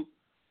up to.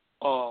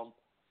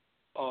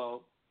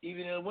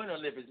 Even in the Winter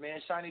Olympics, man,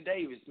 Shani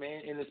Davis,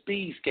 man, in the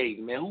speed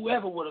skating, man.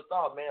 Whoever would have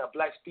thought, man, a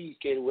black speed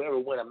skater would ever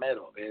win a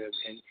medal, man,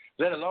 and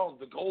let alone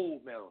the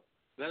gold medal,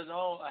 let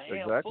alone a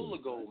handful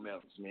of gold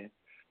medals, man.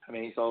 I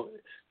mean, so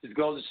it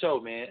goes to show,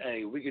 man,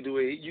 hey, we could do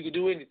it. You could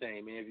do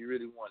anything, man, if you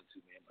really wanted to,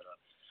 man. But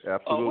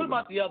absolutely. What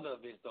about the other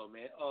events, though,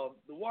 man?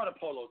 The water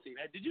polo team.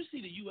 Did you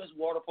see the U.S.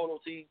 water polo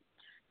team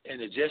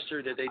and the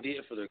gesture that they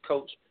did for their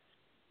coach?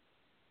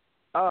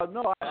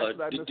 No, I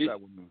missed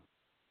that one.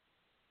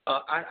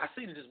 I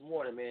seen it this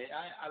morning, man.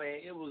 I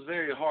mean, it was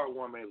very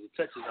heartwarming. It was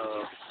a touching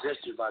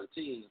gesture by the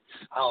team.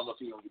 I don't know if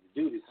he's going to get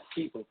to do this. I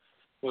keep him.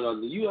 But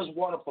the U.S.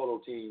 water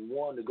polo team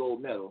won the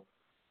gold medal,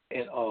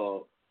 and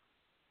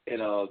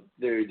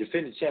they're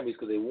defending champions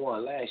because they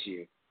won last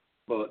year.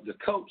 But the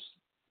coach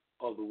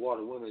of the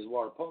women's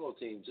water polo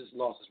team just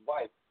lost his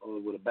wife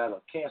with a battle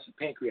of cancer,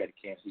 pancreatic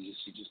cancer.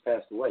 She just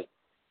passed away.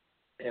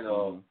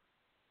 And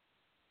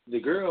the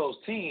girls'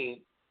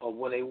 team,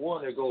 when they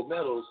won their gold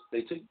medals,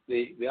 they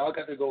all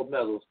got their gold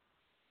medals,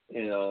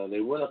 and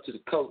they went up to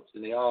the coach,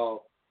 and the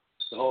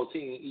whole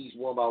team, each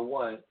one by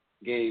one,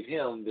 gave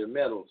him their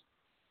medals,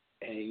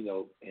 and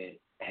and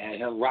had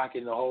him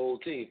rocking the whole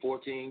team.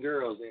 14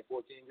 girls.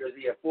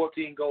 He had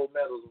 14 gold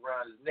medals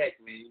around his neck,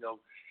 man.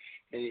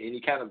 And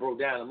he kind of broke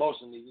down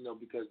emotionally,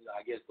 because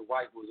I guess the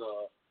wife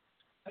was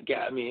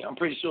I'm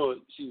pretty sure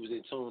she was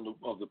in tune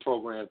of the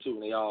program too,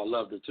 and they all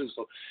loved her too.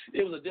 So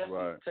it was a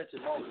definitely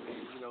touching moment,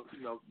 man.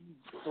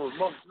 So it's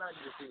not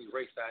just the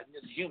race side,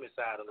 the human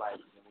side of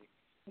life,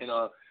 and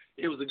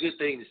it was a good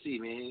thing to see,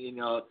 man.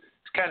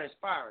 It's kind of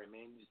inspiring,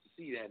 man, just to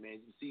see that,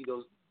 man. You see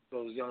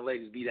those young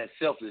ladies be that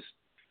selfless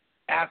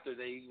after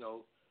they,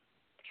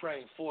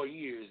 trained 4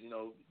 years,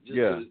 just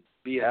to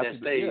be at that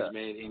stage,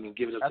 man, and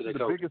give it up to their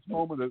coach. Biggest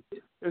moment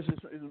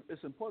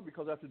it's important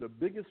because after the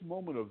biggest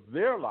moment of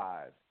their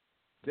lives,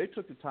 they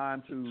took the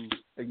time to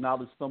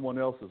acknowledge someone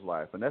else's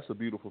life, and that's a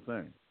beautiful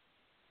thing.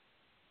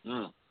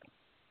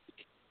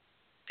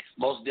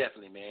 Most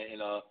definitely, man.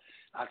 And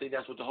I think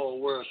that's what the whole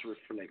world should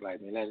reflect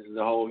like, man. That's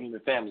the whole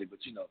human family. But,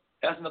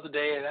 that's another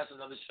day and that's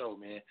another show,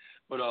 man.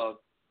 But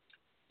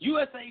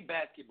USA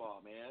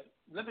basketball, man.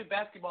 Olympic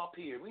basketball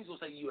period. We ain't going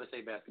to say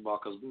USA basketball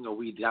because,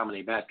 we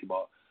dominate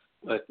basketball.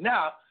 But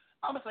now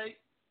I'm going to say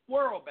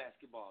world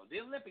basketball, the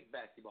Olympic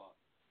basketball.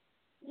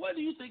 What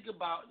do you think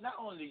about not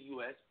only the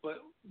U.S., but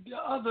the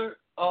other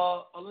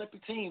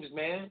Olympic teams,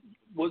 man,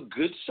 with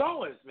good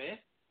showings, man?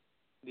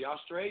 The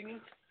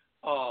Australians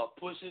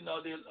pushing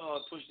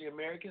the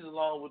Americans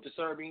along with the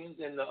Serbians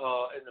and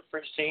the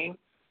French team,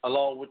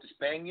 along with the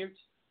Spaniards.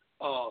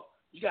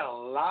 You got a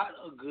lot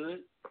of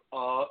good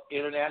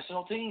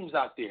international teams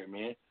out there,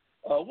 man.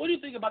 What do you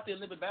think about the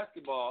Olympic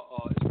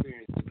basketball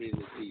experience this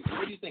season?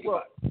 What do you think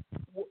about it?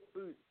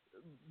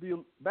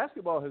 The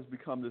basketball has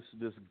become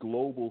this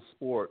global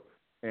sport.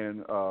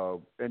 And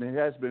it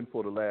has been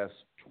for the last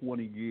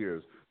 20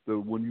 years.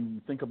 When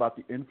you think about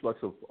the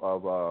influx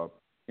of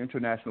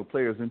international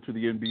players into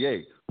the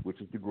NBA,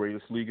 which is the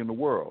greatest league in the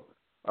world,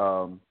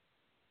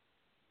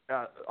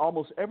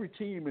 almost every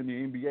team in the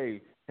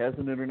NBA has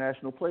an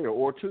international player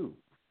or two,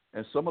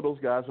 and some of those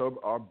guys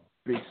are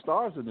big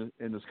stars in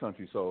this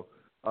country. So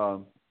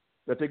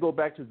that they go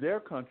back to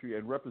their country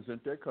and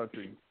represent their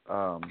country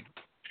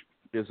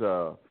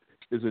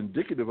is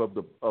indicative of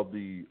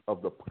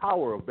the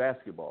power of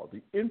basketball,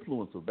 the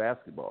influence of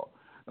basketball.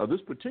 Now,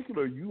 this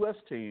particular U.S.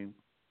 team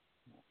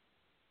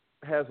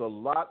has a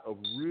lot of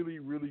really,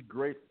 really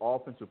great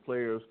offensive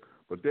players,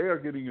 but they are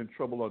getting in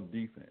trouble on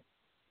defense.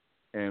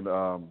 And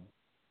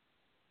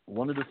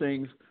one of the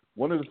things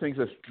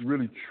that's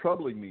really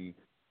troubling me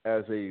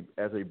as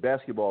a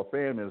basketball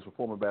fan and as a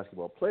former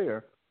basketball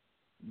player,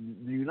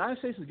 the United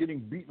States is getting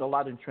beaten a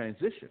lot in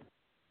transition.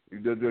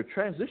 The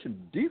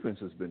transition defense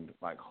has been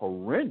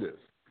horrendous.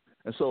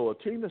 And so a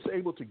team that's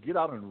able to get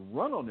out and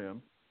run on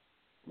them,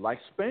 like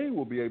Spain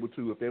will be able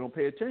to if they don't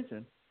pay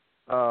attention,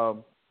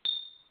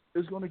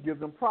 is going to give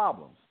them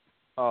problems.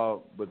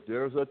 But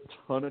there's a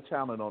ton of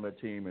talent on that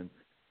team,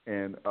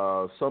 and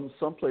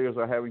some players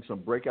are having some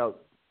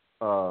breakout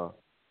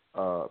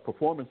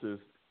performances,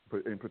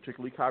 and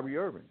particularly Kyrie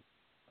Irving.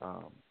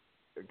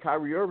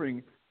 Kyrie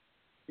Irving,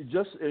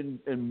 just in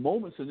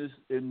moments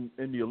in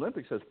the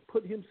Olympics, has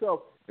put himself,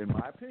 in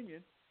my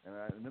opinion,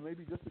 and it may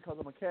be just because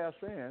I'm a Cavs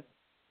fan,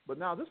 but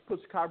now this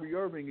puts Kyrie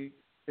Irving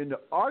in the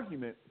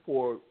argument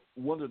for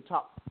one of the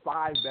top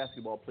 5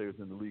 basketball players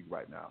in the league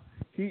right now.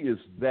 He is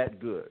that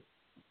good.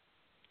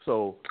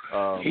 So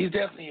he's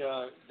definitely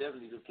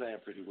playing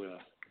pretty well.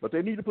 But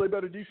they need to play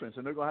better defense,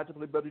 and they're going to have to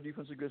play better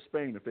defense against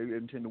Spain if they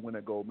intend to win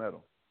that gold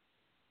medal.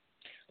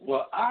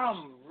 Well,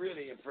 I'm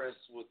really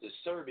impressed with the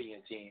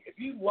Serbian team. If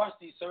you watch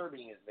these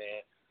Serbians,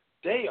 man,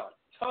 they are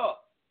tough.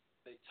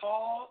 They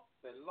tall,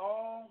 they're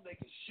long, they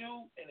can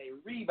shoot, and they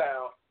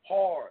rebound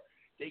hard.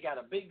 They got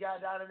a big guy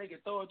down there. They can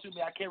throw it to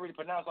me. I can't really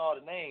pronounce all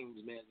the names,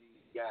 man,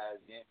 these guys,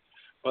 man.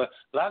 But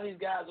a lot of these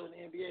guys are in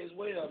the NBA as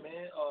well,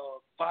 man.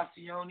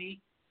 Fascioni,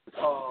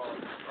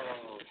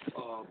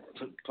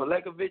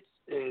 Pelekovic,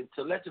 and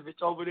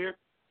Teletovic over there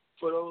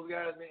for those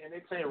guys, man. And they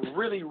playing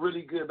really,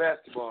 really good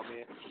basketball,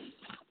 man.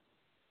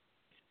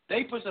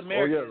 They push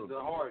Americans the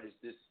hardest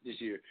this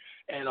year.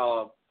 And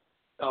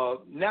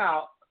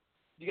now,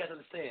 you got to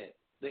understand,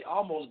 they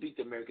almost beat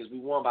the Americans. We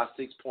won by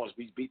 6 points.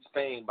 We beat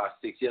Spain by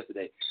 6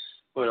 yesterday.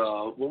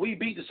 But when we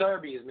beat the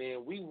Serbians,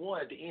 man, we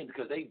won at the end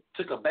because they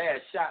took a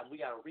bad shot and we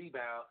got a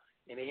rebound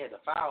and they had to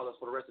foul us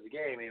for the rest of the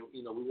game. And,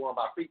 we won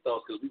by free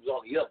throws because we was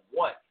only up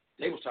 1.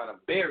 They was trying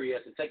to bury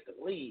us and take the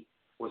lead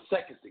with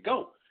seconds to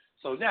go.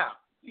 So now,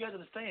 you got to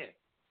understand,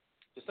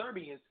 the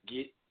Serbians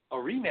get a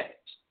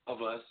rematch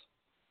of us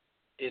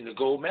in the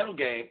gold medal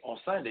game on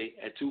Sunday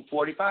at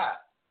 2:45.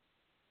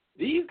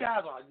 These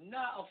guys are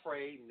not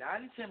afraid,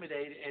 not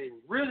intimidated, and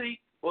really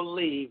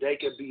believe they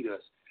can beat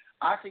us.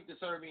 I think the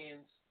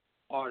Serbians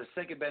are the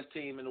second best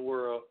team in the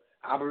world.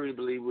 I really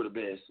believe we're the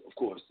best, of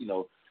course,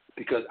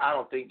 because I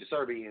don't think the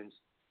Serbians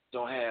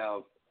don't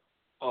have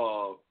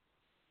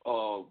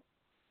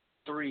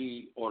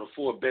 3 or the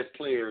 4 best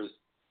players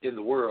in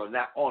the world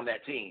not on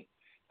that team.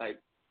 Like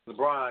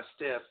LeBron,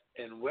 Steph,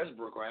 and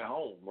Westbrook are at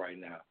home right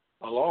now,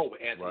 along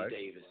with Anthony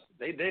Davis.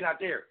 They're not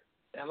there,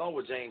 along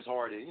with James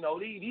Harden.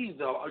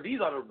 These are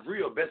the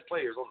real best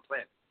players on the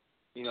planet.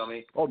 You know what I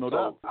mean? Oh, no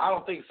doubt. I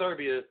don't think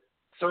Serbia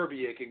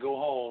can go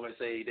home and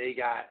say they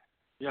got,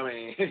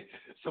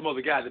 some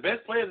other guys. The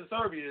best players in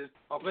Serbia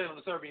are playing on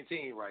the Serbian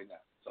team right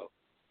now. So,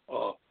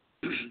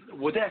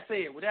 with that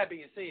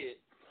being said,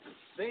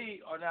 they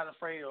are not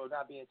afraid or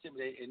not being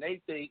intimidated, and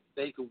they think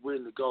they could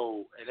win the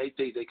gold, and they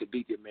think they could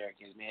beat the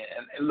Americans, man.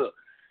 And look,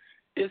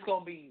 it's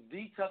going to be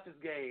the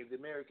toughest game the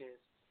Americans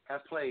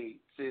have played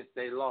since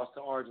they lost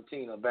to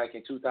Argentina back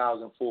in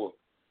 2004,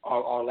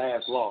 our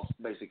last loss,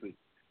 basically,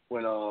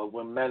 when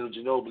Manu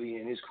Ginobili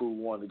and his crew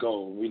won the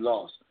gold. We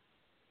lost.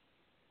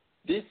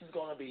 This is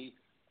going to be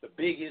the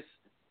biggest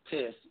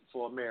test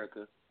for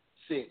America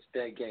since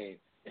that game.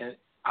 And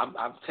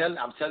I'm telling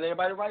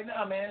everybody right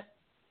now, man,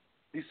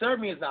 the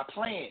Serbians not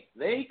playing.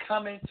 They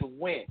coming to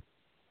win.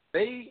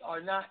 They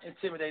are not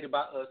intimidated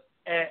by us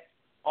at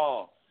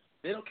all.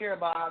 They don't care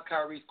about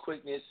Kyrie's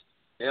quickness.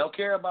 They don't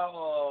care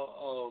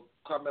about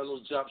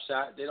Carmelo's jump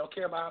shot. They don't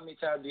care about how many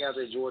times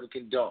DeAndre Jordan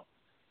can dunk.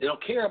 They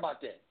don't care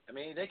about that. I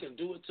mean, they can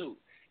do it too.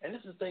 And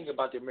this is the thing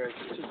about the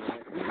Americans too, man.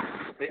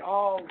 They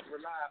all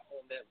rely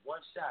on that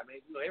one shot,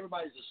 man.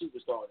 Everybody's a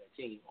superstar on that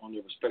team, on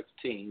their respective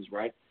teams,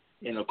 right,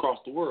 and across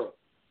the world.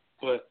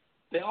 But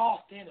they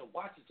all stand and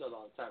watch each other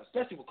all the time,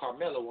 especially with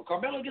Carmelo. When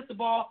Carmelo gets the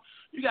ball,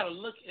 you got to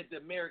look at the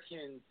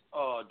American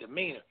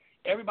demeanor.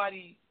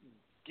 Everybody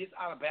gets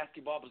out of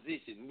basketball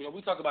position.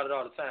 We talk about it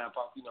all the time,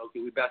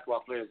 we're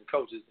basketball players and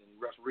coaches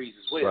and referees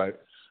as well. Right.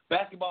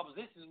 Basketball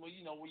positions when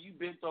you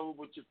bent over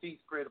with your feet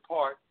spread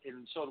apart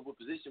and shoulder width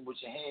position with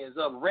your hands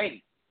up,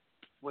 ready,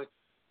 when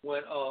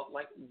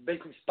like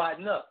basically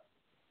spotting up.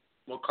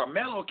 When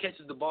Carmelo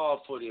catches the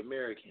ball for the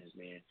Americans,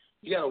 man,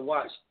 you got to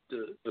watch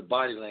the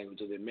body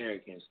language of the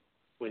Americans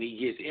when he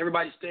gets.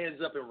 Everybody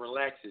stands up and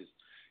relaxes.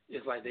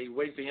 It's like they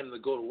wait for him to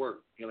go to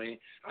work. You know what I mean?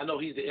 I know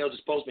he's the elder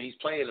spokesman. He's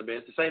playing the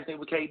best. The same thing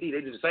with KD.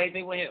 They do the same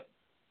thing with him.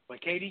 When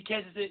KD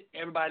catches it,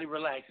 everybody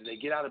relaxes. They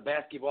get out of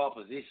basketball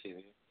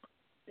position.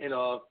 And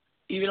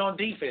even on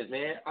defense,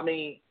 man, I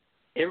mean,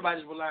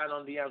 everybody's relying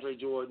on DeAndre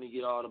Jordan to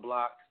get all the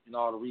blocks and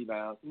all the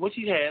rebounds, which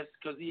he has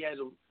because he had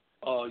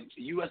a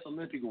U.S.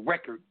 Olympic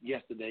record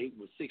yesterday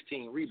with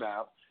 16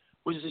 rebounds,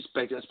 which is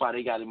expected. That's why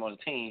they got him on the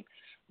team.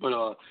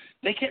 But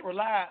they can't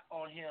rely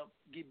on him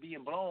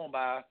being blown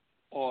by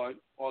or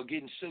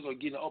getting sugar or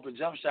getting an open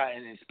jump shot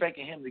and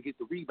expecting him to get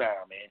the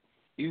rebound, man.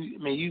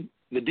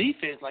 The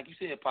defense, like you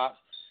said, Pops,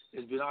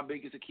 has been our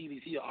biggest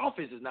Achilles heel.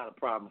 Offense is not a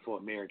problem for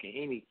America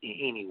in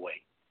any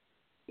way.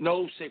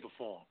 No shape or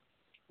form.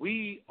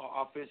 We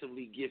are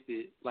offensively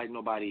gifted like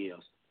nobody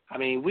else. I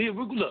mean, we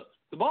look,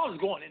 the ball is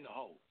going in the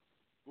hole,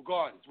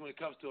 regardless, when it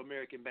comes to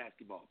American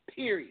basketball,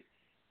 period.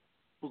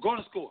 We're going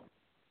to score.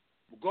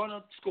 We're going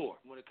to score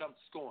when it comes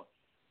to scoring.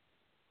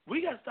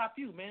 We got to stop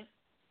you, man.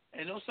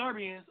 And those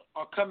Serbians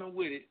are coming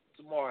with it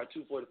tomorrow at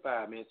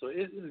 2:45, man. So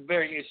it's a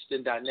very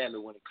interesting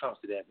dynamic when it comes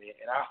to that, man.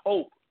 And I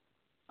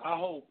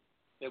hope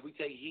that we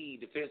take heed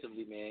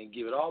defensively, man, and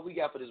give it all we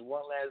got for this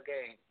one last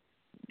game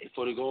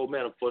for the gold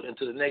medal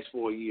into the next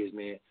 4 years,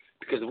 man.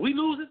 Because if we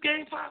lose this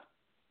game, Pop,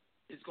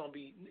 it's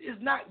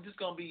not just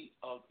gonna be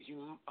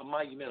a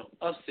monumental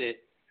upset.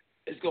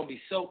 It's gonna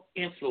be so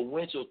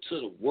influential to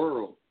the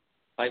world.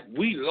 Like,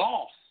 we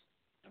lost.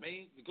 I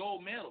mean, the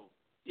gold medal.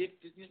 if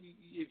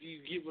you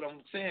get what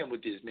I'm saying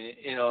with this, man.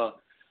 And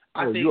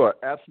I think you are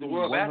absolutely the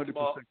world 100%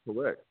 basketball,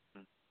 correct.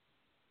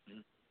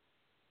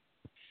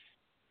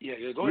 Yeah,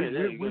 go ahead.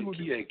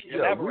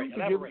 Elaborate.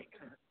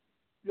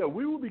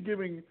 We will be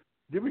giving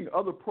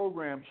other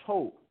programs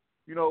hope.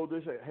 You know, they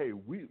say, hey,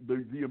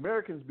 the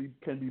Americans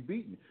can be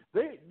beaten.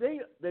 They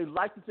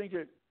like to think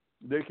that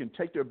they can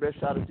take their best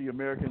shot at the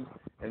Americans,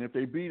 and if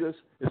they beat us,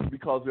 it's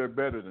because they're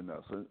better than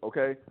us.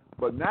 Okay,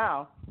 but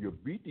now you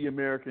beat the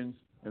Americans,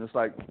 and it's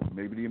like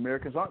maybe the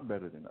Americans aren't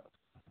better than us.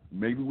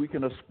 Maybe we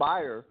can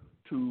aspire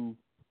to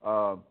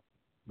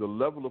the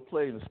level of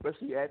play, and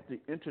especially at the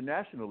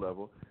international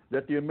level,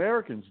 that the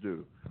Americans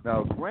do.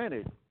 Now,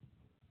 granted,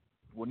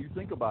 when you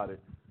think about it,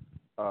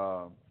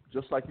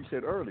 just like you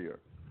said earlier,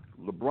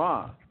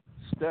 LeBron,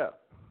 Steph,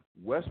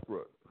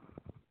 Westbrook,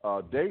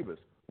 Davis,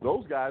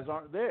 those guys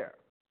aren't there.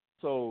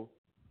 So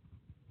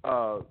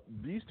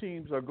these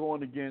teams are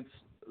going against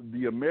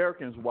the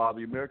Americans while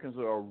the Americans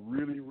are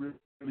really, really,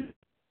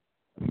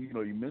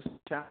 you miss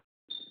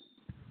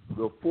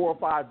the 4 or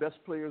 5 best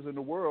players in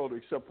the world,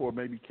 except for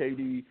maybe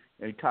KD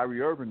and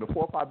Kyrie Irving, the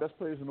 4 or 5 best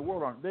players in the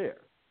world aren't there.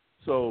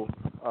 So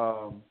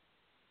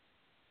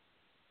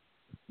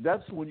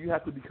that's when you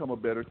have to become a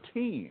better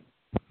team.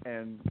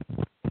 And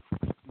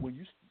when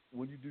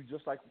you do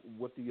just like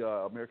what the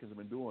Americans have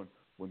been doing,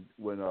 when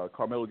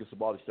Carmelo gets the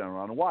ball, they stand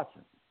around and watch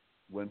him.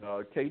 When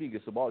KD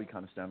gets the ball, you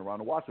kind of stand around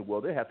and watch it.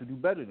 Well, they have to do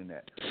better than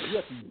that. You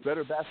have to be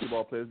better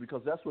basketball players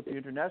because that's what the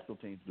international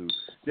teams do.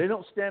 They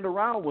don't stand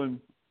around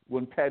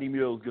when Patty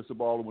Mills gets the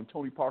ball or when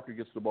Tony Parker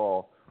gets the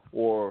ball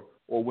or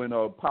when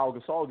Pau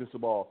Gasol gets the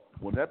ball.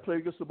 When that player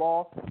gets the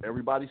ball,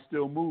 everybody's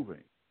still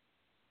moving.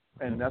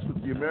 And that's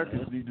what the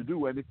Americans need to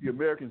do. And if the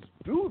Americans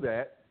do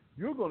that,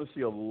 you're going to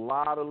see a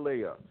lot of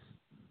layups.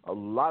 But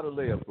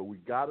we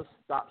got to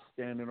stop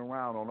standing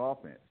around on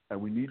offense, and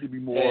we need to be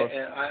more.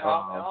 And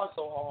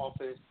also on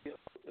offense,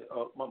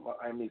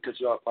 I mean, cut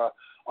you off.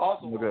 A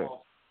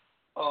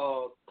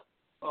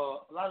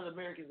lot of the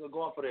Americans are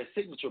going for their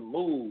signature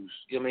moves.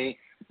 You know what I mean?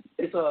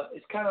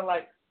 It's kind of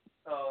like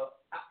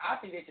I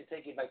think they should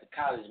take it back to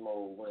college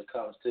mode when it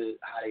comes to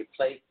how they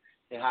play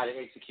and how they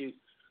execute.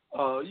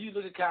 You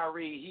look at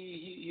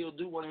Kyrie, he'll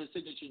do one of his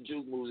signature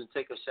juke moves and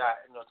take a shot,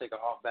 take an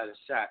off-balance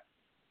shot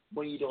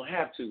when you don't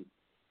have to.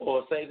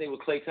 Or same thing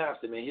with Klay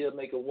Thompson, man. He'll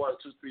make a 1,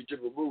 2, 3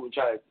 dribble move and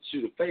try to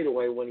shoot a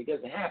fadeaway when he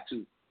doesn't have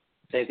to.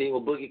 Same thing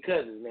with Boogie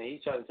Cousins, man.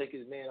 He's trying to take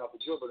his man off a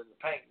dribble in the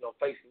paint,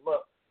 face him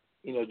up,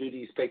 do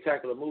these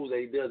spectacular moves that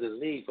he does in the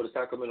league for the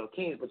Sacramento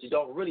Kings, but you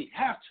don't really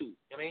have to.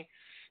 I mean,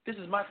 this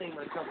is my thing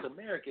when it comes to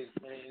Americans,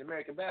 man, in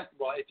American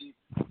basketball. If you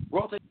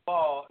rotate the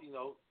ball,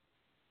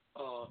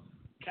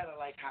 kind of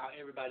like how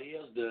everybody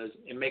else does,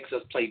 it makes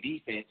us play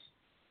defense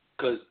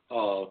because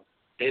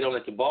they don't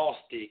let the ball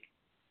stick.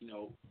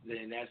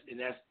 Then that's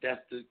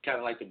the kind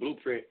of like the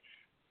blueprint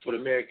for the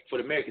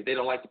Americans. They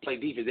don't like to play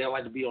defense. They don't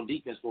like to be on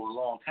defense for a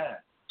long time.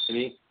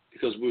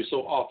 Because we're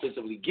so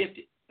offensively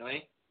gifted.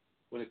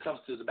 When it comes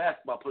to the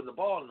basketball, putting the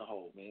ball in the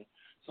hole, man.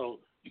 So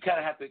you kind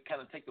of have to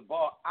take the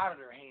ball out of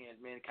their hands,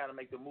 man, and kind of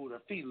make them move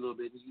their feet a little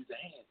bit and use their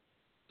hands.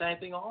 Same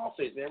thing on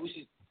offense, man. We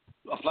should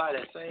apply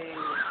that same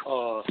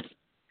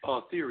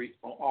theory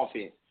on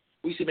offense.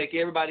 We should make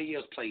everybody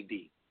else play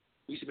D.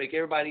 We should make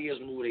everybody else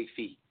move their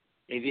feet.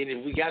 And then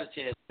if we got a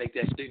chance to make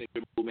that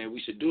signature move, man,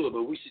 we should do it.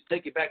 But we should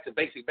take it back to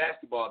basic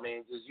basketball,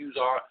 man. Just use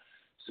our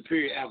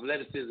superior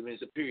athleticism and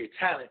superior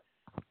talent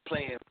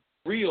playing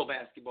real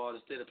basketball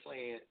instead of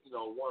playing,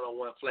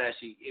 one-on-one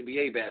flashy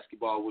NBA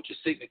basketball with your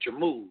signature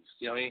moves.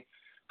 You know what I mean?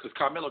 Because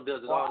Carmelo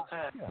does it all the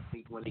time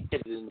when he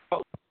gets it in the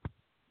post.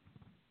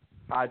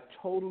 I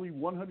totally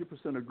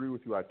 100% agree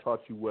with you. I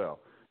taught you well.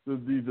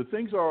 The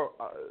things are,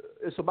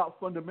 it's about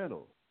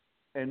fundamentals.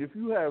 And if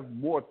you have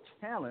more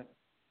talent,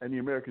 and the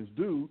Americans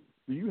do,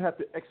 then you have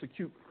to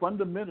execute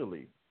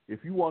fundamentally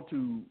if you want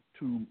to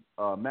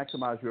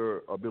maximize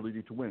your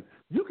ability to win.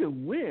 You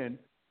can win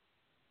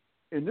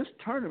in this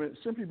tournament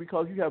simply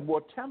because you have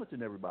more talent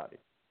than everybody.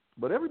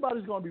 But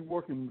everybody's going to be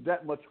working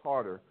that much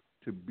harder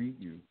to beat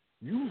you.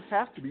 You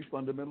have to be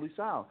fundamentally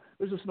sound.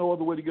 There's just no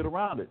other way to get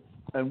around it.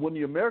 And when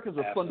the Americans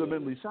are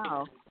fundamentally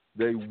sound,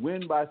 they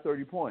win by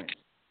 30 points.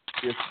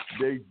 If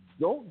they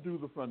don't do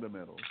the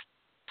fundamentals,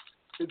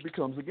 it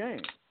becomes a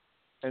game.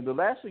 And the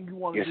last thing you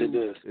want to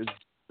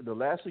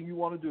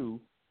do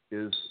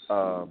is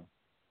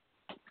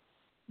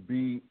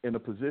be in a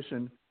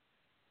position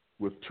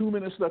with 2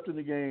 minutes left in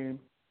the game,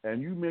 and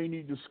you may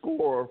need to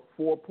score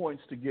 4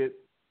 points to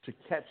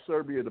catch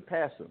Serbia to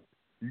pass them.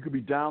 You could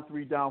be down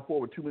 3, down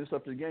 4 with 2 minutes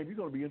left in the game. You're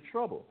going to be in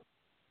trouble.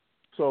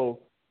 So,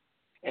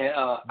 and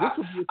I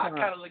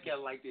kind of look at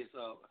it like this.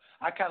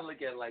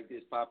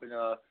 Pop,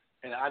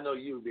 and I know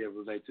you'll be able to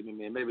relate to me,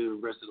 man. Maybe the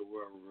rest of the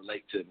world will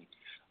relate to me.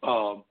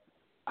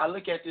 I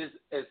look at this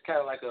as kind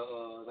of like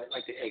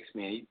like the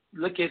X-Men. You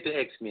look at the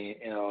X-Men,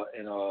 and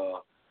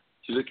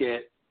you look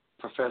at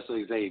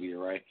Professor Xavier,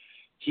 right?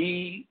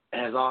 He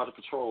has all the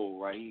control,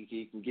 right?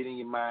 He can get in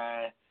your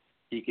mind.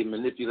 He can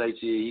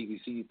manipulate you. He can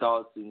see your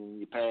thoughts and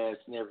your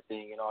past and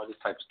everything and all this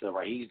type of stuff,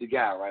 right? He's the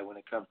guy, right, when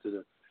it comes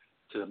to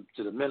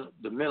to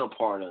the mental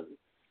part of it.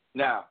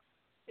 Now,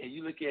 and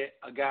you look at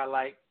a guy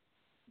like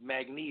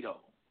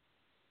Magneto.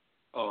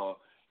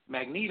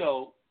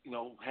 Magneto,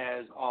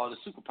 has all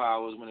the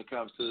superpowers when it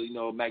comes to,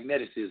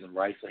 magneticism,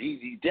 right? So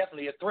he's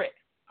definitely a threat.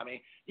 I mean,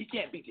 he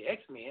can't beat the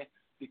X-Men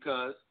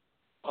because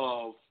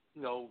of,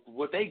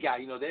 what they got.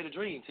 They're the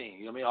dream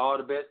team. All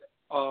the best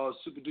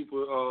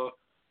super-duper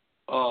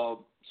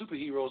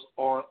superheroes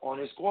on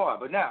his squad.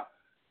 But now,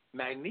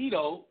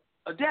 Magneto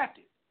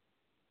adapted.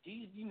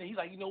 He's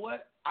like, you know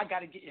what? I got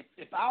to get –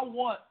 if I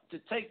want to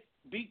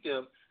beat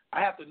them,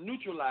 I have to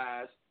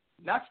neutralize,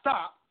 not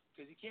stop,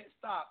 because he can't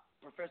stop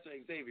Professor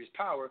Xavier's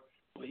power,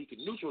 but he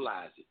can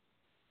neutralize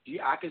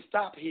it. I can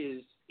stop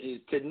his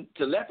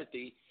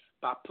telepathy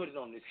by putting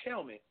on this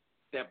helmet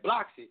that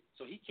blocks it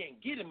so he can't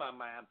get in my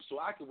mind, so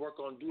I can work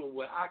on doing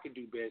what I can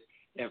do best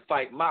and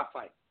fight my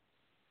fight.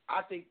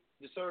 I think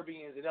the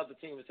Serbians and other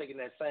teams are taking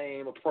that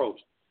same approach.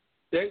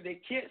 They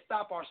can't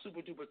stop our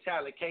super-duper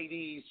talent,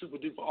 KD's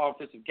super-duper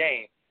offensive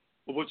game.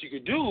 But what you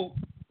could do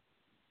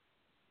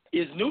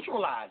is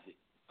neutralize it.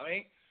 I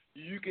mean,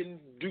 you can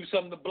do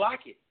something to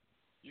block it.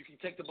 You can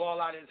take the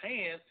ball out of his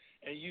hands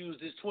and use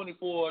this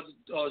 24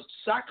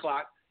 shot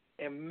clock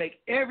and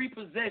make every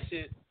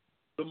possession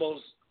the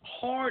most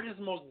hardest,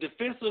 most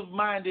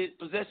defensive-minded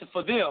possession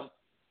for them,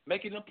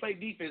 making them play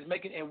defense,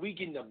 and we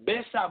getting the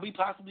best shot we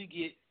possibly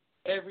get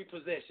every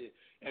possession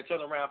and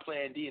turn around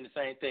playing D in the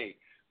same thing.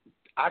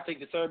 I think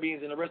the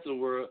Serbians and the rest of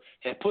the world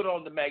have put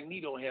on the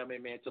Magneto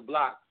helmet, man, to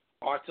block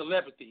our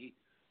telepathy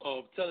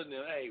of telling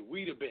them, hey,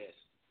 we the best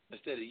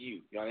instead of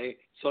you. You know what I mean?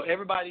 So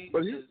everybody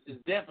is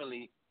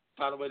definitely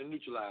find a way to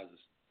neutralize us.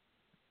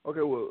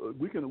 Okay, well,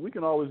 we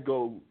can always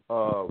go.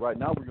 Right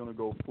now, we're going to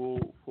go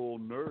full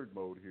nerd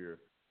mode here.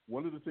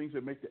 One of the things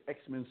that make the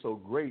X-Men so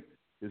great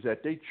is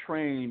that they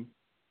train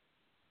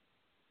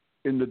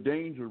in the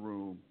danger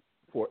room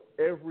for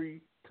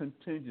every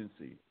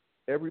contingency,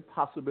 every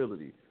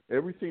possibility,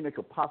 everything that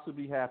could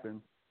possibly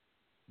happen.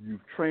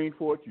 You've trained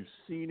for it. You've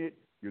seen it.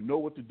 You know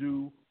what to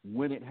do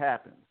when it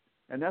happens,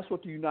 and that's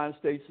what the United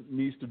States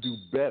needs to do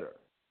better.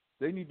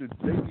 They need to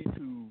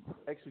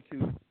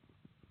execute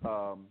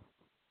for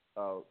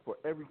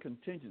every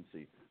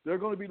contingency. There are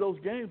going to be those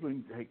games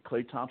when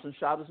Klay Thompson's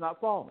shot is not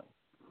falling,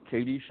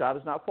 KD's shot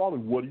is not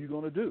falling. What are you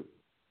going to do?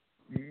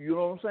 You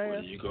know what I'm saying? What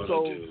are you going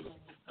to do?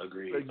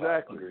 Agreed.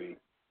 Exactly. Agreed.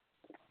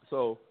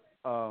 So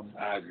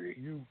I agree.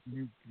 You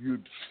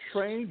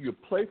train, you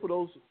play for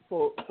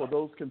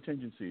those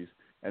contingencies,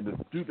 and to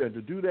do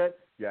that,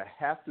 you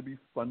have to be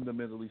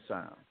fundamentally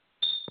sound.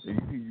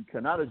 You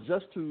cannot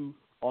adjust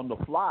on the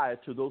fly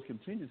to those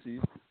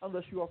contingencies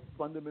unless you are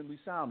fundamentally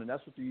sound, and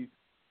that's what the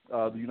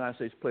United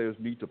States players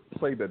need to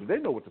play better. They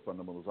know what the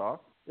fundamentals are.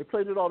 They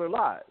played it all their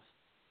lives,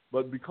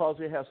 but because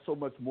they have so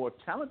much more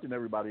talent than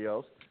everybody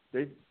else,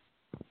 they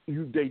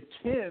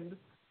tend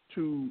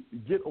to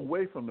get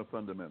away from the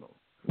fundamentals.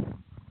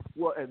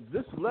 Well, at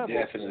this level,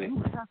 Definitely.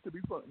 you have to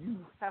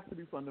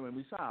be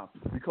fundamentally sound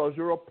because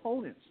your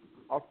opponents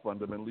are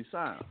fundamentally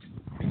sound.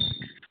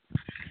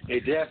 They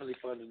definitely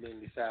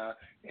fundamentally sound,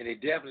 and they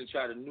definitely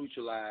try to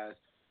neutralize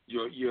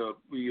your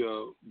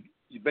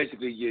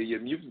basically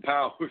your mutant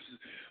powers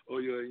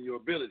or your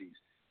abilities.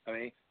 I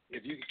mean,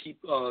 if you can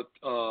keep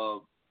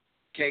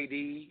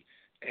KD,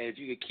 and if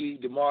you can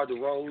keep DeMar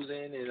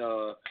DeRozan,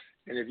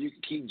 and if you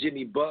can keep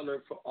Jimmy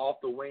Butler off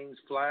the wings,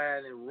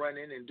 flying and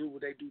running and do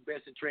what they do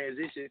best in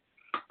transition,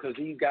 because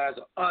these guys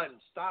are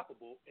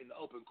unstoppable in the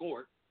open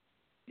court.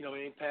 You know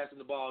what I mean? Passing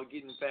the ball,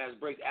 getting fast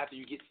breaks after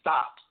you get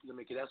stopped. I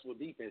mean, 'cause that's what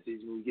defense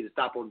is. When you get a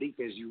stop on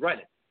defense, you run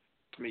it.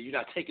 I mean, you're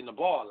not taking the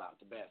ball out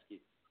the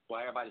basket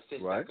while everybody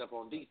sits back up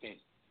on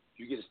defense.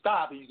 You get a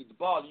stop and you get the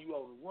ball, you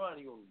on the run,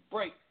 you on the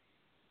break.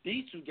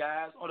 These two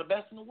guys are the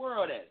best in the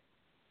world at it.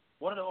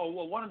 One of the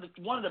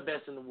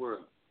best in the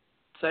world.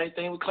 Same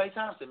thing with Klay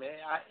Thompson, man.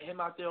 Him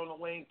out there on the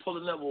wing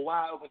pulling up with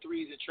wide open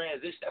threes in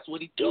transition. That's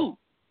what he do.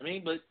 I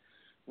mean, but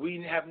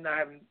we're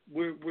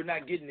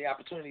not getting the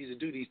opportunities to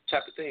do these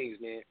type of things,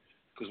 man.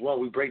 Because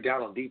we break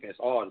down on defense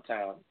all the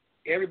time.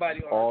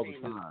 Everybody on our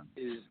team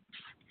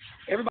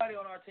everybody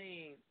on our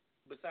team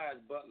besides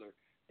Butler.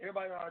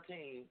 Everybody on our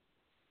team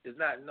is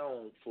not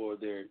known for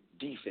their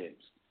defense.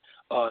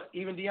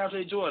 Even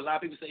DeAndre Jordan, a lot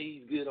of people say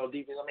he's good on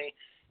defense. I mean,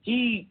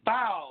 he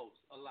fouls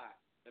a lot.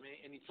 I mean,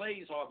 and he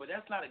plays hard, but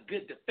that's not a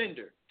good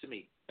defender to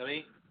me. I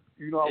mean,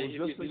 I was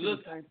just thinking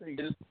the same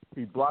thing.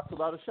 He blocks a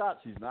lot of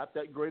shots. He's not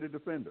that great a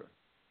defender.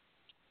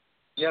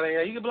 Yeah,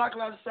 man, he can block a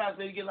lot of shots,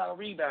 maybe get a lot of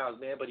rebounds,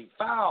 man, but he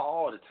fouls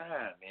all the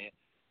time, man.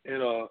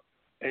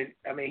 And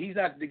I mean, he's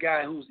not the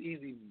guy who's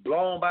easily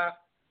blown by,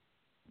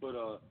 but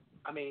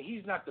I mean,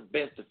 he's not the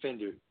best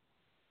defender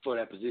for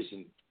that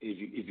position,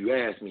 if you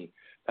ask me.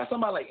 Now,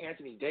 somebody like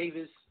Anthony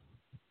Davis,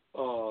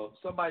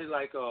 somebody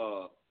like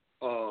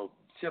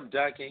Tim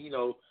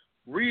Duncan,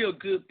 real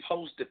good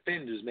post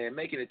defenders, man,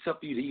 making it tough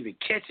for you to even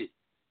catch it.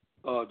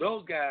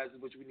 Those guys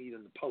is what we need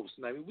in the post.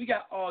 I mean, we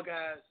got all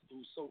guys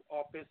who's so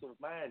offensive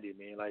minded,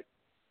 man, like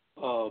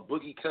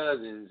Boogie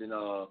Cousins and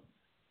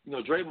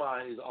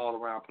Draymond is an all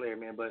around player,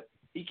 man, but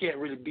he can't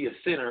really be a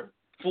center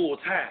full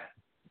time.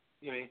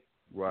 You know what I mean?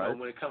 Right. You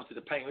know, when it comes to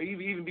the paint, or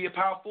even be a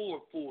power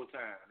forward full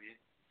time, man.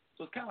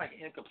 So it's kind of like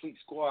an incomplete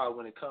squad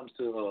when it comes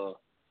to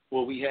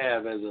what we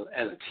have as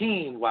a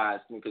team wise,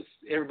 because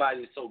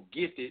everybody is so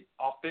gifted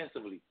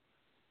offensively.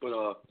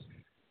 But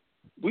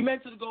we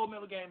made it to the gold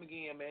medal game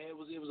again, man. It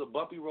was a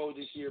bumpy road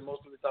this year.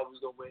 Most people thought we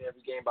was gonna win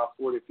every game by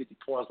 40 or 50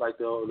 points like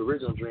the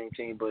original Dream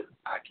Team, but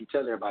I keep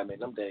telling everybody, man,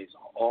 them days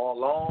are all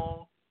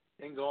long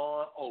and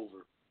gone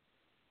over.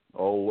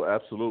 Oh,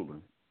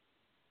 absolutely.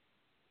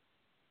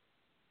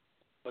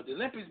 But the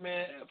Olympics,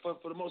 man, for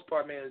the most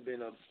part, man, has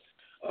been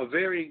a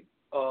very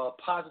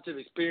positive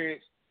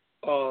experience.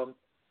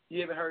 You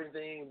haven't heard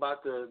anything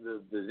about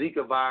the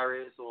Zika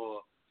virus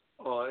or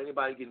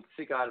anybody getting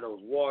sick out of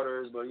those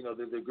waters, but you know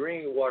the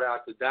green water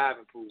out the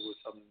diving pool was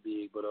something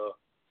big. But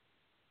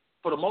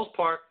for the most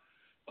part,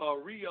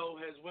 Rio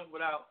has went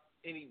without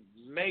any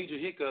major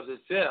hiccups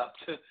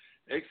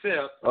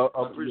except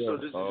I'm pretty sure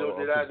this is your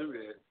did I do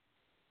that?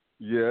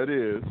 Yeah, it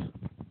is.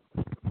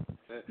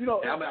 You know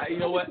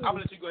what? I'm gonna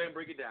let you go ahead and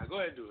break it down. Go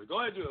ahead and do it.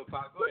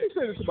 Pop. Go ahead.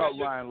 Let me say this about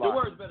Ryan Lochte. Your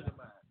word's better than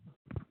mine.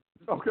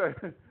 Okay.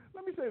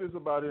 Let me say this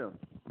about him.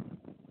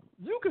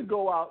 You can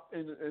go out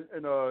in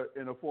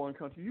a foreign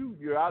country.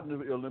 You're out in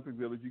the Olympic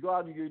Village. You go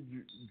out and you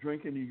get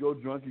drinking. You go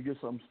drunk. You get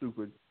something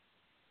stupid.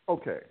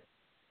 Okay,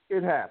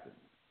 it happens,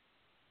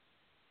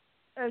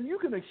 and you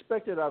can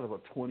expect it out of a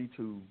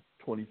 22,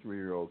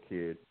 23-year-old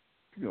kid.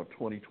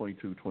 20,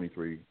 22,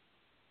 23.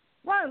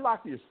 Ryan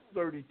Lochte is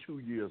 32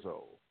 years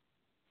old,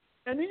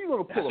 and then you're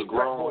gonna pull a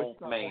frat boy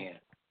stunt man.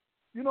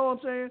 You know what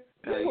I'm saying?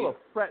 You pull a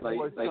frat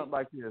boy stunt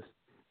like this,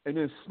 and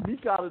then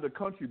sneak out of the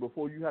country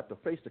before you have to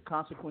face the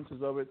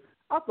consequences of it.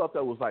 I thought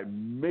that was like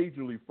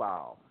majorly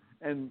foul.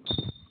 And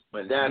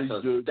but that's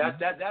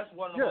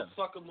one of the most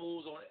sucker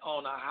moves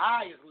on the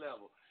highest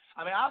level.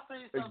 I mean, I've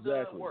seen stuff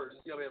done worse,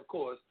 of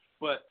course,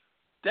 but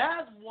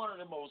that's one of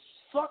the most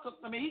sucker.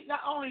 I mean,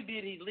 not only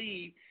did he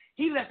leave,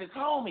 he left his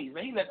homies,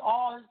 man. He left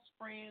all his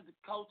friends, the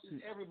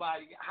coaches,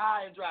 everybody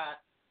high and dry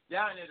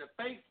down there to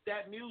face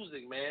that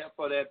music, man,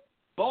 for that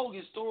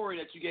bogus story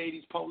that you gave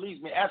these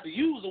policemen after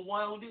you was the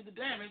one who did the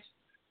damage,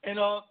 and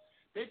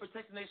they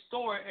protecting their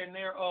store and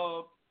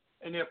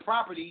their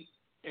property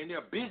and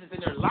their business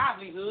and their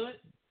livelihood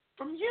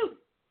from you.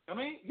 I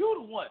mean, you're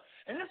the one.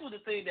 And this was the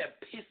thing that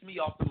pissed me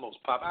off the most,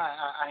 Pop.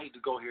 I hate to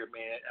go here,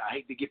 man. I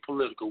hate to get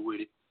political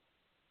with it.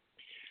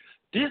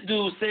 This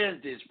dude says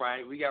this,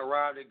 right? We got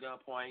robbed at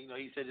gunpoint.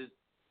 He said this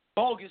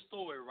bogus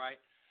story, right?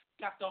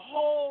 Got the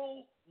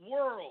whole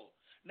world,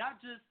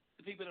 not just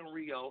the people in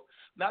Rio,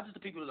 not just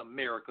the people in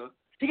America.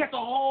 He got the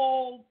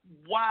whole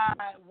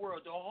wide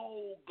world, the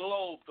whole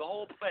globe, the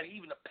whole planet,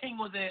 even the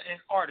penguins in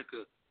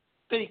Antarctica,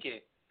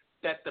 thinking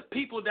that the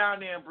people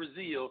down there in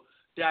Brazil,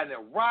 down there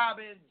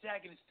robbing,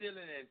 jacking,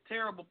 stealing, and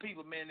terrible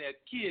people, man, they'll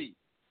kill you.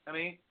 I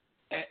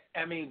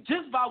mean,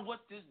 just by what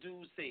this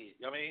dude said.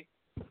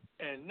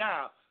 And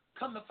now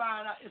come to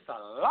find out it's a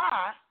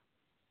lie.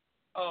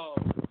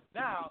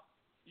 Now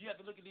you have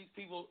to look at these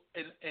people,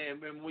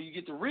 and when you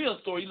get the real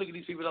story, you look at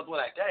these people up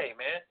like, dang,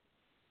 man,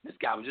 this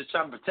guy was just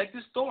trying to protect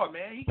his store,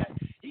 man.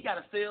 He got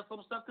to sell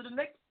some stuff to the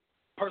next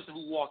person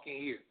who walk in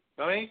here.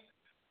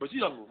 But you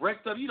done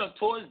wrecked up. You done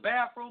tore his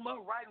bathroom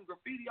up, writing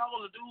graffiti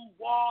all over the dude's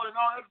wall and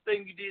all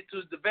everything you did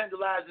to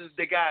vandalize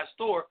the guy's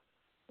store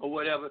or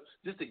whatever,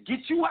 just to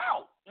get you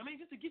out.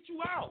 Just to get you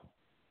out.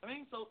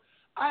 So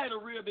I had a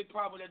real big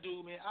problem with that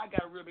dude, man. I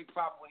got a real big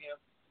problem with him,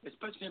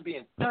 especially him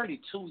being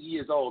 32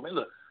 years old, man.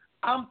 Look,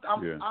 I'm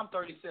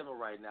 37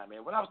 right now,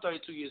 man. When I was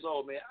 32 years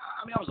old, man,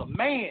 I was a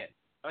man.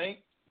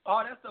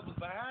 All that stuff was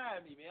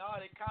behind me, man. All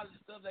that college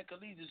stuff, that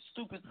collegiate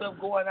stupid stuff,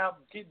 going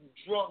out, getting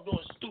drunk,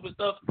 doing stupid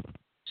stuff,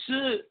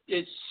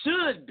 it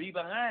should be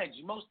behind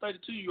you. Most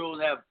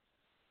 32-year-olds have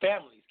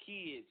families,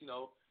 kids,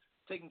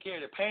 taking care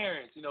of their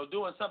parents,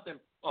 doing something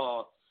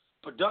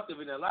productive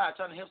in their lives,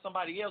 trying to help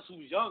somebody else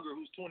who's younger,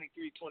 who's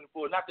 23,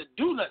 24, not to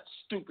do nothing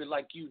stupid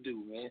like you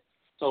do, man.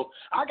 So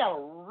I got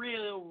a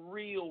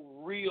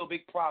real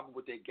big problem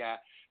with that guy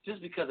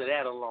just because of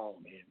that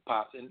alone, man,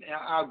 Pops. And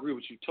I agree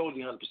with you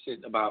totally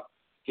 100% about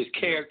his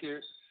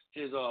character,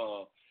 his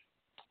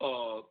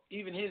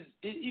even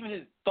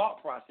his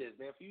thought process,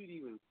 man. For you to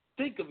even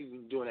think of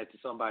even doing that to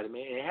somebody,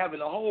 man, and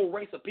having a whole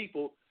race of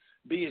people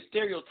being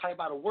stereotyped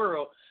by the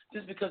world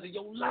just because of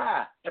your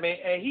lie. And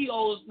he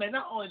owes, man,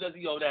 not only does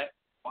he owe that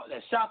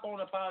shop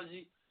owner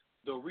apology,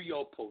 the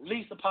Rio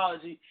police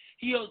apology,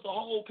 he owes the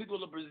whole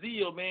people of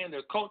Brazil, man,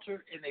 their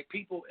culture and their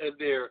people and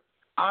their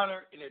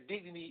honor and their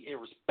dignity and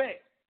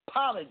respect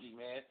apology,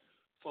 man,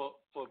 for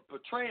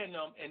portraying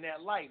them in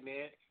that light,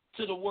 man,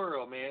 to the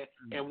world, man.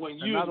 And when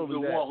you're the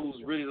one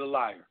who's really the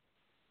liar.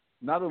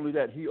 Not only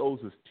that, he owes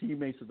his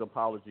teammates an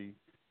apology.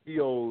 He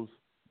owes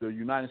the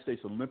United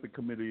States Olympic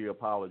Committee an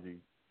apology.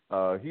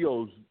 He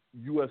owes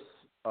U.S.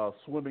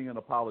 Swimming an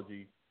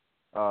apology.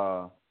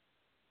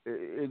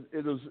 It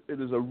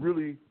is a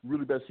really,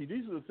 really bad. See,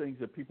 these are the things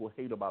that people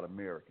hate about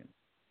Americans.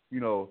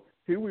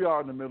 Here we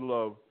are in the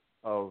middle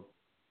of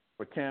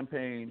a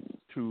campaign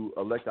to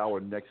elect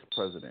our next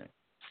president.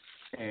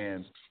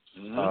 And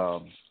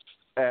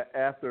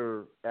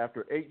after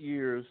 8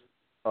 years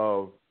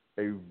of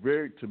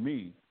to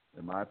me,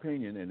 in my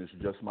opinion, and it's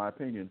just my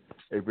opinion,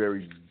 a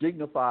very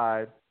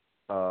dignified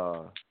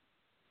 8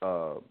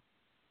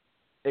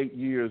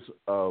 years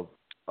of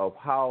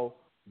how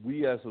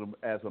we as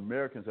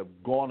Americans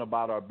have gone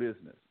about our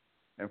business,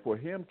 and for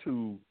him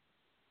to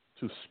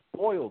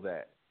spoil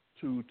that,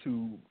 to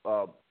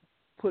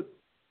put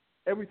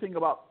everything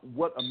about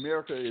what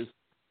America is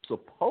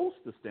supposed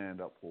to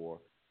stand up for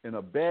in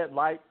a bad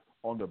light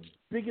on the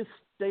biggest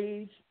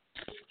stage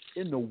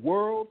in the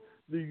world.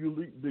 The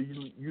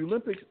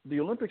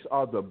Olympics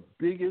are the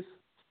biggest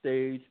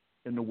stage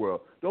in the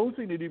world. The only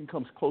thing that even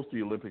comes close to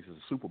the Olympics is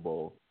the Super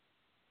Bowl,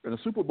 and the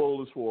Super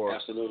Bowl is for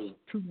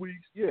 2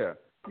 weeks. Yeah,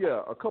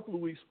 a couple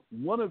of weeks,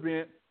 one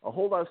event, a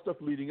whole lot of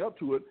stuff leading up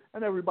to it,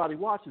 and everybody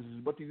watches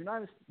it. But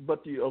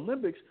the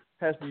Olympics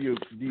has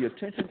the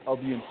attention of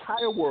the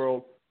entire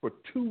world for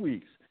 2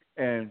 weeks.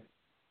 And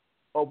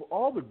of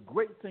all the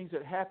great things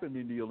that happened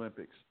in the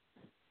Olympics,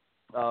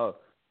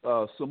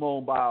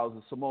 Simone Biles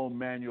and Simone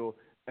Manuel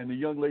and the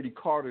young lady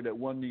Carter that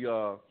won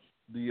the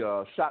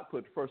shot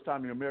put, first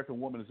time the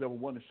American woman has ever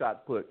won the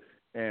shot put,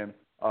 and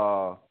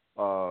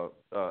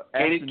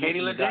Katie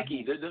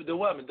Ledecky, the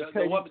woman, the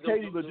girl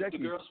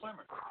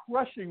swimmer,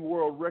 crushing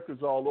world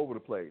records all over the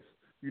place.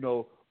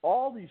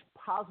 All these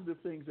positive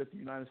things that the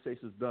United States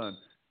has done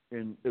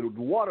in the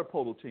water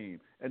polo team,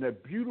 and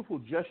that beautiful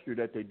gesture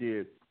that they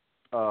did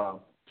to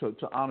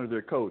honor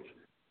their coach.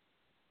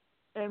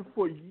 And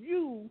for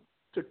you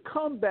to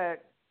come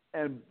back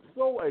and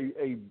throw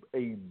a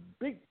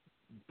big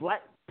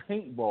black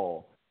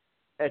paintball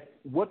at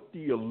what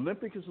the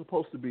Olympics is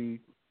supposed to be,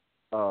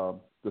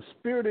 the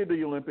spirit of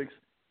the Olympics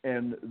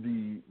and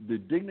the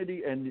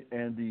dignity and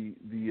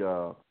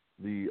the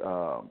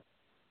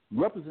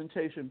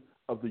representation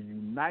of the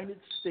United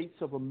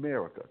States of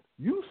America.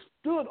 You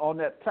stood on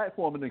that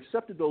platform and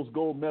accepted those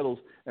gold medals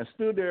and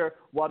stood there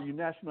while the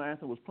national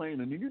anthem was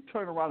playing, and then you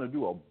turn around and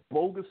do a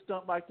bogus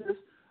stunt like this.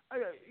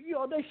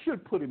 They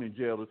should put him in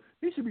jail.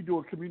 He should be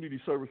doing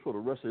community service for the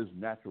rest of his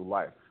natural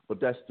life.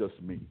 But that's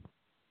just me.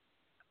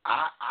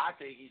 I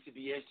think he should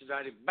be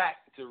extradited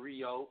back to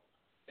Rio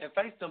and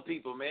face them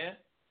people, man.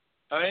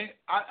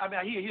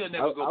 He'll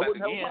never go back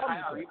again.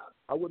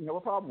 I wouldn't have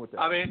a problem with that.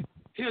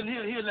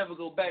 He'll never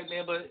go back,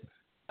 man. But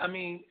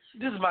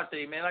this is my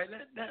thing, man. Like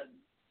that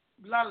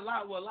a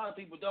lot of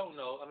people don't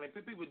know.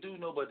 People do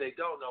know, but they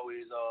don't know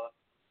is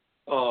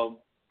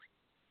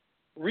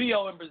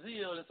Rio and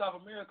Brazil and South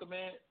America,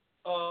 man.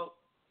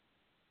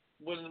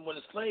 When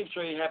the slave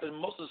trade happened,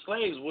 most of the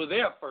slaves were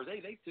there first.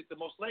 They took the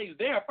most slaves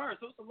there first.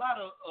 So it's a lot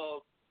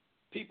of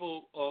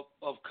people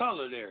of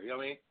color there. You know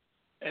what I mean?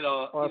 And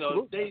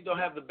they don't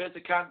have the best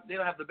economy. They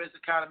don't have the best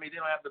economy. They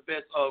don't have the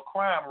best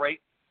crime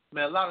rate.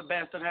 Man, a lot of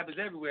bad stuff happens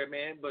everywhere,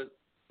 man. But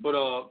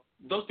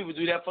those people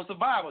do that for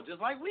survival,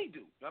 just like we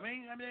do.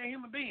 They're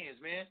human beings,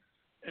 man.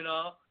 And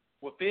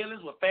with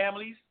feelings, with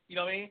families. You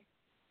know what I mean?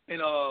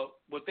 And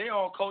with their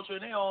own culture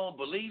and their own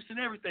beliefs and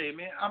everything,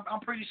 man. I'm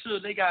pretty sure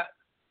they got.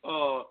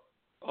 I'm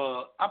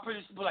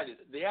pretty sure, like this,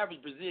 the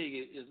average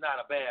Brazilian is not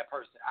a bad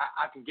person.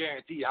 I can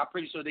guarantee you. I'm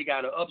pretty sure they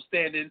got an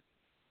upstanding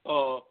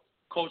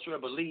culture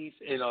and beliefs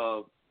and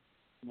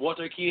want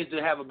their kids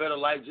to have a better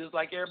life just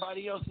like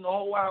everybody else in the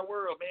whole wide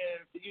world, man.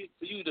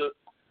 For you to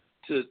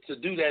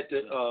do that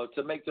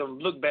to make them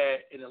look bad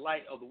in the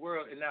light of the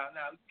world. And now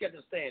you got to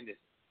understand this.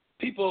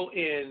 People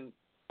in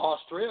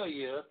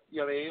Australia,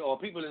 you know what I mean, or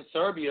people in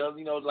Serbia,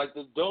 like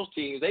those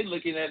teams, they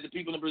looking at the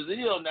people in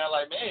Brazil now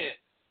like, man,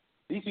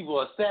 these people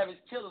are savage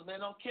killers,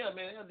 man. Don't care,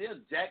 man. They'll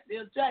jack you.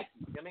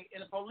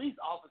 And a police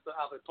officer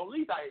out there,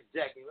 police out here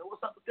jacking, man.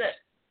 What's up with that?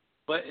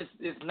 But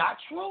it's not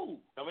true.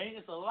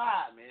 It's a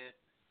lie, man.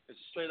 It's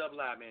a straight up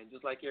lie, man.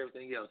 Just like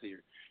everything else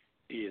here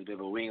is,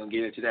 but we ain't gonna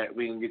get into that.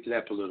 We ain't gonna get to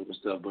that political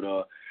stuff. But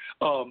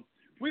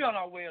we on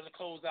our way on the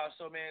close out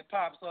show, man.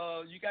 Pops,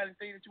 you got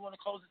anything that you want to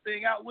close this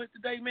thing out with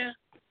today, man?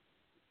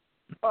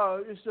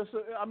 It's just,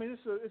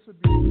 it's a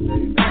beautiful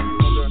day, man.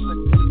 There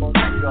are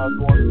things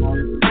going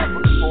on. I'm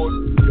looking forward to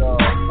the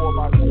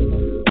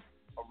 4x400,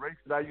 a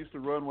race that I used to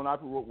run when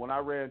I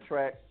ran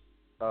track,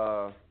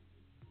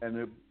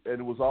 and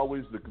it was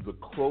always the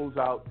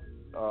closeout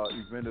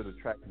event of the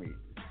track meet.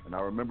 And I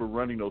remember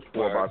running those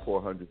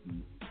 4x400.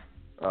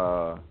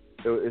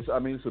 It's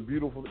a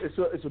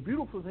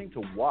beautiful thing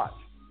to watch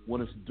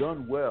when it's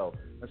done well.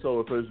 And so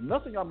if there's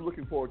nothing I'm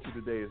looking forward to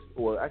today,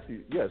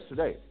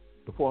 today.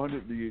 The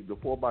 400, the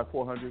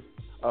 4x400.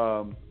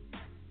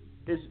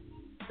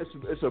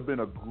 It's been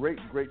a great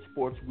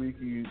sports week.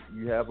 You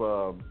have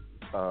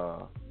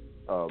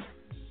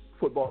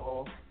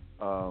football.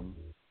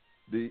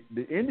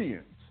 The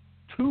Indians,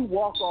 2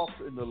 walk-offs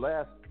in the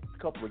last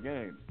couple of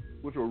games,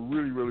 which were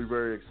really, really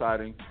very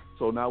exciting.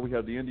 So now we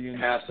have the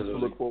Indians to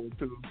look forward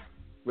to.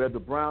 We have the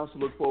Browns to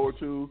look forward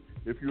to.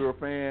 If you're a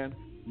fan,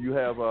 you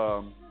have.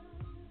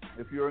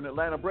 If you're an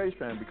Atlanta Braves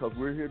fan, because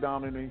we're here in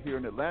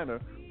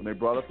Atlanta, when they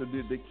brought up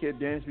the kid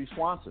Dansby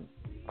Swanson,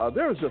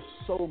 There is just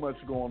so much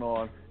going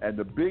on, and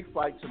the big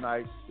fight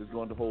tonight is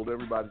going to hold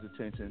everybody's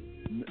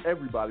attention.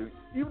 Everybody,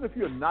 even if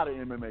you're not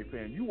an MMA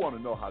fan, you want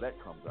to know how that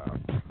comes out.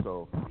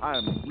 So I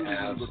am really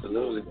looking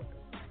forward to that.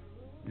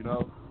 You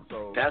know,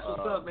 so that's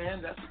what's up,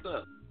 man. That's what's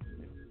up.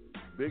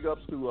 Big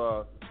ups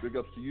to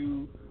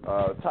you,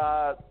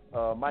 Todd,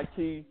 Mike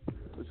Key.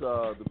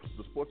 The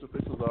sports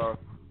officials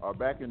are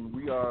back, and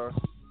we're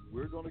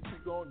going to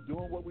keep going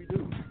doing what we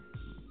do.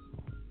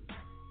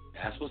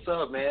 That's what's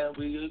up, man.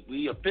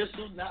 We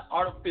official, not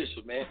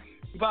artificial, man.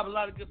 You brought a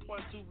lot of good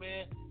points too,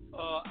 man.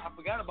 I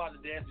forgot about the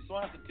dance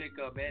response pick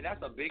up, man.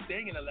 That's a big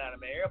thing in Atlanta,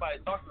 man.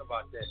 Everybody's talking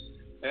about that.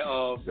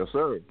 And, yes,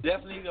 sir.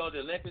 Definitely, the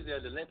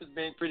Olympics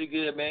been pretty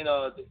good, man.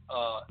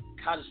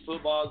 College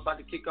football is about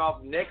to kick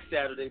off next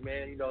Saturday,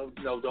 man. You know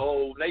the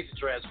whole nation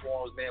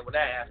transforms, man. When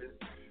that happens,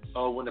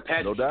 when the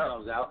pageant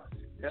comes out,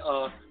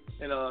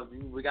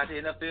 and we got the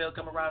NFL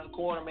coming around the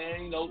corner,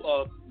 man. You know,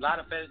 a lot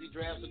of fantasy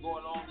drafts are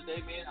going on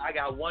today, man. I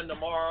got one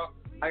tomorrow.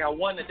 I got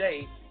one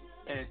today,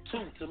 and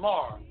two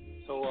tomorrow.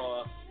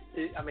 So,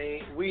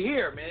 we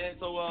here, man.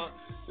 So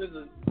this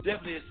is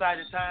definitely an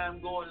exciting time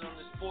going on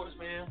in sports,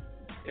 man.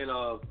 And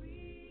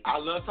I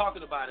love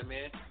talking about it,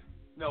 man.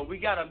 You know, we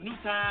got a new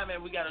time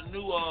and we got a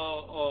new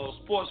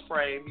sports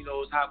frame. You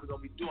know, is how we're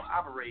gonna be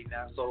operating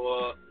now.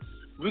 So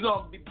we're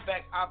gonna be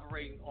back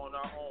operating on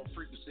our own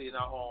frequency and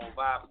our own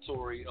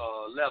vibratory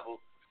level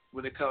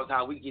when it comes to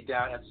how we get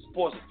down as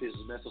sports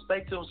officials, man. So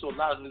stay tuned to a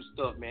lot of new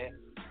stuff, man.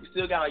 We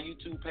still got our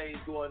YouTube page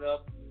going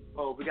up.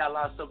 We got a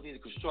lot of stuff we need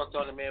to construct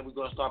on it, man. We're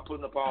gonna start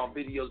putting up our own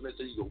videos, man,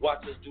 so you can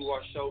watch us do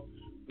our show.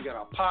 We got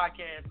our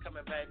podcast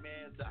coming back,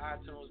 man, to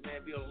iTunes,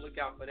 man. Be on the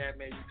lookout for that,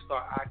 man. You can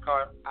start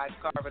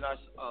archiving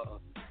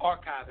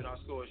our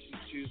scores,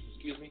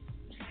 excuse me.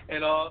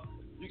 And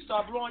you can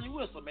start blowing your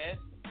whistle, man.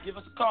 Give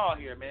us a call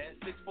here, man.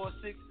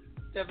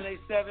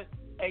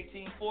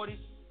 646-787-1840.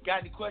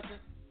 Got any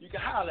questions? You can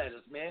holler at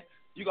us, man.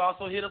 You can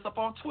also hit us up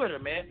on Twitter,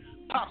 man.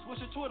 Pops,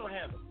 what's your Twitter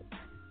handle?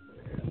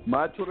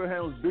 My Twitter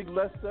handle is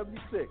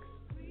BigLess76.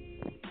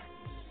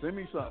 Send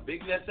me something.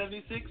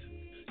 BigLess76?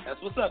 That's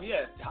what's up,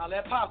 yeah. Holler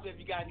at Pops if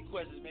you got any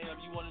questions, man.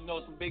 If you want to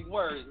know some big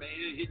words, man,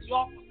 it'll hit you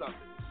off with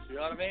something. You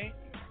know what I mean?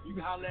 You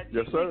can holler at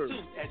Yes, sir. T-Nick,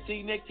 too, at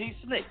T-Nick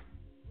T-Snake.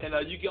 And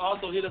you can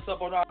also hit us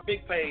up on our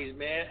big page,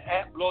 man,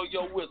 at Blow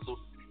Your Whistle.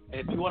 And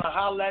if you want to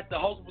holler at the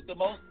host with the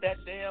most, that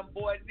damn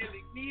boy,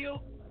 Nilly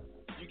Neal,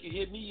 you can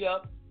hit me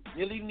up,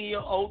 Nilly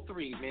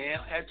Neal03, man,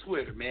 at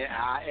Twitter, man.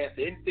 I ask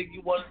anything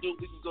you want to do.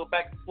 We can go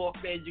back and forth,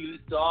 man. You can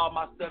listen to all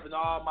my stuff and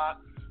all my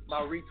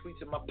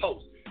retweets and my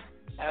posts.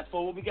 As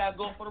for what we got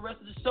going for the rest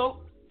of the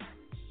show,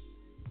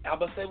 I'm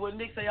going to say what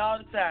Nick say all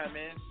the time,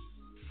 man.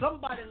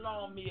 Somebody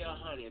loan me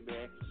 100,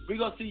 man. We're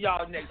going to see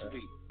y'all next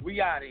week. We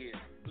out of here.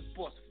 The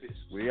Sports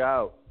Officials. We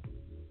out.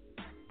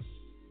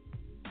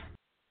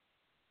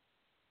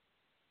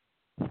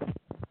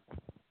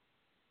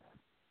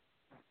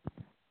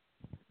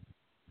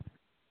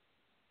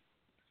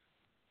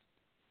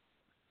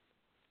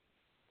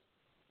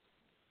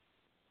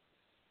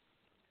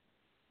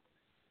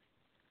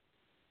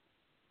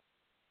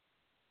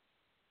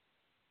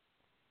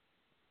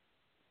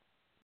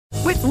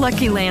 With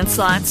Lucky Land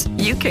Slots,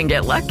 you can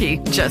get lucky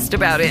just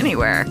about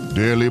anywhere.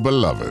 Dearly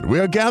beloved, we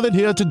are gathered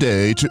here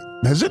today to...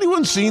 Has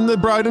anyone seen the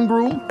bride and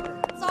groom?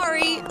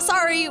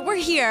 Sorry, we're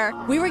here.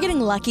 We were getting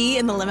lucky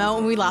in the limo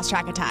and we lost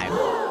track of time.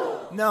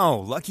 No,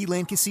 Lucky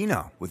Land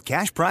Casino, with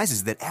cash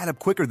prizes that add up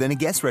quicker than a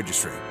guest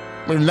registry.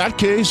 In that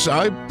case,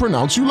 I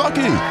pronounce you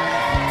lucky.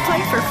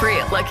 Play for free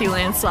at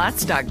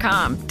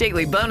LuckyLandSlots.com.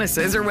 Daily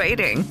bonuses are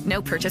waiting.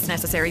 No purchase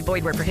necessary.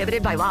 Void where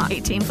prohibited by law.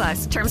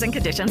 18+. Terms and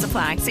conditions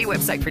apply. See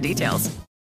website for details.